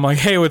people and I'm like,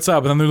 hey, what's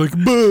up? And then they're like,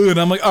 boo. And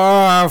I'm like,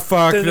 oh,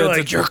 fuck. They're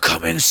like, you're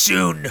coming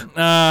soon.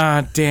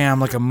 Ah, damn,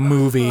 like a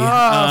movie.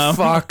 Oh,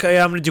 fuck.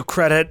 Yeah, I'm going to do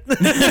credit. I'm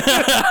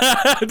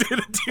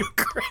going to do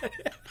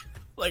credit.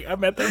 Like,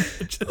 I'm at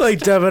the... like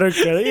debit or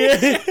credit.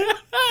 Yeah.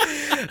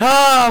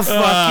 Oh,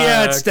 fuck.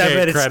 Yeah, it's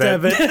debit. It's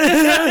debit.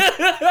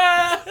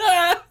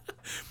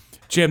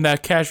 Jim,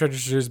 that cash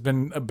register has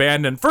been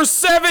abandoned for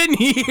 7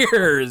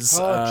 years.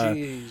 Oh,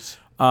 jeez.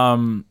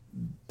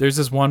 There's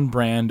this one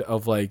brand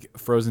of like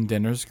frozen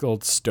dinners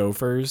called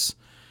Stouffer's.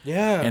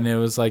 Yeah. And it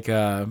was like,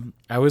 I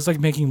was like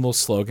making little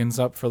slogans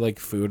up for like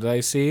food that I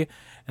see.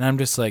 And I'm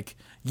just like,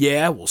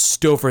 yeah, we'll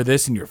Stouffer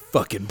this in your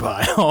fucking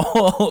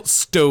pile.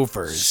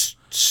 Stouffer's.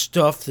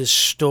 Stuff this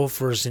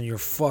Stouffer's in your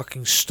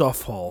fucking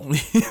stuff hole.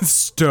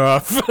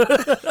 Stuff.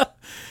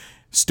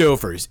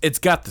 Stouffer's. It's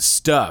got the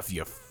stuff,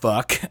 you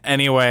fuck.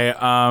 Anyway,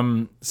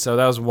 so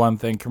that was one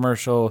thing.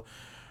 Commercial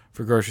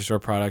for grocery store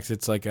products.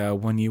 It's like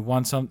when you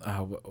want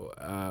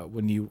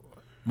when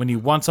you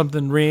want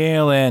something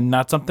real and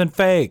not something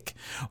fake,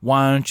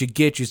 why don't you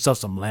get yourself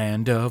some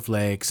Land of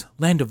Lakes,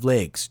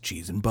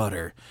 cheese and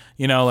butter.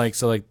 You know, like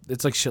so, like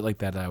it's like shit like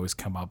that I always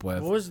come up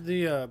with. What was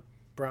the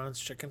Brown's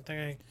chicken thing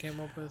I came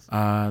up with?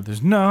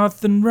 There's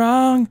nothing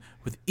wrong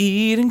with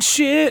eating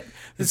shit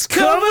that's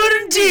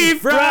covered in deep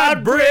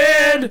fried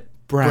bread.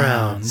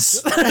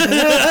 Browns.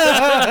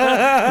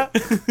 Yeah,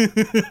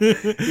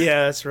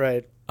 that's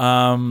right.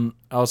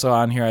 Also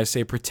on here I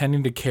say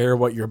pretending to care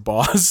what your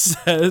boss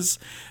says.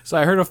 So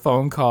I heard a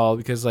phone call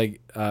because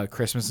like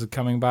Christmas is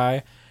coming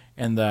by,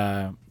 and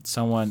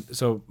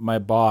so my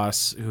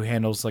boss who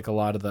handles like a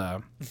lot of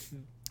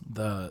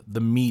the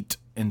meat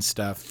and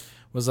stuff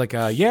was like,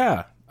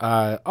 yeah.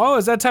 Oh,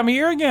 is that time of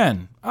year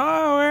again? Oh,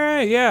 all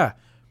right, yeah.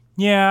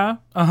 Yeah,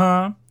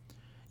 uh-huh.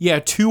 yeah,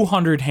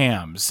 200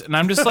 hams. And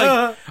I'm just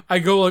like, I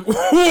go like, whoa.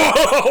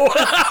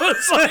 I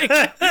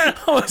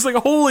was like,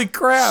 holy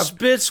crap.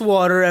 Spits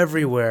water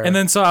everywhere. And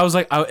then so I was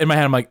like, in my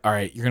head, I'm like, all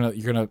right, you're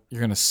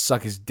gonna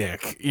suck his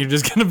dick. You're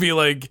just gonna be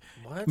like,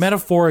 what?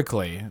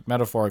 Metaphorically. What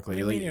do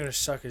you Like, mean you're gonna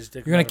suck his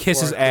dick? you're gonna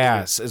kiss his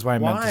ass, is what I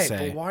meant to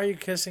say. But why are you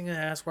kissing his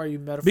ass? Why are you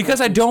metaphorically?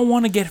 Because I don't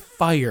want to get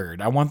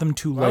fired. I want them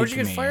to Why like would you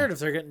get me. fired if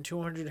they're getting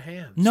 200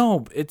 hams?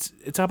 No, it's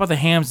not about the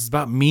hams. It's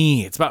about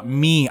me. It's about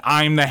me.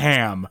 I'm the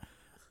ham.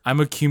 I'm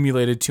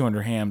accumulated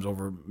 200 hams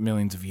over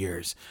millions of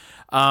years.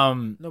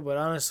 No, but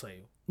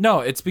honestly, No,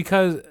 it's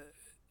because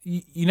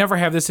you never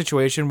have this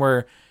situation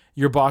where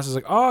your boss is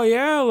like, oh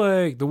yeah,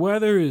 like the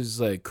weather is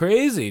like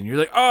crazy, and you're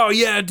like, oh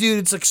yeah, dude,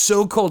 it's like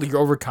so cold.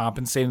 You're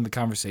overcompensating the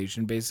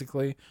conversation.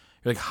 Basically,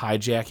 you're like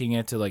hijacking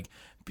it to like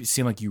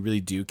seem like you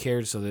really do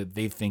care, so that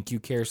they think you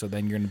care. So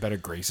then you're in better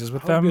graces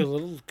with I would them. be a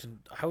little.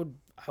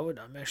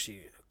 I'm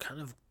actually kind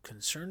of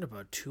concerned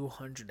about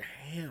 200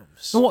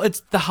 hams. Well, it's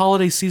the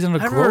holiday season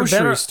at a I've never grocery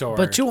been store.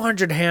 But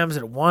 200 hams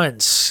at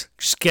once,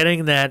 just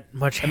getting that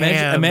much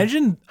ham.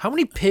 Imagine How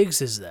many pigs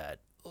is that?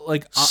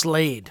 like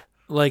Slayed.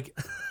 like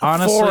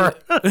honestly,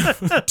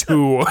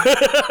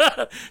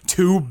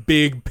 two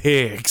big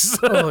pigs.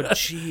 Oh,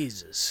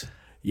 Jesus.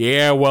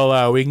 Yeah,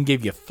 well, we can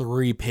give you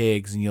 3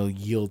 pigs and you'll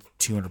yield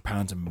 200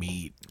 pounds of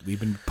meat. We've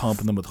been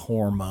pumping them with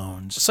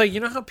hormones. So, you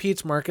know how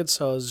Pete's Market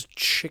sells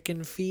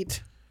chicken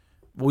feet?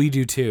 We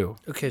do too.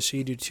 Okay, so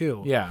you do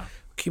too. Yeah.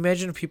 Can you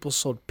imagine if people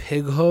sold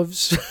pig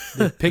hooves?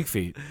 Pig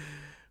feet.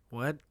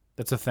 What?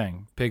 That's a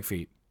thing. Pig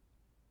feet.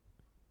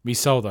 We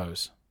sell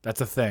those.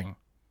 That's a thing.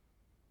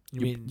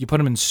 You mean You put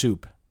them in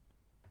soup.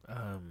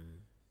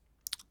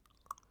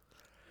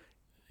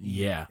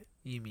 Yeah.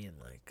 You mean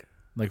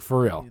Like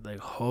for real. like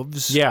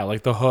hooves? Yeah,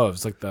 like the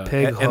hooves, like the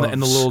Pig and the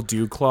hooves. little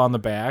dew claw on the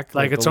back.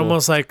 Like the it's little-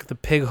 almost like the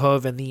pig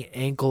hoof and the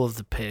ankle of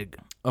the pig.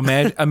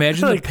 Imagine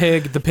Like- the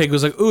pig. The pig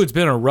was like, "Ooh, it's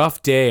been a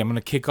rough day. I'm gonna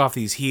kick off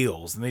these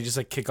heels," and they just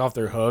like kick off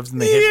their hooves and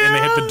they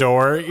hit the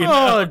door. You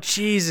know? Oh,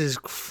 Jesus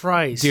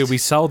Christ. Dude, we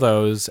sell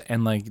those,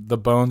 and like the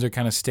bones are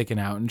kind of sticking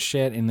out and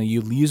shit, and then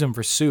you use them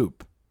for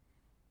soup.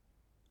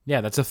 Yeah,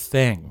 that's a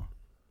thing.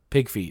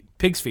 Pig's feet,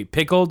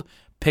 pickled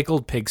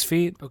pig's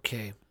feet.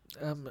 Okay.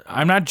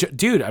 I'm not,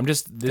 dude. I'm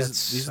just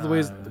That's, these are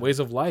the ways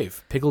of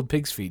life. Pickled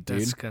pig's feet, dude.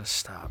 That's gotta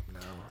stop now.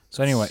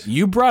 So anyway,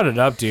 you brought it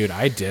up, dude.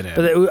 I did it.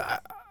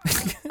 But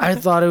I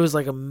thought it was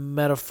like a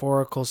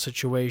metaphorical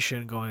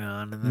situation going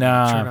on, and then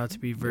it turned out to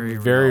be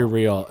very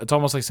real. It's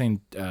almost like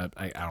saying,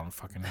 I don't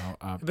fucking know.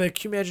 But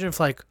can you imagine if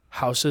like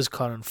houses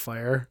caught on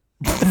fire?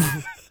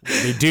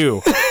 They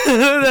do.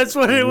 That's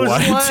what it was.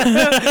 What?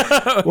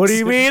 Like. What do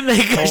you mean they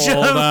catch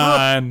Hold on?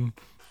 on.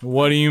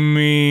 What do you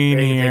mean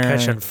They here?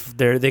 catch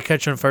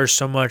on fire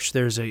so much.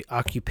 There's a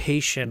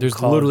occupation. There's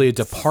called literally a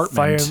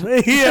department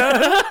fireman.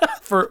 Yeah,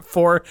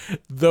 for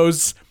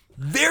those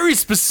very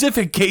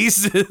specific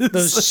cases.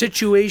 those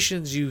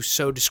situations you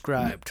so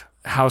described.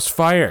 House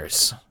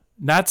fires.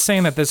 Not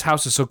saying that this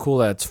house is so cool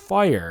that it's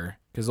fire,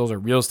 because those are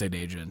real estate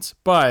agents,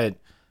 but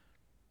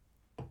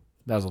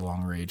that was a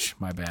long reach.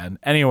 My bad.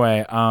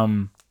 Anyway,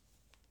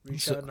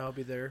 Reach out and I'll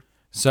be there.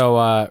 so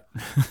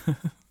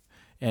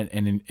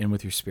and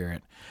with your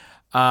spirit.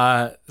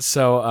 I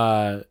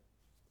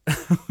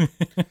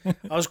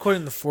was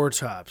quoting the Four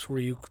Tops. What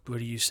are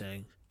you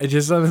saying? It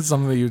just sounded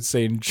something that you would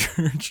say in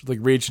church, like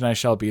 "Reach and I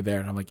shall be there,"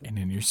 and I'm like, "And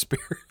in your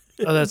spirit."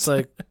 Oh, that's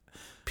like,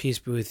 peace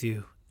be with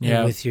you.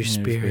 And with your in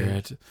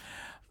spirit.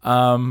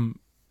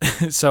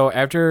 So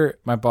after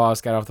my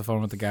boss got off the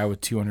phone with the guy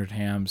with 200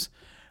 hams,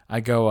 I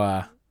go,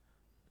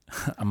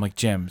 I'm like,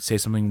 Jim, say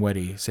something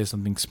witty, say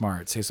something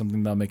smart, say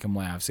something that'll make him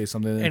laugh, say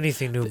something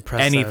Anything to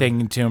impress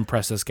anything to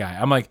impress this guy.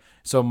 I'm like,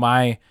 so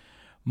my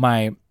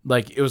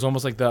like it was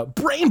almost like the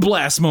brain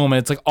blast moment.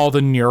 It's like all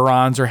the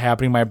neurons are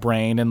happening in my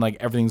brain and like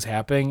everything's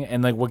happening,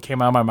 and like what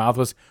came out of my mouth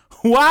was,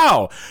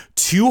 wow,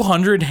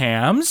 200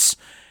 hams?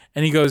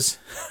 And he goes,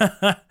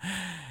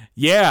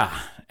 yeah,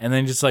 and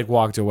then just like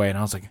walked away, and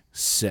I was like,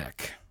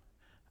 sick.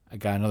 I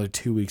got another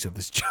 2 weeks of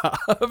this job,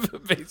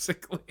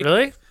 basically.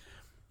 Really?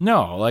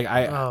 No, like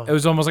it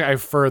was almost like I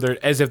furthered,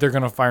 as if they're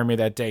gonna fire me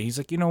that day. He's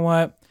like, you know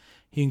what?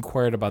 He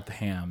inquired about the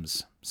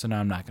hams, so now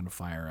I'm not gonna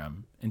fire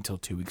him until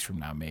 2 weeks from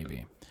now,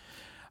 maybe.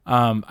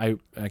 I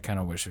kind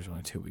of wish there's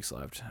only 2 weeks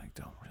left. I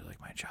don't really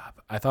like my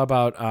job. I thought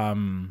about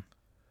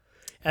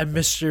At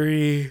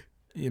mystery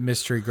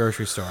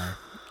grocery store.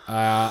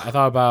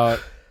 I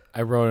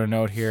wrote a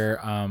note here.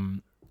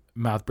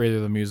 Mouth Breather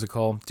the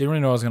musical. Didn't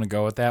really know I was gonna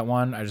go with that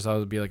one. I just thought it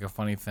would be like a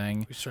funny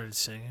thing. We started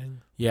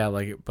singing. Yeah,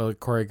 like but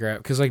choreographed,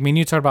 because like me and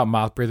you talked about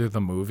Mouth Breather the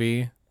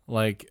movie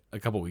like a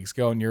couple weeks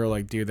ago, and you're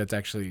like, dude, that's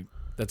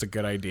a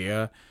good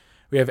idea.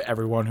 We have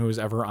everyone who was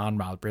ever on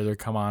Mouth Breather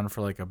come on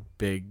for like a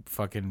big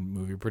fucking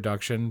movie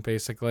production,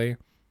 basically.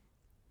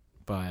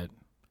 But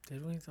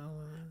Did we?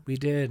 we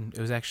did. It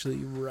was actually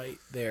right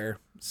there.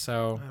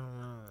 So I don't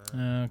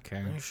know. okay,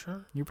 Are you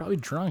sure? you're probably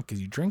drunk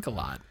because you drink a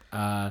lot.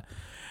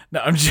 No,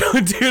 I'm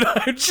joking, dude.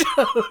 I'm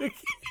joking.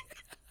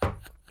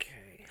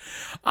 Okay.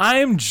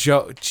 I'm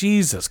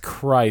Jesus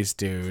Christ,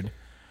 dude.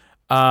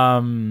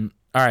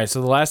 All right,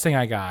 so the last thing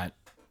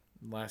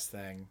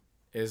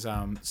is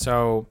about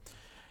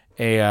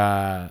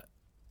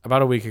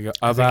a week ago.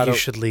 I think you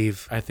should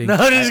leave. I think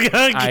No, just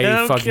kidding. I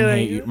I'm fucking kidding.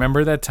 hate you.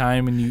 Remember that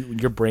time when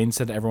your brain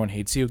said everyone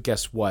hates you?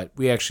 Guess what?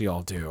 We actually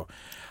all do.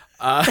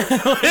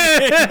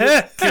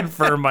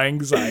 Confirm my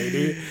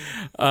anxiety.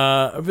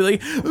 I'd be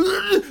like,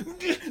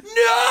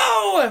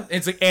 no.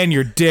 It's like, and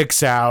your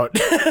dick's out.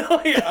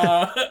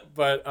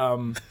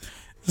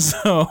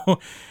 So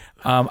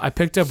I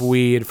picked up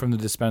weed from the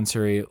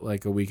dispensary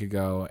like a week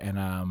ago, and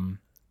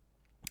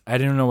I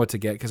didn't know what to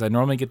get because I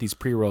normally get these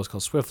pre-rolls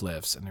called Swift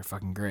Lifts, and they're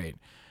fucking great.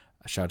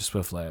 A shout out to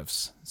Swift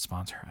Lifts,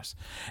 sponsor us.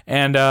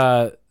 And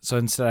so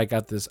instead I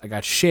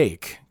got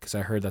Shake because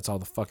I heard that's all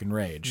the fucking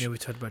rage. Yeah, we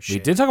talked about Shake.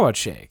 We did talk about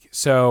Shake.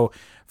 So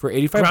for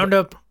 85 Ground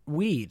up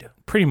weed.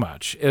 pretty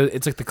much.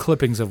 It's like the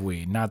clippings of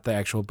weed, not the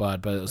actual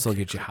bud, but it'll still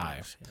get you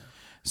high. Yeah.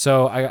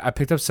 So I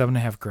picked up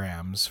 7.5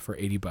 grams for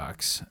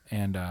 $80,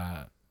 and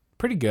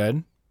pretty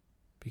good.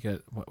 Because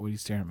what are you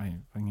staring at my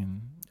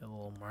fucking? A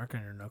little mark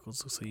on your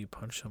knuckles looks like you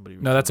punched somebody.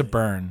 No, that's a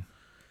burn.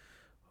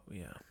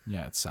 Yeah.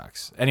 Yeah, it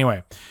sucks.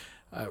 Anyway,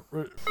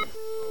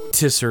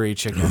 rotisserie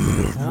chicken.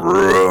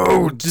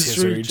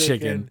 Rotisserie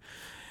chicken.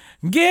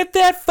 Get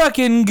that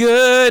fucking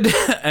good.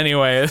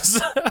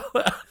 Anyways.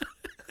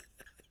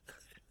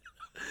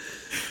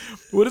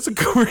 What is a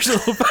commercial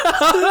about?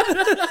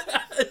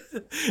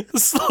 The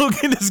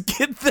slogan is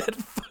 "Get that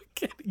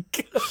fucking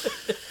good."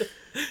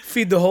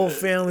 Feed the whole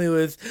family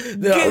with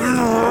the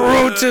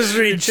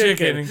rotisserie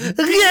chicken. Get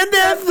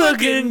that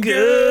fucking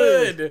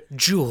good.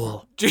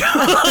 Jewel.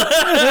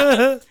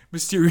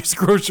 Mysterious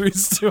grocery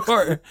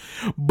store.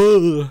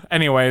 Buh.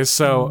 Anyway,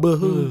 so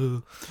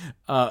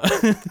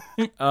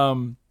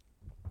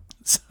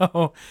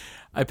so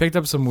I picked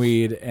up some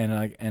weed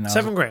and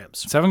 7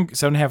 grams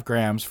 7.5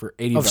 grams for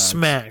 $80 of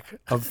smack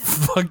of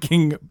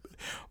fucking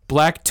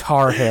black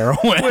tar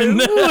heroin.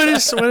 Wait, what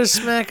is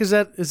smack? Is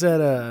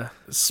that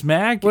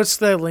smack? What's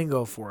that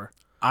lingo for?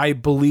 I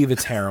believe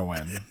it's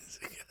heroin.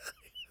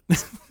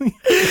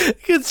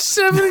 Get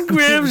 7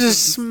 grams of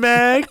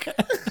smack.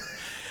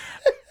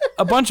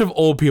 A bunch of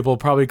old people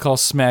probably call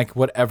smack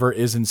whatever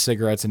is in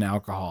cigarettes and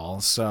alcohol.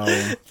 So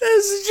that's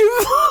such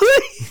a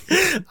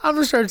funny. I'm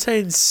gonna start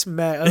saying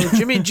smack. Oh,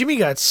 Jimmy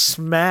got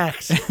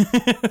smacked.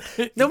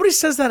 Nobody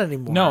says that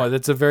anymore. No,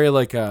 that's a very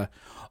like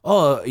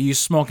are you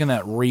smoking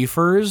that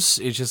reefers?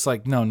 It's just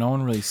like no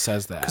one really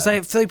says that. Because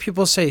I feel like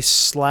people say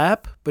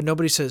slap, but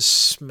nobody says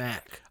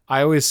smack.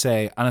 I always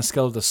say on a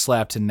scale of the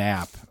slap to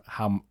nap,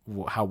 how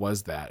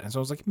was that? And so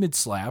I was like mid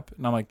slap,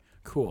 and I'm like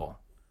cool.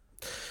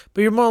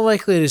 But you're more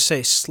likely to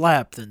say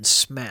slap than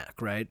smack,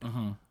 right?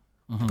 Mm-hmm.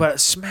 Mm-hmm. But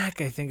smack,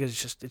 I think,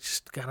 it's just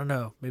I don't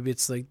know. Maybe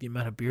it's like the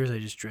amount of beers I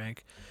just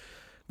drank.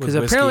 Because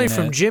apparently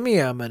from Jimmy,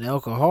 I'm an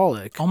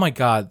alcoholic. Oh my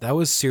God, that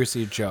was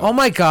seriously a joke. Oh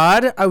my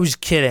God, I was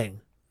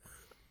kidding.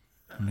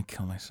 I'm going to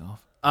kill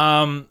myself.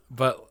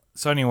 But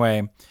so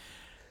anyway,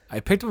 I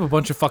picked up a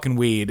bunch of fucking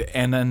weed,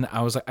 and then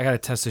I was like, I got to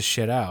test this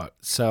shit out.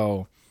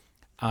 So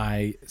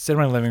I sit in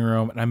my living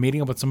room, and I'm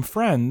meeting up with some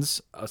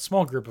friends, a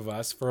small group of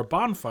us, for a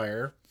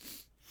bonfire.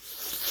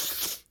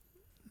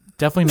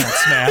 Definitely not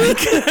smack.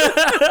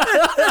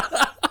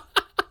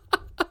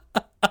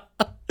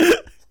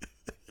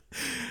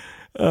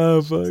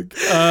 Oh, fuck.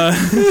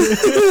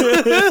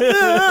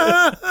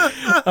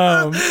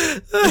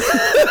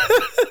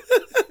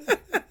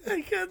 I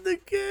got the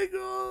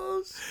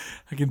giggles.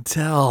 I can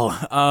tell.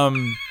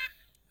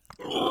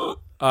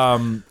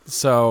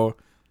 So,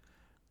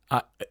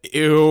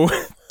 ew.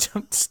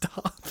 Don't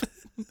stop.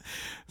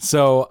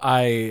 So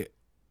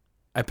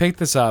I picked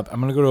this up. I'm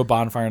going to go to a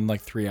bonfire in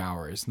like 3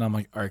 hours. And I'm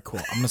like, all right, cool.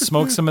 I'm going to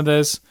smoke some of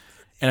this,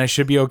 and I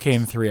should be okay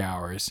in 3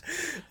 hours.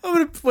 I'm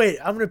going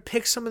to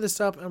pick some of this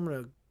up.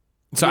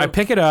 So I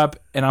pick it up,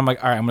 and I'm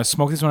like, all right, I'm going to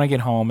smoke this when I get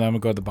home, then I'm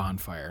going to go to the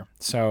bonfire.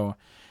 So,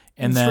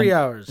 and then 3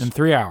 hours. In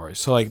 3 hours.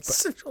 So like,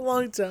 such a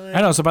long time.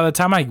 I know. So by the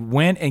time I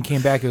went and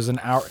came back, it was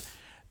an hour.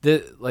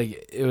 It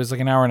was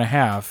like an hour and a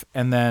half.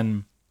 And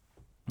then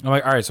I'm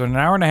like, all right, so in an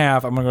hour and a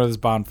half, I'm going to go to this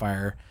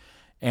bonfire.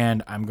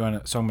 And I'm going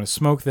to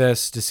smoke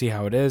this to see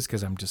how it is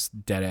because I'm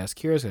just dead ass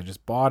curious. I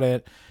just bought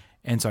it.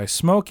 And so I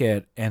smoke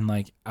it, and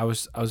like I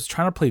was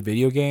trying to play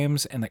video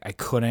games, and like I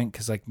couldn't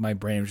because like my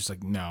brain was just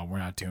like, no, we're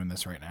not doing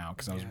this right now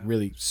because I was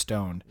really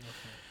stoned. Okay.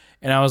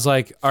 And I was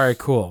like, all right,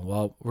 cool.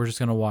 Well, we're just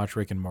going to watch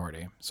Rick and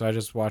Morty. So I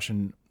just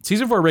watching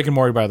season 4 Rick and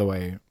Morty, by the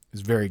way,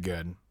 is very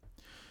good.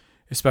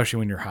 Especially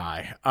when you're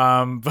high.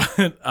 On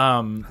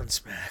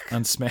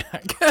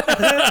smack.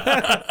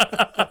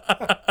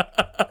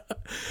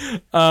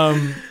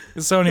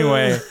 So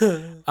anyway,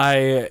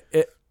 I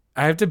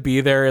have to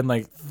be there in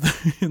like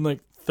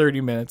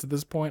 30 minutes at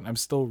this point. I'm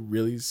still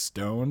really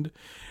stoned,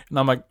 and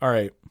I'm like, all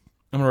right,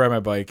 I'm gonna ride my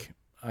bike.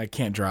 I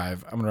can't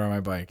drive. I'm gonna ride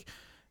my bike.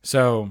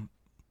 So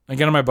I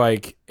get on my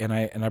bike, and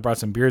I brought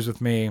some beers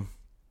with me,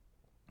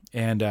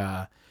 and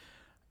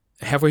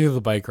halfway through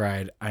the bike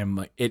ride, I'm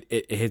like,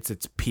 it hits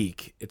its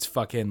peak. It's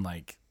fucking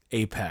like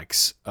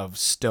apex of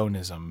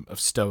stoicism,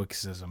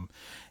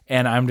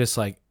 and I'm just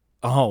like,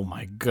 Oh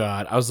my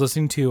god! I was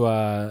listening to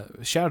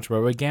shout out to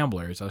Roadway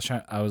Gamblers.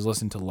 I was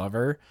listening to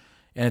Lover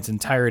in its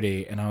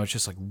entirety, and I was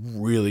just like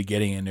really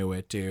getting into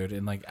it, dude.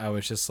 And like I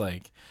was just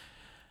like,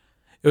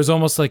 it was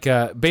almost like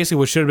basically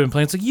what should have been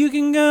playing. It's like you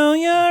can go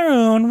your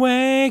own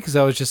way, because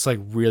I was just like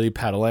really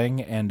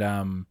pedaling,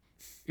 and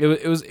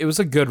it was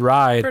a good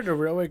ride. Compared to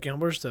Railway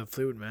Gamblers to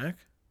Fleetwood Mac,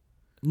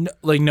 No,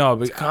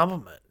 but it's a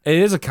compliment. it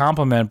is a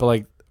compliment,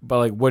 but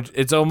what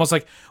it's almost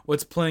like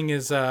what's playing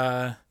is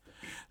oh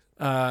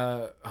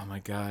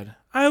my god,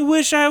 I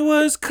wish I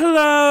was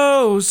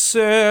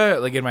closer,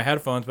 like in my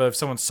headphones. But if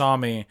someone saw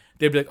me,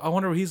 they'd be like, I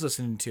wonder what he's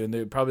listening to, and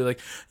they'd probably like,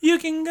 you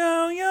can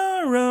go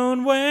your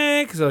own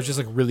way, because I was just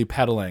like really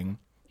pedaling,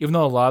 even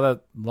though a lot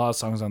of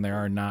songs on there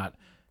are not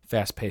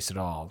fast paced at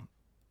all.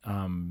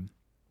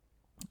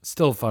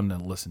 Still fun to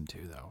listen to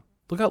though.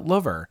 Look out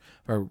Lover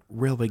or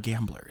Railway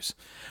Gamblers.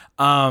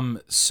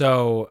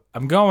 So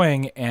I'm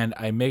going and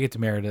I make it to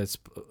Meredith's.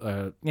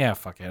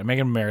 Fuck it. I make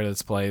it to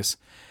Meredith's place,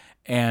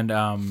 and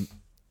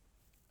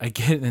I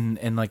get in,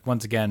 and like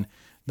once again,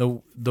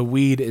 the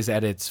weed is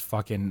at its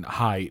fucking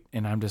height,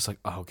 and I'm just like,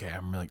 oh, okay,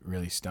 I'm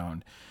really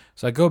stoned.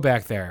 So I go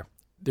back there.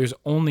 There's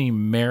only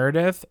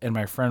Meredith and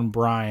my friend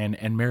Brian,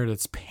 and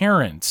Meredith's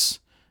parents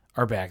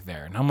are back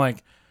there, and I'm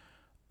like,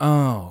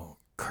 oh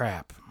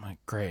crap. I'm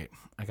like, great.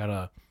 I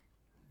gotta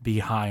be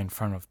high in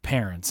front of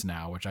parents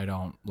now, which I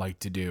don't like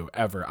to do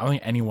ever. I don't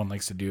think anyone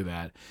likes to do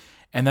that.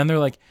 And then they're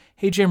like,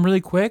 hey, Jim,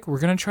 really quick, we're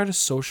going to try to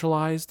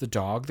socialize the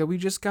dog that we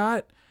just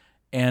got.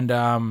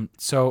 And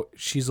so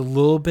she's a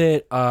little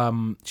bit,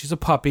 she's a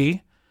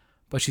puppy,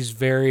 but she's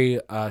very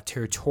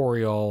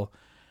territorial.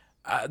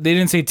 They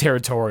didn't say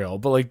territorial,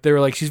 but like they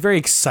were like, she's very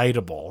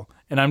excitable.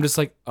 And I'm just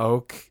like,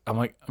 okay.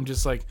 I'm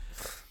just like,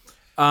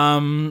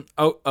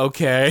 oh,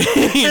 okay.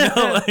 You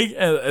know, like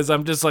as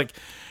I'm just like,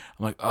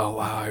 I'm like, oh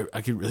wow,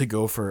 I could really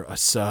go for a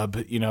sub,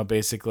 you know,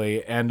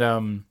 basically. And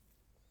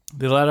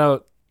they let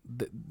out,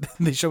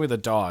 they show me the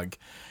dog,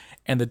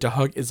 and the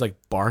dog is like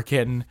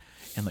barking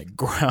and like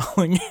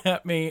growling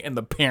at me, and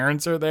the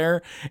parents are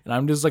there, and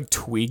I'm just like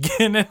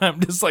tweaking, and I'm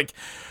like,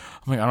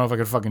 I don't know if I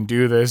could fucking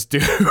do this,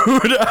 dude.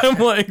 I'm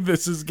like,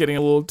 this is getting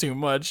a little too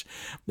much.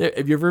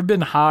 Have you ever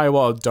been high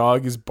while a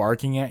dog is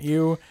barking at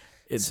you?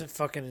 It's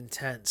fucking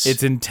intense.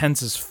 It's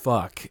intense as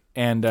fuck.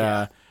 And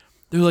they're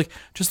like,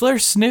 just let her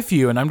sniff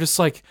you. And I'm just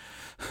like,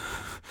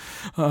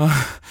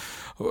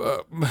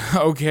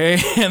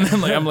 okay. And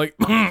then like I'm like,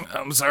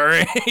 I'm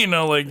sorry, you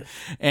know, like,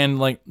 and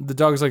like the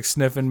dog's like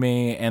sniffing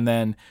me, and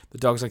then the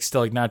dog's like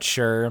still like not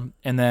sure.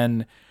 And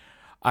then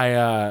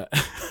I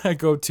I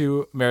go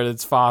to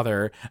Meredith's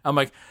father. I'm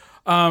like,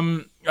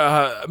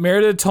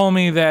 Meredith told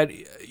me that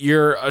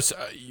you're a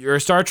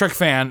Star Trek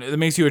fan. That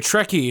makes you a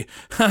Trekkie,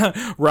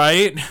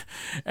 right?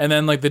 And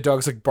then like the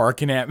dog's like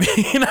barking at me,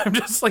 and I'm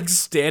just like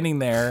standing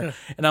there,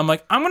 and I'm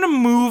like, I'm gonna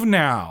move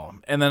now.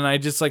 And then I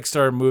just like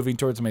started moving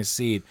towards my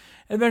seat.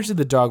 And eventually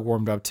the dog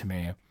warmed up to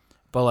me,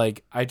 but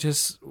like I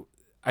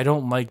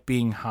don't like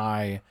being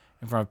high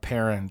in front of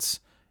parents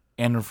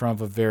and in front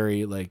of a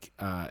very like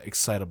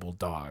excitable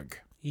dog,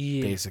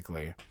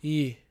 basically.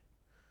 Yeah.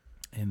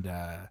 And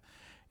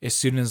as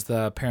soon as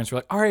the parents were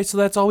like, all right, so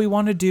that's all we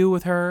want to do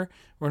with her.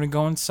 We're going to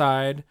go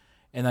inside.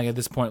 And like at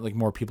this point, like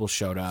more people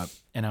showed up.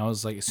 And I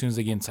was like, as soon as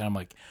they get inside, I'm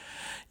like,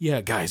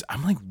 yeah, guys,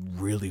 I'm like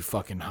really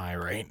fucking high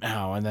right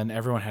now. And then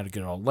everyone had a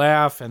good old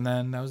laugh. And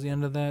then that was the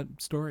end of that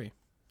story.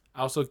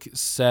 I also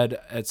said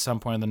at some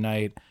point in the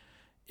night,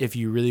 if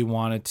you really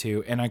wanted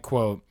to, and I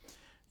quote,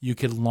 you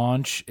could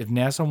launch, if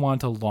NASA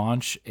wanted to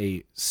launch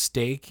a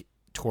stake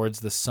towards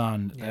the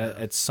sun,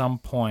 at some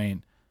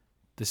point,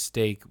 the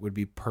steak would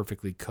be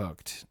perfectly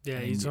cooked.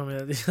 Yeah, you told me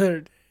that the other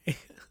day.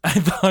 I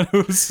thought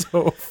it was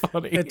so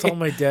funny. I told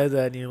my dad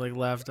that, and he like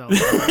laughed out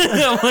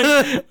loud.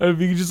 Like, if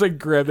you could just like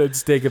grab that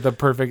steak at the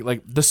perfect,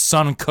 like the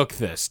sun cooked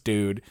this,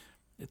 dude.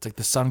 It's like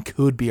the sun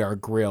could be our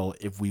grill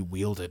if we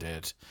wielded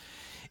it.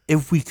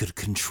 If we could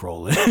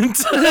control it.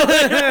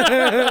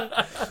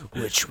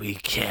 Which we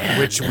can.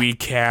 Which we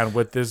can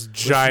with this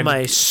giant... With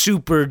my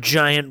super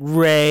giant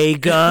ray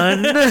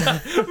gun.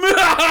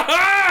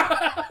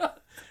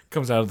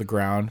 Comes out of the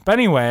ground. But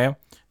anyway,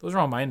 those are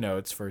all my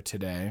notes for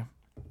today.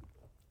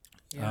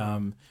 Yeah.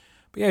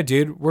 But yeah,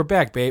 dude, we're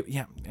back, babe.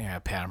 Yeah,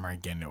 Pat, I'm already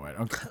getting to it.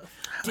 Okay.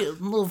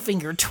 Dude, little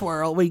finger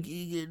twirl.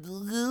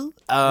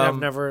 I've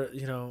never,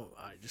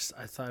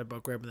 I thought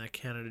about grabbing that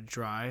Canada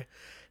Dry,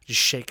 just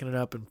shaking it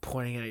up and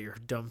pointing it at your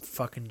dumb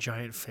fucking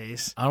giant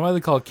face. I don't know why they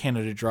call it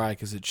Canada Dry,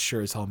 because it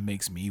sure as hell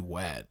makes me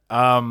wet.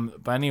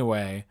 But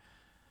anyway.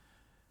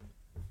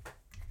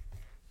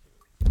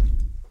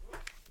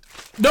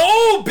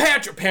 No,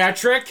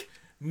 Patrick!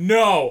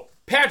 No!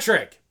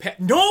 Patrick!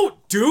 No,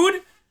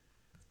 dude!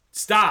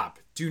 Stop.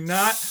 Do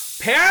not...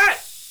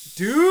 Pat!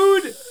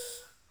 Dude!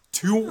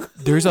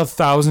 There's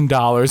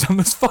 $1,000 on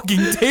this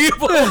fucking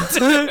table.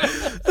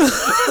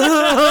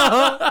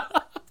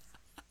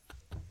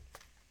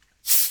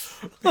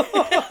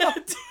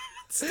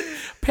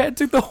 Pat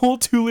took the whole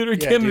 2-liter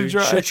Canada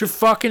Dry. Shut your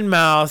fucking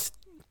mouth.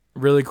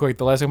 Really quick,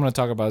 the last thing I'm going to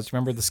talk about is,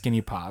 remember the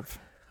Skinny Pop?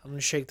 I'm gonna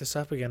shake this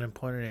up again and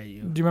point it at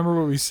you. Do you remember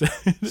what we said?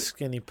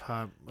 Skinny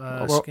Pop. We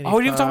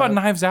didn't talk about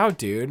Knives Out,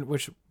 dude.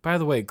 Which, by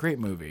the way, great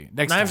movie.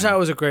 Knives Out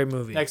was a great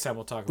movie. Next time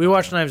we'll talk. We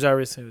watched Knives Out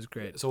recently. It was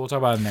great. So we'll talk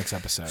about it next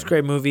episode. It's a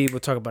great movie.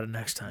 We'll talk about it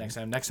next time. Next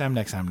time.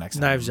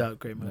 Knives Out,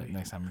 great movie.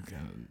 Next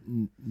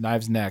time.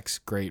 Knives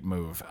Next, great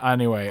move.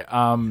 Anyway,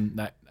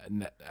 my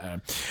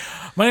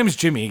name is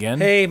Jimmy again.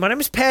 Hey, my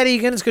name is Pat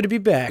Egan. It's good to be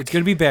back. It's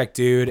good to be back,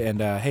 dude.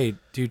 And hey,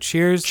 dude,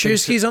 cheers.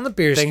 Cheers skis on the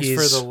beer skis.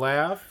 Thanks for the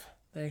laugh.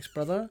 Thanks,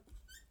 brother.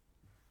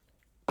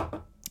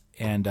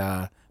 And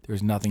there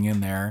was nothing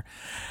in there.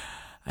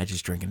 I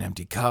just drank an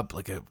empty cup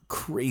like a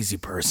crazy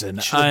person.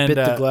 Should have bit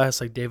the glass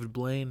like David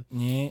Blaine.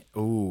 Yeah.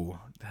 Ooh,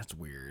 that's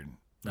weird.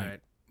 All right.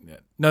 Yeah.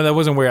 No, that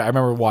wasn't weird. I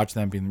remember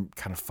watching them being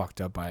kind of fucked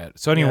up by it.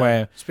 So anyway.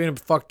 Yeah. Speaking of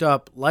fucked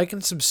up, like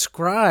and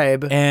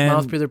subscribe and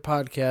Mouth Breather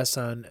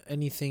Podcast on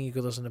anything you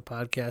could listen to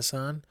podcasts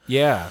on.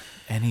 Yeah,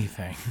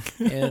 anything.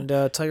 And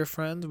tell your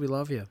friends we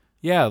love you.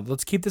 Yeah,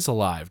 let's keep this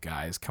alive,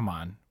 guys. Come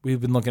on. We've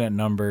been looking at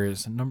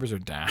numbers. Numbers are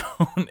down.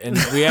 And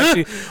we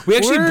actually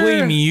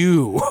blame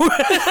you.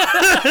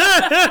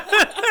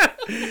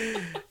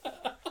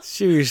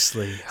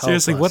 Seriously,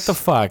 what the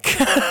fuck?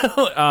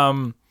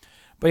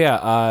 But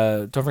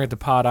yeah, don't forget to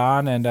pod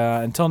on, and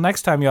until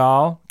next time,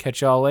 y'all. Catch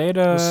y'all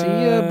later. We'll see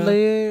ya,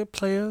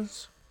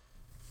 players.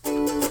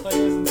 Players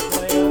and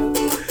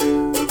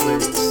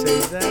players.